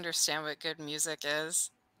 They don't understand what good music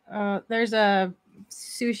is. There's a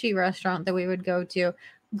sushi restaurant that we would go to.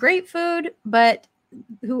 Great food, but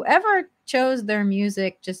whoever chose their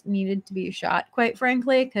music just needed to be shot, quite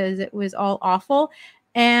frankly, because it was all awful.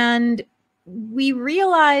 And we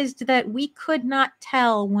realized that we could not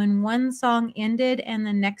tell when one song ended and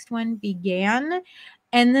the next one began.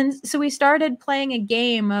 And then, so we started playing a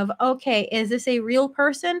game of, okay, is this a real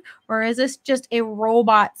person or is this just a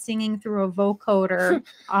robot singing through a vocoder,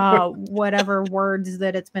 whatever words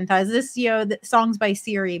that it's been tied? This, the songs by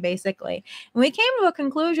Siri, basically. And we came to a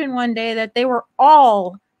conclusion one day that they were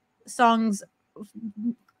all songs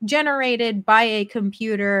generated by a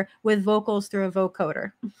computer with vocals through a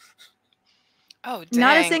vocoder. Oh, dang.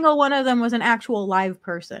 Not a single one of them was an actual live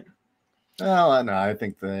person. Oh, no, I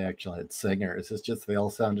think they actually had singers. It's just they all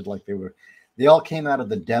sounded like they all came out of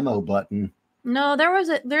the demo button. No,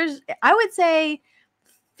 I would say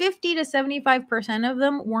 50 to 75% of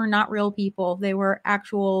them were not real people. They were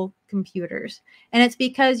actual computers. And it's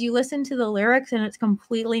because you listen to the lyrics and it's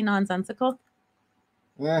completely nonsensical.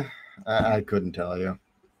 I couldn't tell you.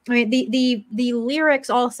 I mean, the lyrics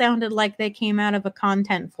all sounded like they came out of a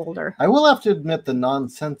content folder. I will have to admit the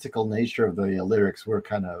nonsensical nature of the lyrics were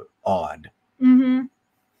kind of odd. Mm-hmm.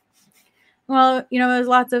 Well, there's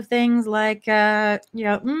lots of things like, you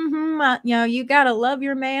gotta love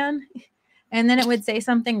your man. And then it would say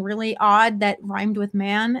something really odd that rhymed with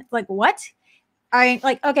man. Like, what? Okay,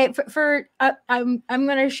 I'm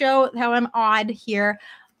going to show how I'm odd here.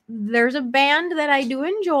 There's a band that I do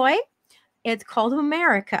enjoy. It's called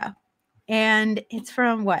America. And it's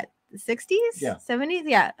from what? The 60s? Yeah. 70s?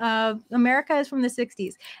 Yeah. America is from the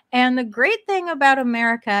 60s. And the great thing about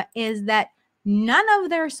America is that none of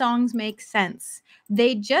their songs make sense.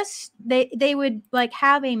 They just they would like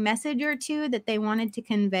have a message or two that they wanted to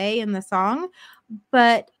convey in the song,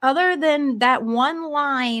 but other than that one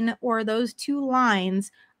line or those two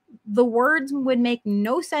lines, the words would make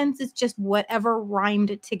no sense. It's just whatever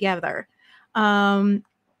rhymed together.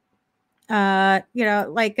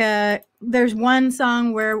 There's one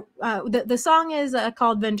song where the song is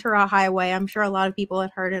called Ventura Highway. I'm sure a lot of people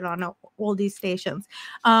had heard it on oldies stations.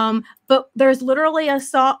 But there's literally a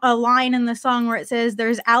line in the song where it says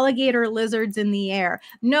there's alligator lizards in the air.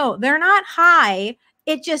 No, they're not high.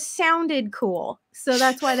 It just sounded cool. So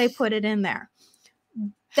that's why they put it in there.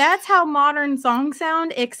 That's how modern songs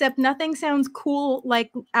sound, except nothing sounds cool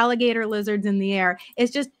like alligator lizards in the air.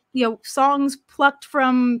 It's just, songs plucked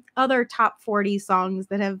from other top 40 songs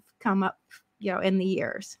that have come up, in the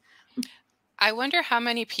years. I wonder how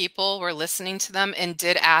many people were listening to them and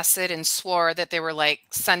did acid and swore that they were like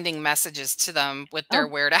sending messages to them with their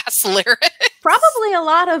weird ass lyrics. Probably a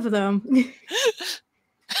lot of them.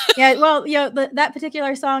 Yeah, well, that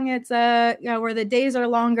particular song, it's where the days are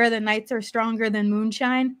longer, the nights are stronger than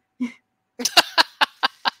moonshine.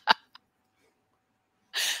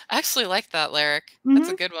 I actually like that lyric. Mm-hmm. That's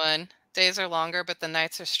a good one. Days are longer, but the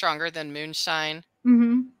nights are stronger than moonshine.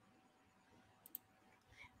 Mm-hmm.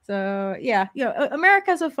 So yeah,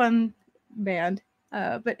 America's a fun band.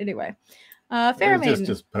 But anyway, Fair Maiden.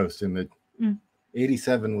 Just posting that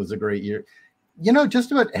 87 was a great year.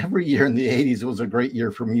 Just about every year in the 80s was a great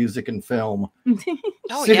year for music and film.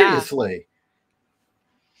 Oh, seriously.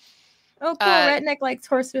 Yeah. Oh, cool. Redneck Likes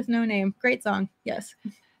Horse with No Name. Great song. Yes.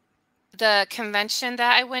 The convention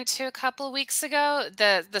that I went to a couple of weeks ago,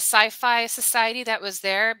 the Sci-Fi Society that was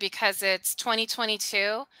there, because it's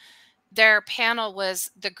 2022, their panel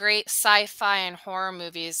was the great sci-fi and horror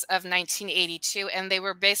movies of 1982. And they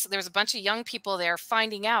were there was a bunch of young people there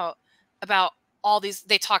finding out about all these.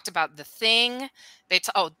 They talked about The Thing. They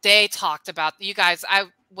talked about, you guys,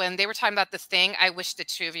 when they were talking about The Thing, I wish the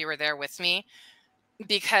two of you were there with me,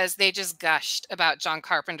 because they just gushed about John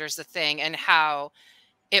Carpenter's The Thing and how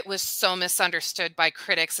it was so misunderstood by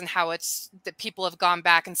critics, and how that people have gone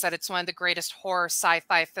back and said it's one of the greatest horror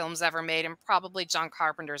sci-fi films ever made, and probably John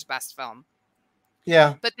Carpenter's best film.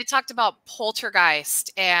 Yeah. But they talked about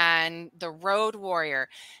Poltergeist and The Road Warrior,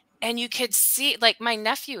 and you could see, like, my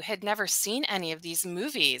nephew had never seen any of these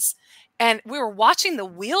movies, and we were watching the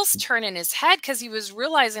wheels turn in his head because he was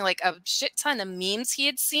realizing like a shit ton of memes he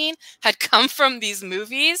had seen had come from these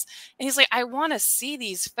movies, and he's like, I want to see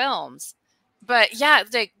these films. But yeah,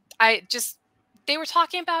 they were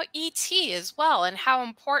talking about E.T. as well, and how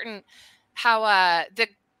important, how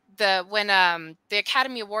when the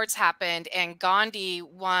Academy Awards happened and Gandhi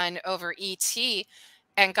won over E.T.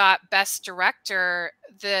 and got Best Director,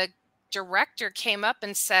 the director came up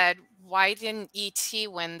and said, why didn't E.T.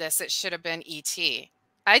 win this? It should have been E.T.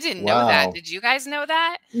 I didn't know that. Wow. Did you guys know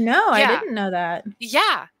that? No, I Yeah. didn't know that.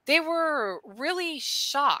 Yeah, they were really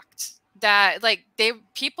shocked that like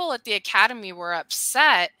people at the Academy were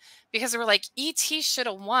upset because they were like, E.T. should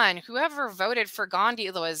have won. Whoever voted for Gandhi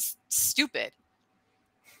was stupid.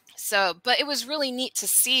 So, but it was really neat to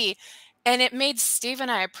see. And it made Steve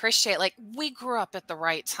and I appreciate, like, we grew up at the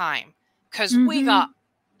right time because we got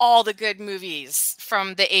all the good movies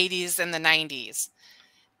from the 80s and the 90s.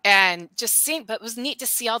 And just seeing, but it was neat to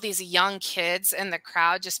see all these young kids in the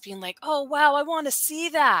crowd just being like, oh, wow, I want to see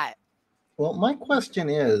that. Well, my question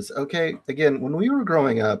is, okay, again, when we were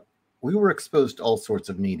growing up, we were exposed to all sorts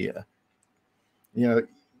of media. You know,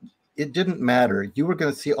 it didn't matter. You were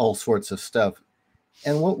going to see all sorts of stuff.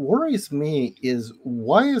 And what worries me is,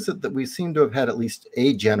 why is it that we seem to have had at least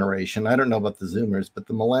a generation, I don't know about the Zoomers, but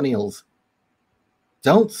the millennials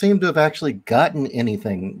don't seem to have actually gotten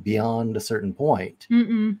anything beyond a certain point.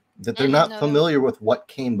 That they're not familiar with what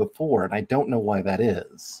came before, and I don't know why that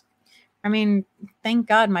is. I mean, thank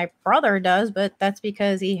God my brother does, but that's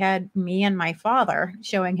because he had me and my father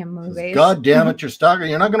showing him movies. God damn it, you're stalker.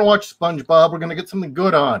 You're not going to watch SpongeBob. We're going to get something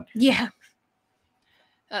good on. Yeah.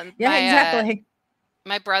 Yeah, exactly.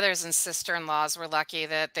 My brothers and sister-in-laws were lucky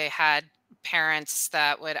that they had parents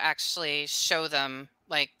that would actually show them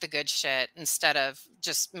like the good shit instead of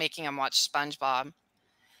just making them watch SpongeBob.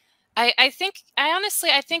 I honestly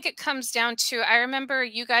think it comes down to, I remember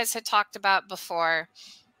you guys had talked about before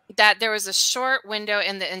that there was a short window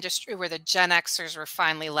in the industry where the Gen Xers were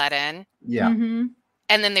finally let in. Yeah. Mm-hmm.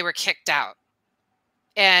 And then they were kicked out.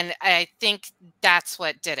 And I think that's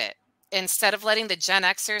what did it. Instead of letting the Gen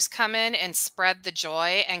Xers come in and spread the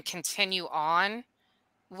joy and continue on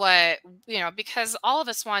because all of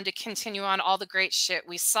us wanted to continue on all the great shit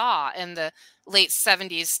we saw in the late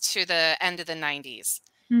 70s to the end of the 90s.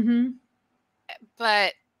 Mm-hmm.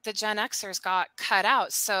 But the Gen Xers got cut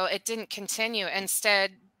out, so it didn't continue.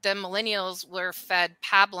 Instead, the millennials were fed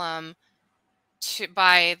pablum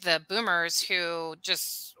by the boomers who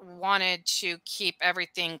just wanted to keep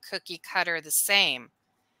everything cookie cutter the same.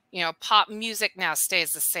 Pop music now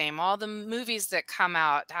stays the same. All the movies that come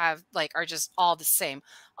out are just all the same.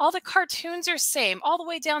 All the cartoons are same, all the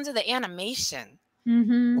way down to the animation.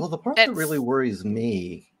 Mm-hmm. Well, the part that really worries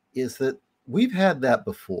me is that we've had that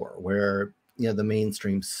before, where the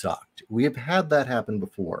mainstream sucked. We have had that happen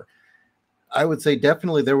before. I would say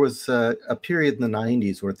definitely there was a period in the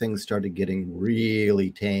 90s where things started getting really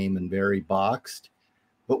tame and very boxed.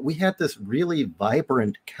 But we had this really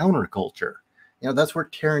vibrant counterculture. That's where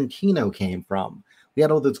Tarantino came from. We had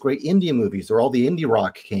all those great indie movies, or all the indie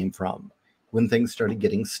rock came from when things started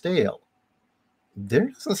getting stale. There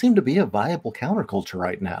doesn't seem to be a viable counterculture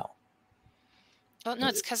right now. Well, no,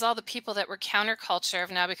 it's because all the people that were counterculture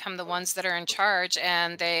have now become the ones that are in charge,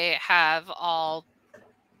 and they have all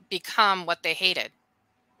become what they hated.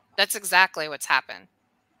 That's exactly what's happened.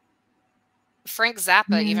 Frank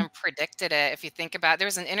Zappa even predicted it. If you think about it, there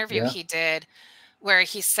was an interview he did where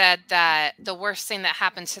he said that the worst thing that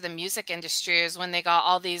happened to the music industry is when they got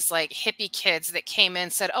all these like hippie kids that came in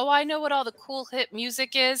and said, oh, I know what all the cool hip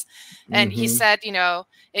music is. And he said,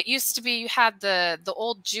 it used to be you had the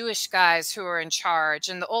old Jewish guys who were in charge,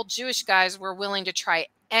 and the old Jewish guys were willing to try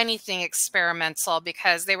anything experimental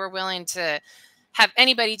because they were willing to have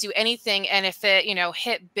anybody do anything. And if it,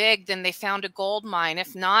 hit big, then they found a gold mine.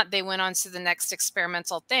 If not, they went on to the next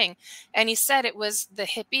experimental thing. And he said it was the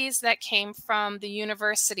hippies that came from the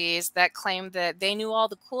universities that claimed that they knew all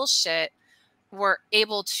the cool shit were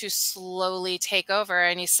able to slowly take over.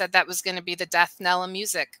 And he said that was going to be the death knell of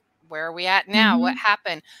music. Where are we at now? What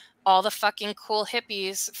happened? All the fucking cool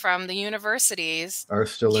hippies from the universities are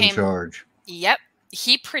still in charge. Yep.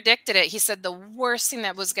 He predicted it. He said the worst thing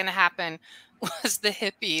that was going to happen was the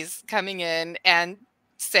hippies coming in and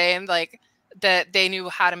saying like that they knew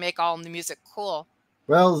how to make all the music cool.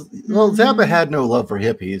 Well, Zappa had no love for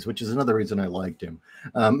hippies, which is another reason I liked him.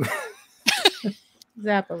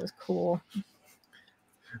 Zappa was cool.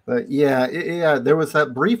 But yeah, there was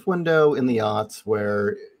that brief window in the aughts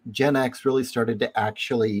where Gen X really started to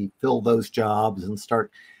actually fill those jobs and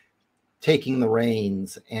start taking the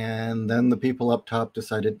reins. And then the people up top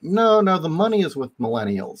decided, no, the money is with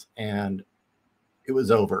millennials. And it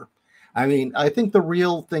was over. I mean, I think the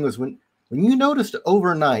real thing was when you noticed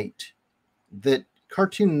overnight that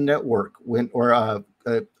Cartoon Network or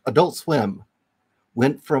Adult Swim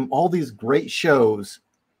went from all these great shows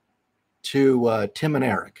to Tim and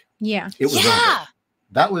Eric. Yeah. It was over.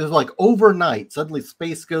 That was like overnight. Suddenly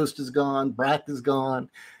Space Ghost is gone. Brat is gone.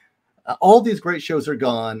 All these great shows are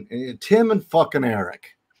gone. Tim and fucking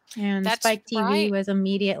Eric. And That's Spike TV right. was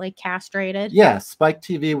immediately castrated. Yeah, Spike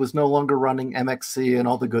TV was no longer running MXC and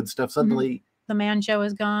all the good stuff. Suddenly, The Man Show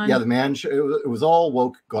is gone. yeah, the Man Show, it was all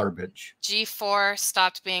woke garbage. G4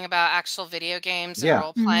 stopped being about actual video games and Yeah.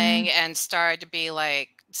 role playing and started to be like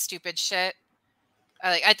stupid shit.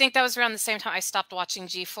 I think that was around the same time I stopped watching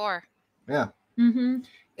G4. Yeah.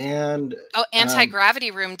 And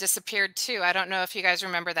Anti-Gravity Room disappeared too. I don't know if you guys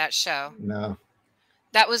remember that show. no.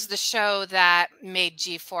 That was the show that made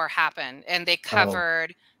G4 happen, and they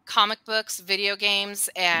covered comic books, video games,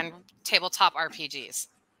 and tabletop RPGs.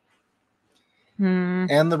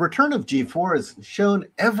 And the return of G4 has shown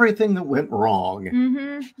everything that went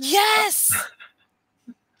wrong. Yes.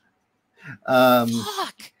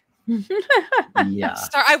 Fuck. Yeah.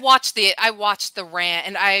 I watched the rant,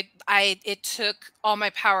 and it took all my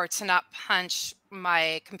power to not punch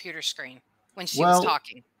my computer screen when she was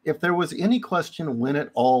talking. If there was any question when it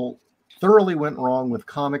all thoroughly went wrong with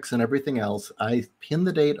comics and everything else, I pinned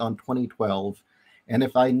the date on 2012. And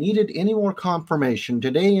if I needed any more confirmation,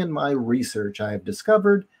 today in my research, I have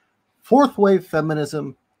discovered fourth wave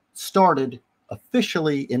feminism started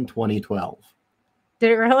officially in 2012. Did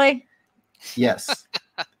it really? Yes.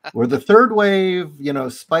 Where the third wave,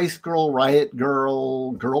 Spice Girl, Riot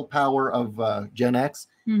Girl, girl power of Gen X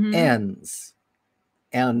ends.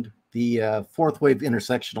 And the fourth wave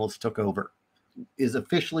intersectionalists took over, is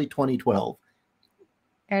officially 2012.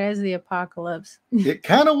 It is the apocalypse. It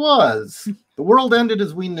kind of was. The world ended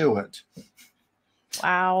as we knew it.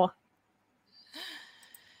 Wow.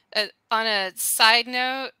 On a side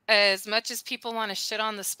note, as much as people want to shit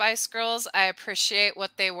on the Spice Girls, I appreciate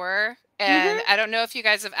what they were. And I don't know if you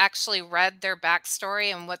guys have actually read their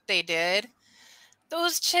backstory and what they did.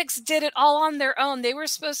 Those chicks did it all on their own. They were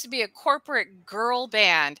supposed to be a corporate girl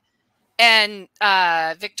band. And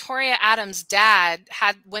Victoria Adams' dad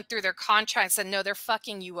went through their contract and said, no, they're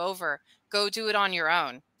fucking you over. Go do it on your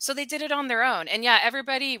own. So they did it on their own. And yeah,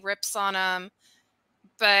 everybody rips on them.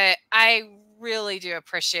 But I really do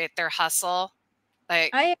appreciate their hustle.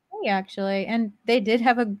 I agree, actually. And they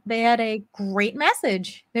had a great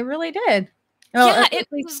message. They really did. Well, yeah,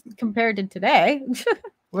 at least compared to today.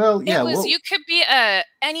 Well, yeah. You could be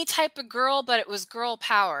any type of girl, but it was girl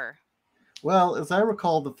power. Well, as I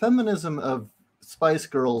recall, the feminism of Spice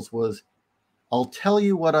Girls was, I'll tell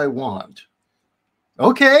you what I want.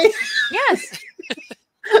 Okay. Yes.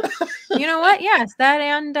 You know what? Yes, that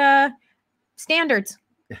and standards.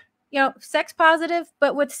 Sex positive,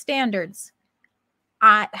 but with standards.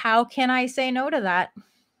 How can I say no to that?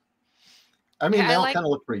 I mean, they all kind of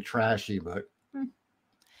look pretty trashy, but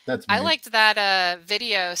that's me. I liked that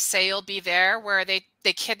video, Say You'll Be There, where they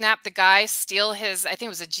kidnap the guy, steal his, I think it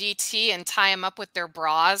was a GT, and tie him up with their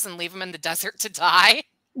bras and leave him in the desert to die.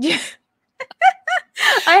 Yeah.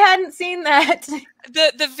 I hadn't seen that.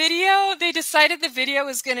 The video, they decided the video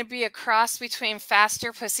was going to be a cross between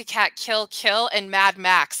Faster Pussycat Kill Kill and Mad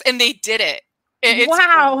Max, and they did it.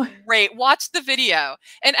 It's great. Watch the video.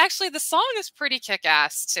 And actually, the song is pretty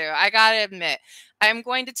kick-ass, too. I gotta admit. I'm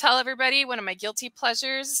going to tell everybody one of my guilty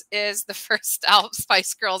pleasures is the first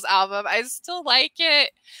Spice Girls album. I still like it.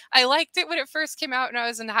 I liked it when it first came out when I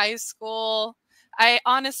was in high school. I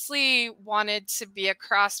honestly wanted to be a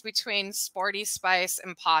cross between Sporty Spice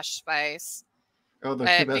and Posh Spice. Oh, the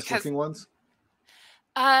two best looking ones?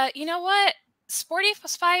 You know what? Sporty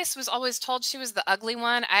Spice was always told she was the ugly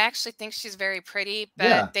one. I actually think she's very pretty,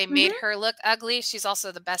 but they made her look ugly. She's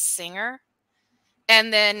also the best singer.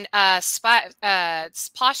 And then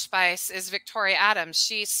Posh Spice is Victoria Adams.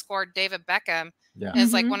 She scored David Beckham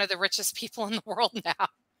as like one of the richest people in the world now.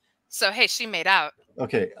 So, hey, she made out.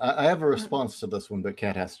 Okay, I have a response to this one, but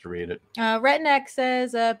Kat has to read it. Redneck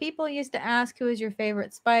says, people used to ask who is your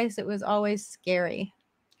favorite Spice. It was always Scary.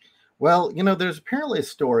 Well, there's apparently a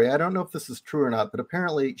story. I don't know if this is true or not, but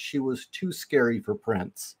apparently she was too scary for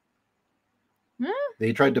Prince.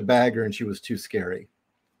 They tried to bag her and she was too scary.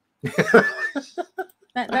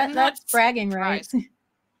 That's bragging rights.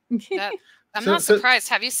 I'm not surprised.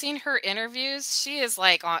 Have you seen her interviews? She is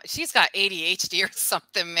like, she's got ADHD or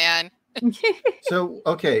something, man. So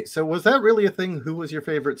was that really a thing? Who was your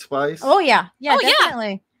favorite Spice? Oh, yeah. Yeah,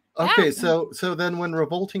 definitely. Okay, Yeah. So then when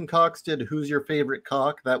Revolting Cocks did Who's Your Favorite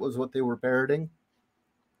Cock, that was what they were parroting?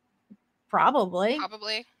 Probably.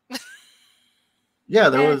 Yeah,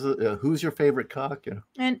 there was a Who's Your Favorite Cock? Yeah.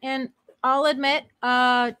 And I'll admit,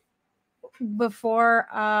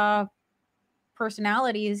 before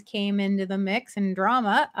personalities came into the mix and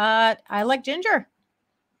drama, I like Ginger.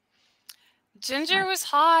 Ginger was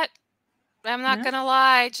hot. I'm not gonna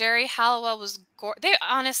lie, Jerry Halliwell was they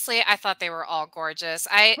honestly, I thought they were all gorgeous.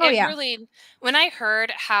 Really, when I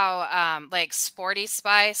heard how like Sporty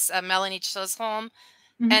Spice, Melanie Chisholm,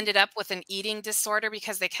 ended up with an eating disorder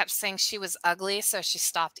because they kept saying she was ugly, so she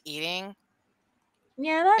stopped eating.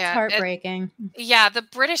 Yeah, that's heartbreaking. Yeah, the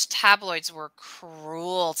British tabloids were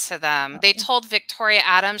cruel to them. They told Victoria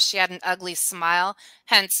Adams she had an ugly smile,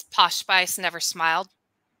 hence Posh Spice never smiled.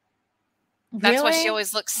 That's why she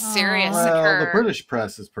always looks serious in her. Well, the British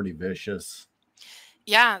press is pretty vicious.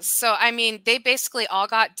 Yeah, so I mean, they basically all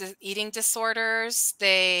got eating disorders.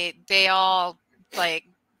 They all like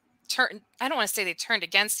turned. I don't want to say they turned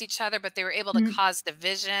against each other, but they were able to cause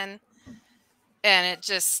division. And it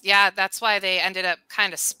just, yeah, that's why they ended up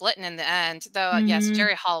kind of splitting in the end. Though, yes,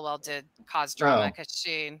 Jerry Halliwell did cause drama because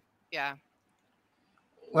she, yeah.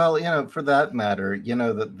 Well, you know, for that matter, you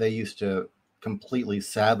know that they used to completely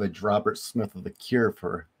savage Robert Smith of The Cure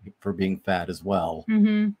for being fat as well.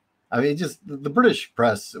 I mean, just the British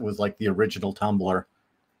press was like the original Tumblr.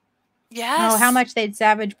 Yes. Oh, how much they'd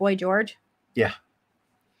savage Boy George. Yeah.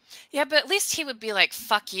 Yeah, but at least he would be like,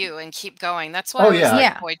 fuck you, and keep going. That's why I was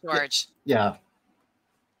like Boy George. Yeah.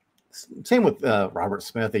 Same with Robert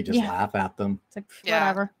Smith. They just laugh at them. It's like,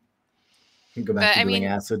 whatever. You can go back to doing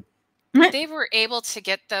acid. They were able to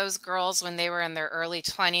get those girls when they were in their early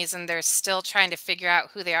 20s, and they're still trying to figure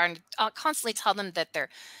out who they are, and I'll constantly tell them that they're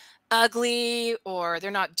ugly or they're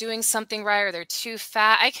not doing something right or they're too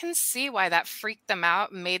fat. I can see why that freaked them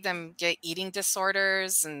out and made them get eating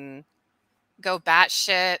disorders and go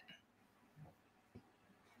batshit.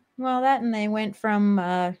 Well, that, and they went from,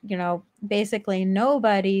 you know, basically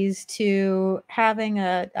nobodies to having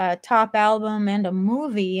a top album and a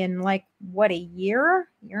movie in like, what, a year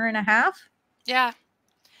and a half? Yeah.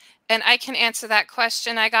 And I can answer that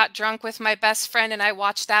question. I got drunk with my best friend and I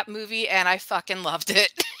watched that movie and I fucking loved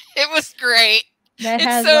it. It was great.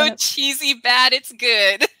 It's so cheesy bad, it's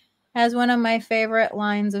good. Has one of my favorite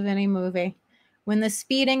lines of any movie. When the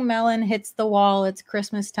speeding melon hits the wall, it's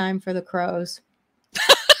Christmas time for the crows.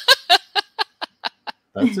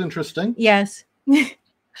 That's interesting. Yes.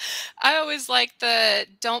 I always like the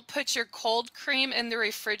don't put your cold cream in the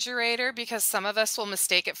refrigerator because some of us will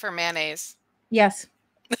mistake it for mayonnaise. Yes.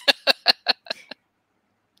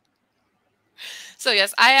 So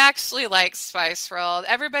yes, I actually like Spice World.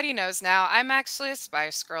 Everybody knows now I'm actually a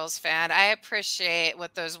Spice Girls fan. I appreciate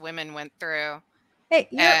what those women went through. Hey,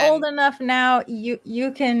 you're old enough now.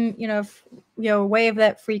 You can, you know, wave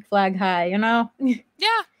that freak flag high, you know?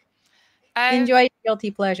 Yeah. Enjoy guilty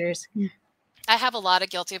pleasures. I have a lot of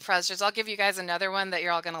guilty pleasures. I'll give you guys another one that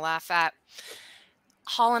you're all going to laugh at.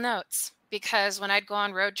 Hall & Oates. Because when I'd go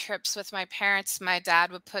on road trips with my parents, my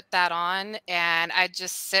dad would put that on and I'd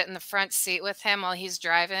just sit in the front seat with him while he's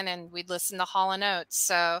driving and we'd listen to Hall & Oates.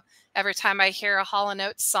 So every time I hear a Hall &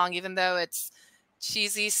 Oates song, even though it's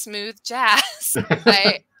cheesy, smooth jazz,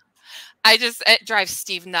 it drives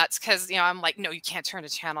Steve nuts because, you know, I'm like, no, you can't turn the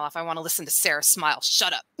channel off. I want to listen to Sarah smile.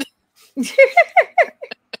 Shut up.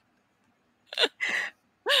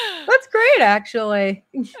 That's great, actually.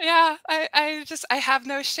 Yeah, I have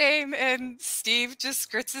no shame, and Steve just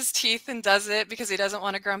grits his teeth and does it because he doesn't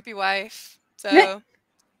want a grumpy wife. So yeah,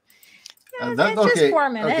 that's just 4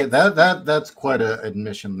 minutes. Okay, that's quite an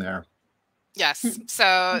admission there. Yes.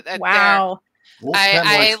 So wow.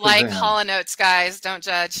 I like Hall & Oates, guys. Don't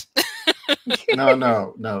judge.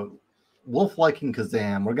 No. Wolf liking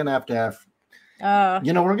Kazam. We're gonna have to ask.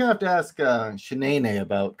 You know, we're gonna have to ask Shanae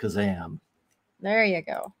about Kazam. There you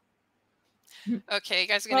go. Okay, you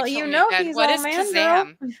guys are gonna kill me again. He's what is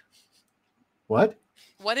Kazam? What?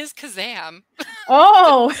 What is Kazam?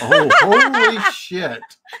 Oh, holy shit! Did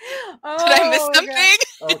I miss something?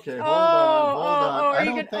 Okay, hold on. I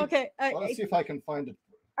don't think. Okay, let's see if I can find it.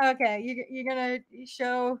 Okay, you're gonna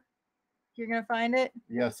show. You're gonna find it.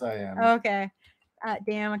 Yes, I am. Okay.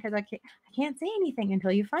 Damn, because I can't say anything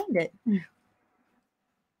until you find it.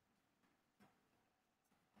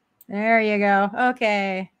 There you go.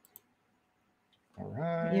 Okay. All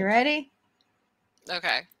right. You ready?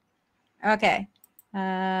 Okay. Okay.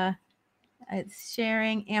 It's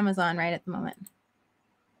sharing Amazon right at the moment.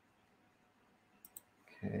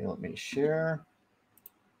 Okay, let me share.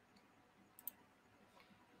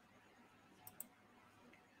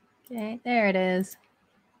 Okay, there it is.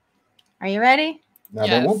 Are you ready? Now,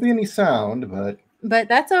 there won't be any sound, But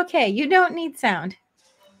that's okay. You don't need sound.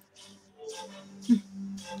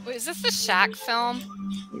 Wait, is this the Shaq film?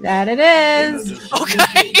 That it is.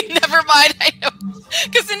 Okay, never mind. I know.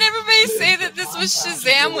 Because didn't everybody say that this was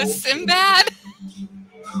Shazam with Sinbad?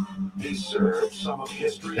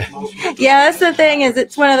 Yeah, that's the thing. Is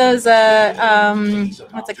it's one of those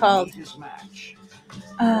what's it called?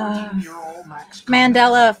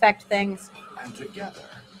 Mandela effect things. And together,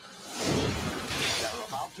 they're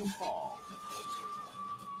about to fall.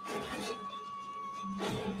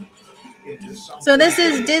 So this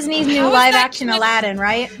is Disney's new live-action Aladdin,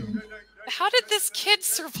 right? How did this kid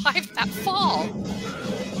survive that fall?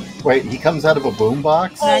 Wait, he comes out of a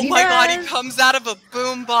boombox? Oh my god, he comes out of a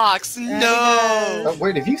boombox. No.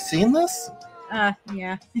 Wait, have you seen this?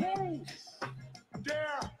 Yeah.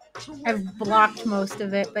 I've blocked most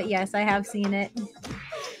of it, but yes, I have seen it.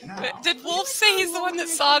 Did Wolf say he's the one that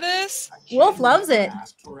saw this? Wolf loves it.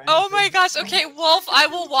 Oh my gosh. Okay, Wolf, I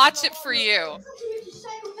will watch it for you.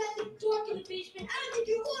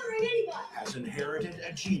 Has inherited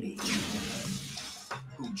a genie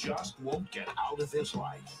who just won't get out of his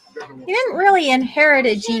life. He didn't really inherit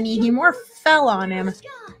a genie. He more fell on him. That's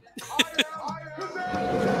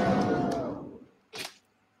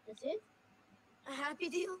it? A happy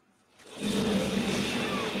deal?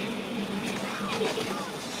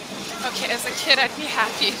 Okay, as a kid, I'd be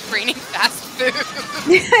happy it's raining fast food.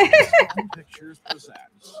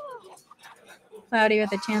 Cloudy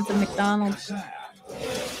with a chance of McDonald's.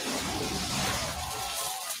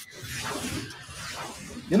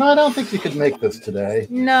 You know, I don't think you could make this today.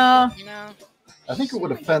 No. No. I think it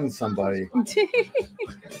would offend somebody.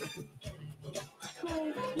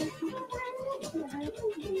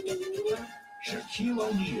 Shaquille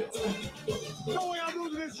O'Neal. No way I'm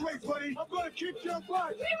losing this race, buddy. I'm gonna kick your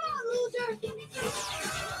butt. Come on, loser.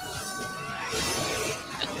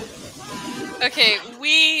 Okay,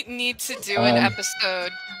 we need to do an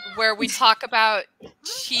episode where we talk about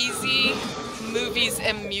cheesy movies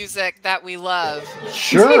and music that we love.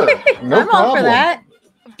 Sure, no I'm all for that.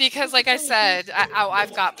 Because, like I said,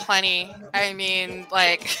 I've got plenty. I mean,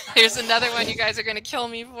 like, there's another one you guys are going to kill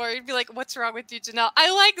me for. You'd be like, what's wrong with you, Janelle? I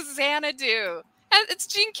like Xanadu. It's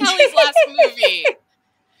Gene Kelly's last movie.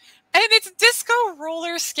 And it's disco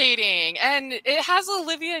roller skating. And it has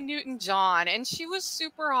Olivia Newton-John. And she was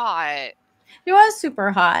super hot. She was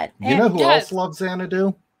super hot. You know who else loves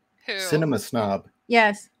Xanadu? Who? Cinema Snob.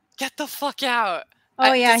 Yes. Get the fuck out.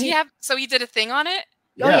 Oh, yeah. Does he have? So he did a thing on it?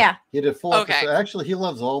 Oh, yeah. He did full episode. Actually, he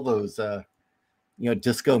loves all those,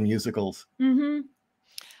 disco musicals. Mm-hmm.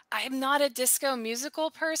 I'm not a disco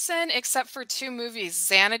musical person except for two movies,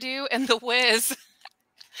 Xanadu and The Wiz.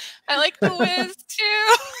 I like The Wiz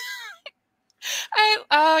too.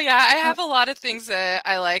 I have a lot of things that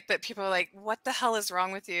I like that people are like, what the hell is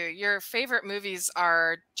wrong with you? Your favorite movies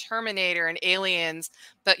are Terminator and Aliens,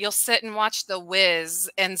 but you'll sit and watch The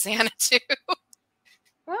Wiz and Xanadu.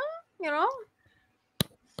 Well, you know.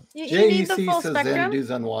 You JEC need the full says spectrum. Xanadu's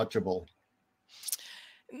unwatchable.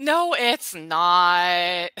 No, it's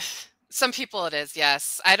not. Some people it is,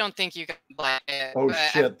 yes. I don't think you can buy it. Oh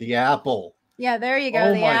shit, the apple. Yeah, there you go.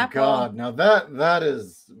 Oh the my apple. god. Now that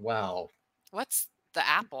is wow. What's the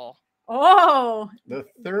apple? Oh. The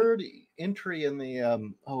third entry in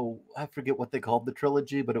the I forget what they called the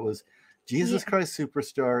trilogy, but it was Jesus Christ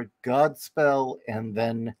Superstar, Godspell, and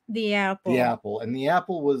then the apple. The apple. And the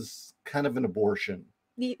apple was kind of an abortion.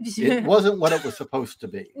 It wasn't what it was supposed to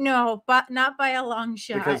be. No, but not by a long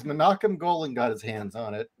shot. Because Menachem Golan got his hands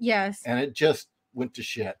on it. Yes. And it just went to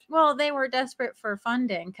shit. Well, they were desperate for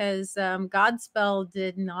funding because Godspell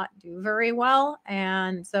did not do very well.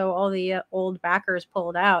 And so all the old backers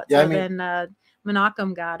pulled out. Yeah, so then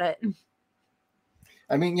Menachem got it.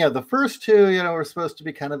 I mean, yeah, the first two, were supposed to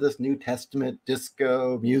be kind of this New Testament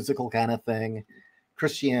disco musical kind of thing,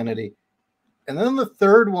 Christianity. And then the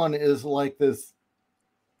third one is like this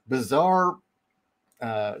bizarre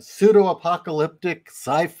pseudo-apocalyptic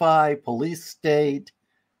sci-fi police state.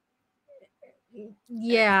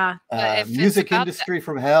 Yeah. Music industry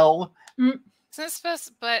from hell.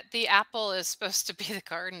 But the apple is supposed to be the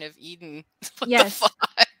Garden of Eden. What yes. the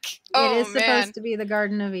fuck? It is supposed to be the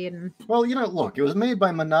Garden of Eden. Well, look, it was made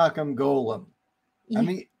by Menachem Golan. I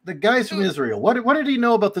mean, the guy's from Israel. What did he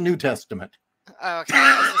know about the New Testament? Okay.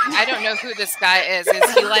 I don't know who this guy is.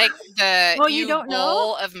 Is he like the you don't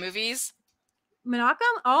know of movies?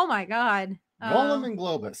 Menachem? Oh my god. Golem and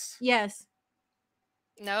Globus. Yes.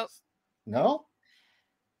 Nope. No?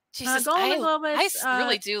 Jesus, Golem and Globus. I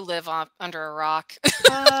really do live under a rock.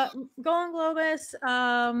 Golem Globus.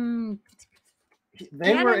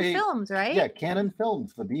 They Canon were Films, right? Yeah, Canon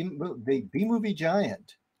Films, the B-movie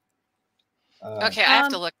giant. Okay, I have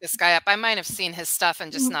to look this guy up. I might have seen his stuff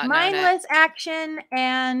and just not known it. Mindless action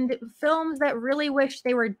and films that really wish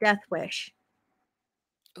they were Death Wish.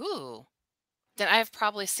 Ooh. Then I've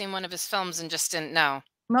probably seen one of his films and just didn't know.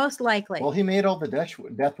 Most likely. Well, he made all the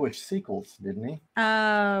Death Wish sequels, didn't he?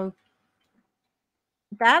 That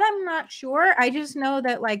I'm not sure. I just know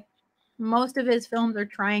that like most of his films are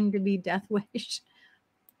trying to be Death Wish.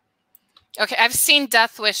 Okay, I've seen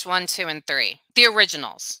Death Wish 1, 2, and 3. The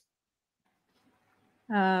originals.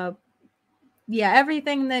 Yeah,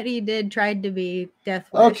 everything that he did tried to be Death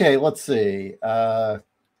Wish. Okay, let's see. The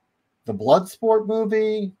Bloodsport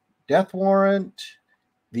movie, Death Warrant,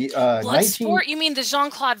 the Bloodsport? You mean the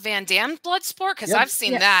Jean-Claude Van Damme Bloodsport? Because Yep. I've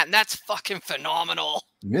seen that, and that's fucking phenomenal.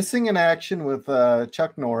 Missing in Action with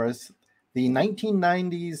Chuck Norris, the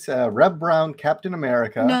 1990s Reb Brown Captain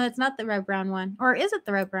America. No, it's not the Red Brown one. Or is it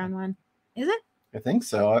the Red Brown one? Is it? I think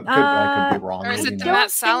so. I could be wrong. Or is it the don't Matt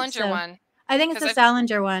think Salinger so. one? I think it's the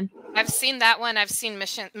Salinger one. I've seen that one. I've seen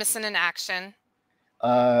Missing in Action.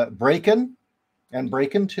 Breakin' and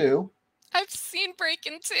Breakin' 2. I've seen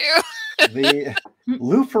Breakin' 2. The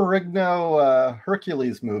Lou Ferrigno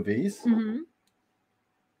Hercules movies. Mm-hmm.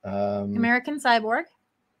 American Cyborg.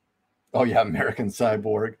 Oh, yeah, American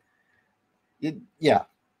Cyborg. Yeah. Yeah.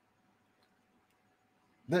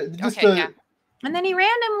 And then he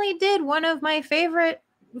randomly did one of my favorite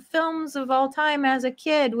films of all time as a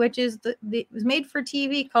kid, which is it was made for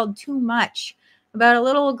TV called Too Much, about a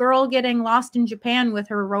little girl getting lost in Japan with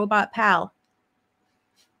her robot pal.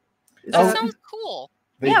 That sounds cool.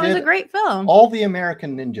 Yeah, it was a great film. All the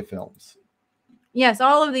American Ninja films. Yes,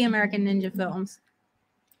 all of the American Ninja films.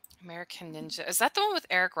 American Ninja. Is that the one with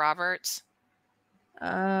Eric Roberts? Oh,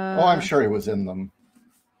 I'm sure he was in them.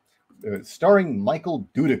 Starring Michael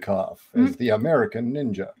Dudikoff as the American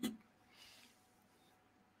Ninja.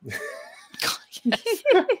 This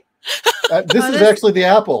is actually the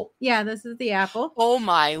apple. Yeah, this is the apple. Oh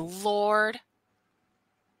my lord.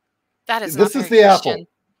 That is This not is very the Christian. apple.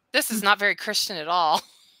 This is not very Christian at all.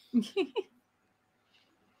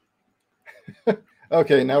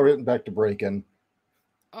 Okay, now we're getting back to Breakin'.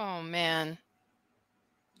 Oh man.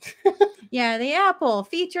 Yeah, the apple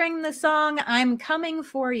featuring the song I'm Coming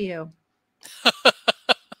For You.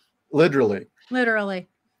 Literally. Literally.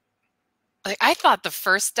 Like, I thought the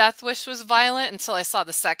first Death Wish was violent until I saw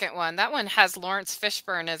the second one. That one has Lawrence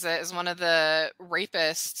Fishburne as one of the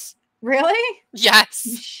rapists. Really?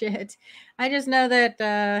 Yes. Shit. I just know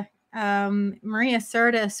that Maria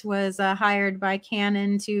Sirtis was hired by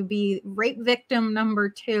Canon to be rape victim number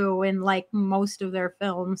 2 in like most of their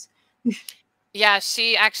films. Yeah,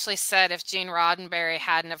 she actually said if Gene Roddenberry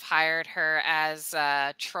hadn't have hired her as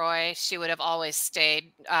Troy, she would have always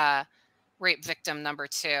stayed rape victim number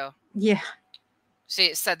 2. Yeah.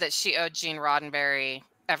 She said that she owed Gene Roddenberry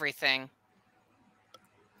everything.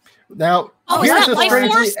 Now, here's a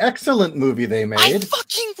strangely excellent movie they made. I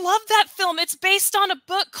fucking love that film. It's based on a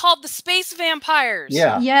book called The Space Vampires.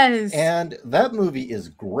 Yeah. Yes. And that movie is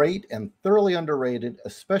great and thoroughly underrated,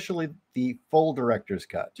 especially the full director's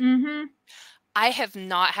cut. Mm-hmm. I have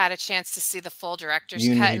not had a chance to see the full director's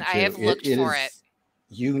cut, and I have looked for it.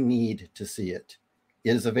 You need to see it.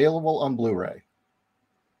 It is available on Blu-ray.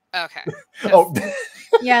 Okay. Oh,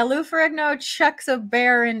 yeah, Lou Ferrigno chucks a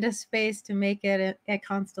bear into space to make it a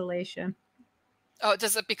constellation. Oh,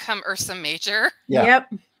 does it become Ursa Major? Yeah.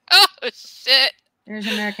 Yep. Oh, shit. There's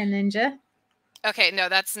American Ninja. Okay, no,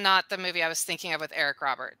 that's not the movie I was thinking of with Eric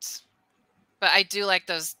Roberts. But I do like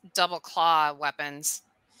those double claw weapons.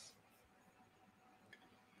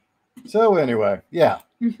 So anyway, yeah.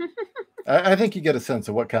 I think you get a sense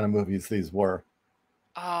of what kind of movies these were.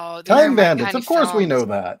 Oh, Time Bandits. Of course we know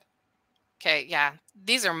that. Okay, yeah.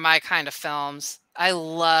 These are my kind of films. I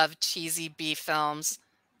love cheesy B films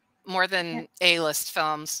more than A-list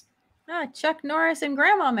films. Ah, Chuck Norris and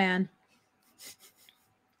Grandma Man.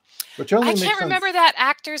 Which only I makes can't sense. remember that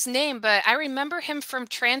actor's name, but I remember him from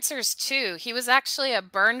Trancers 2. He was actually a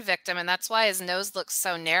burn victim, and that's why his nose looks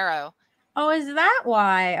so narrow. Oh, is that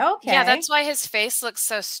why? Okay. Yeah, that's why his face looks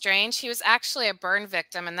so strange. He was actually a burn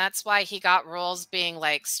victim, and that's why he got roles being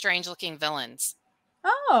like strange-looking villains.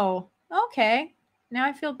 Oh, okay. Now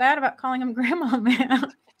I feel bad about calling him Grandma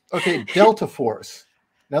Man. Okay, Delta Force.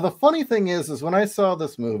 Now the funny thing is when I saw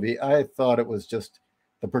this movie, I thought it was just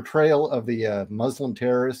the portrayal of the Muslim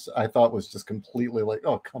terrorists. I thought was just completely like,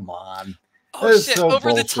 oh, come on. Oh, shit, so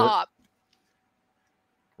over bullshit. The top.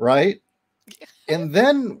 Right? And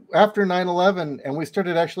then after 9/11, and we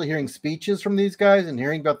started actually hearing speeches from these guys and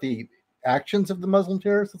hearing about the actions of the Muslim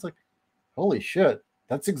terrorists, it's like, holy shit,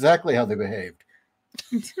 that's exactly how they behaved.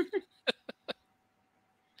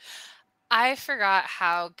 I forgot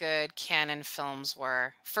how good Canon films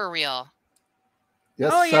were, for real.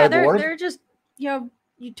 Yes, oh yeah, Cyborg. they're just, you know,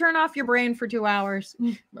 you turn off your brain for 2 hours.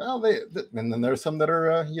 Well, and then there's some that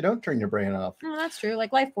are you don't turn your brain off. Oh, that's true,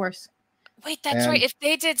 like Life Force. Wait, that's right. If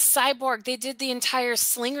they did Cyborg, they did the entire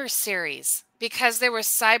Slinger series because there was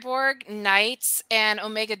Cyborg, Knights, and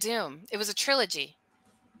Omega Doom. It was a trilogy.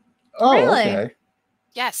 Oh, Really? okay.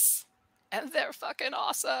 Yes. And they're fucking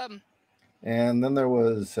awesome. And then there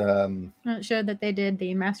was It showed that they did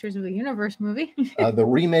the Masters of the Universe movie. the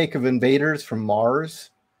remake of Invaders from Mars.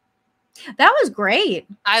 That was great.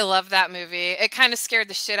 I love that movie. It kind of scared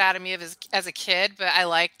the shit out of me as a kid, but I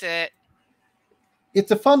liked it.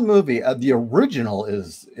 It's a fun movie. The original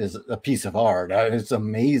is a piece of art. It's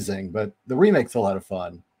amazing, but the remake's a lot of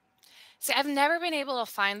fun. See, I've never been able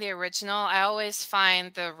to find the original. I always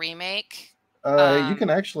find the remake. You can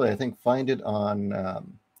actually, I think, find it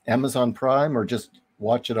on Amazon Prime or just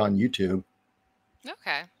watch it on YouTube.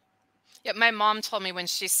 Okay. Yeah, my mom told me when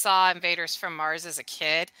she saw Invaders from Mars as a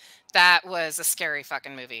kid, that was a scary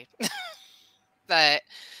fucking movie. But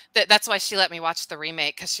that's why she let me watch the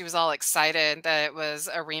remake, because she was all excited that it was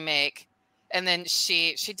a remake. And then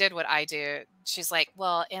she did what I do. She's like,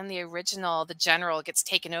 well, in the original, the general gets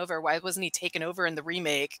taken over. Why wasn't he taken over in the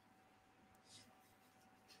remake?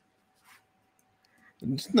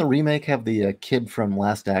 Doesn't the remake have the kid from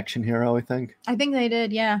Last Action Hero, I think? I think they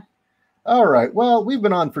did, yeah. All right. Well, we've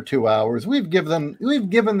been on for 2 hours. We've given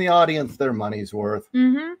the audience their money's worth.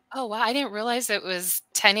 Mm-hmm. Oh, wow. I didn't realize it was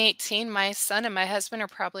 10:18. My son and my husband are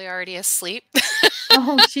probably already asleep.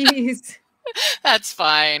 Oh, jeez. That's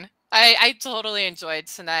fine. I totally enjoyed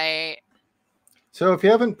tonight. So if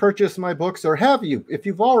you haven't purchased my books, or have you, if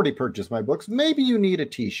you've already purchased my books, maybe you need a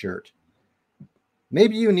t-shirt.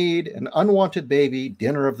 Maybe you need an Unwanted Baby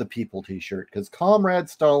Dinner of the People t-shirt, because Comrade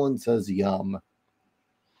Stalin says yum.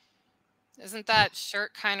 Isn't that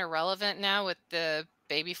shirt kind of relevant now with the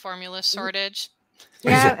baby formula shortage?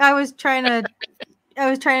 Yeah, I was trying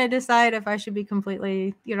to decide if I should be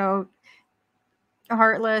completely,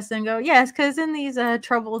 heartless and go, yes, because in these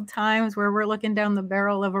troubled times where we're looking down the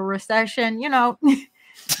barrel of a recession, Yeah.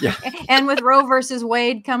 and with Roe versus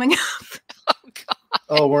Wade coming up. Oh, God.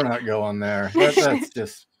 Oh, we're not going there. That's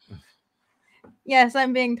just... Yes,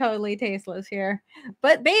 I'm being totally tasteless here.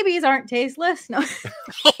 But babies aren't tasteless. No.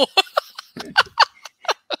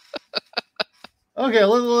 Okay,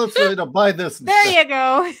 let's buy this. There you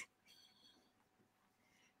go.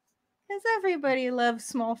 Because everybody loves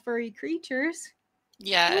small furry creatures.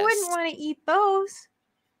 Yes. Who wouldn't want to eat those?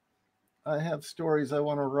 I have stories I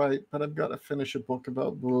want to write, but I've got to finish a book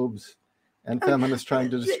about boobs and feminists trying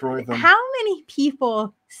to destroy them. How many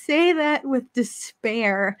people say that with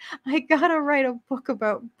despair? I gotta write a book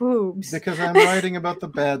about boobs. Because I'm writing about the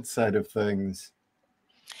bad side of things.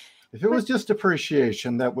 If it was just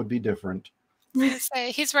appreciation, that would be different.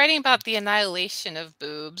 He's writing about the annihilation of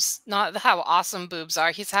boobs, not how awesome boobs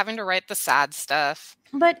are. He's having to write the sad stuff.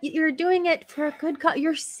 But you're doing it for a good cause.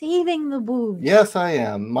 You're saving the boobs. Yes, I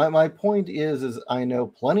am. My point is I know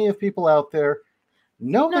plenty of people out there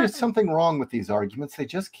know there's something wrong with these arguments. They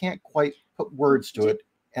just can't quite put words to it.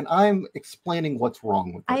 And I'm explaining what's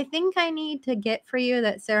wrong with it. I think I need to get for you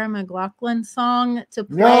that Sarah McLachlan song to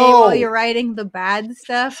play No! while you're writing the bad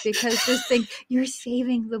stuff, because just think, you're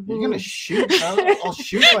saving the boobs. You're going to shoot. I'll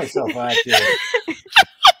shoot myself at you.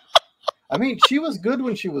 I mean, she was good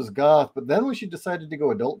when she was goth, but then when she decided to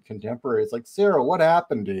go adult contemporary, it's like, Sarah, what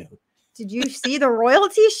happened to you? Did you see the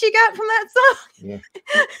royalties she got from that song? Yeah.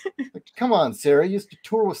 Like, come on, Sarah. You used to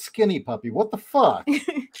tour with Skinny Puppy. What the fuck?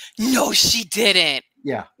 No, she didn't.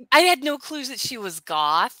 Yeah. I had no clues that she was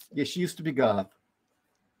goth. Yeah, she used to be goth.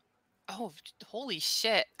 Oh, holy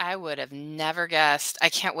shit. I would have never guessed. I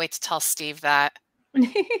can't wait to tell Steve that.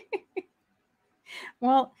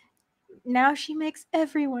 Well, now she makes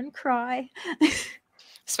everyone cry.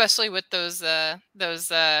 Especially with those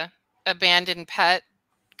abandoned pet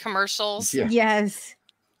commercials. Yeah. Yes.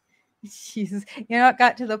 Jesus. It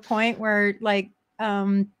got to the point where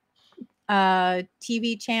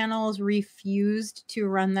TV channels refused to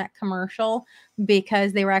run that commercial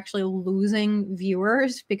because they were actually losing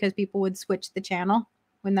viewers because people would switch the channel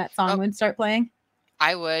when that song would start playing.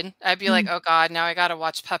 I would. I'd be like, oh God, now I got to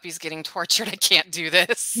watch puppies getting tortured. I can't do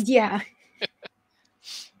this. Yeah.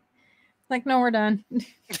 Like, no, we're done.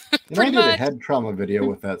 I did a head trauma video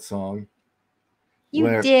with that song.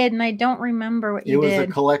 You did, and I don't remember what you did. It was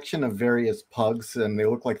a collection of various pugs, and they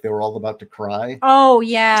looked like they were all about to cry. Oh,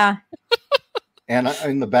 yeah. And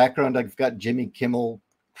in the background, I've got Jimmy Kimmel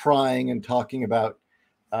crying and talking about,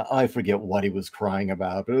 I forget what he was crying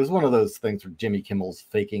about, but it was one of those things where Jimmy Kimmel's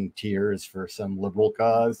faking tears for some liberal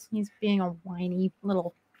cause. He's being a whiny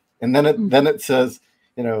little... And then it says,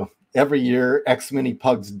 every year X many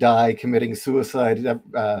pugs die committing suicide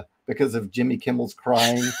because of Jimmy Kimmel's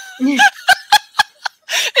crying.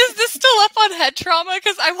 Is this still up on head trauma?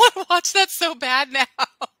 Because I want to watch that so bad now.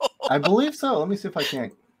 I believe so. Let me see if I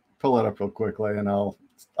can't pull it up real quickly, and I'll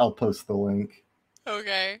post the link.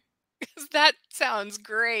 Okay. Because that sounds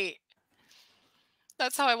great.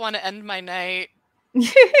 That's how I want to end my night.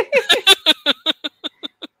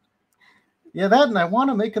 Yeah, that, and I want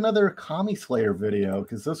to make another Kami Slayer video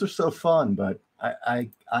because those are so fun, but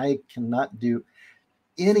I cannot do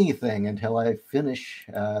anything until I finish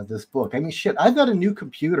this book. I mean, shit, I've got a new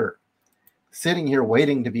computer sitting here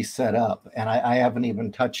waiting to be set up, and I haven't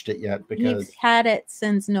even touched it yet because You've had it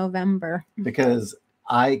since November. Because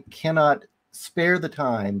I cannot spare the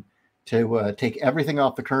time to take everything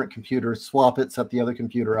off the current computer, swap it, set the other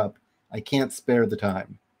computer up. I can't spare the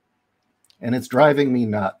time, and it's driving me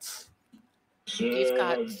nuts. You've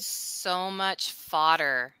got so much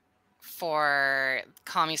fodder for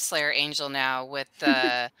Kami Slayer Angel now with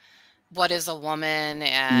the What is a Woman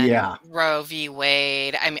and Yeah. Roe v.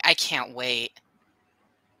 Wade. I mean, I can't wait.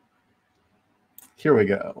 Here we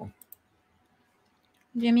go.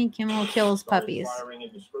 Jimmy Kimmel kills puppies. Firing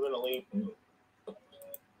indiscriminately. The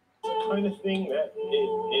kind of thing that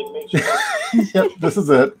it makes you... Yep, this is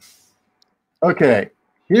it. Okay,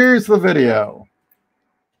 here's the video.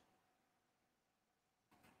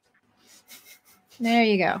 There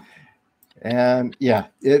you go. And yeah,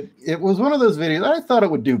 it was one of those videos. I thought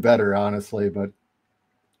it would do better, honestly, but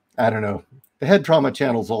I don't know. The head trauma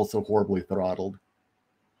channel is also horribly throttled.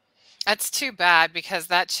 That's too bad because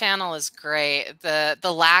that channel is great. The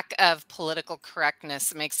lack of political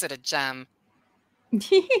correctness makes it a gem.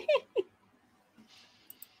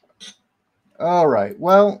 All right.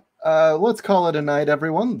 Well, let's call it a night,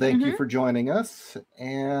 everyone. Thank you for joining us.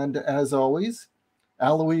 And as always,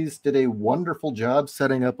 Aloise did a wonderful job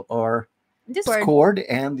setting up our Discord,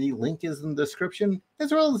 and the link is in the description,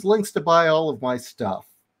 as well as links to buy all of my stuff.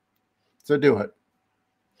 So do it.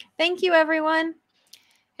 Thank you, everyone.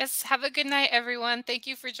 Yes, have a good night, everyone. Thank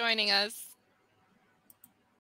you for joining us.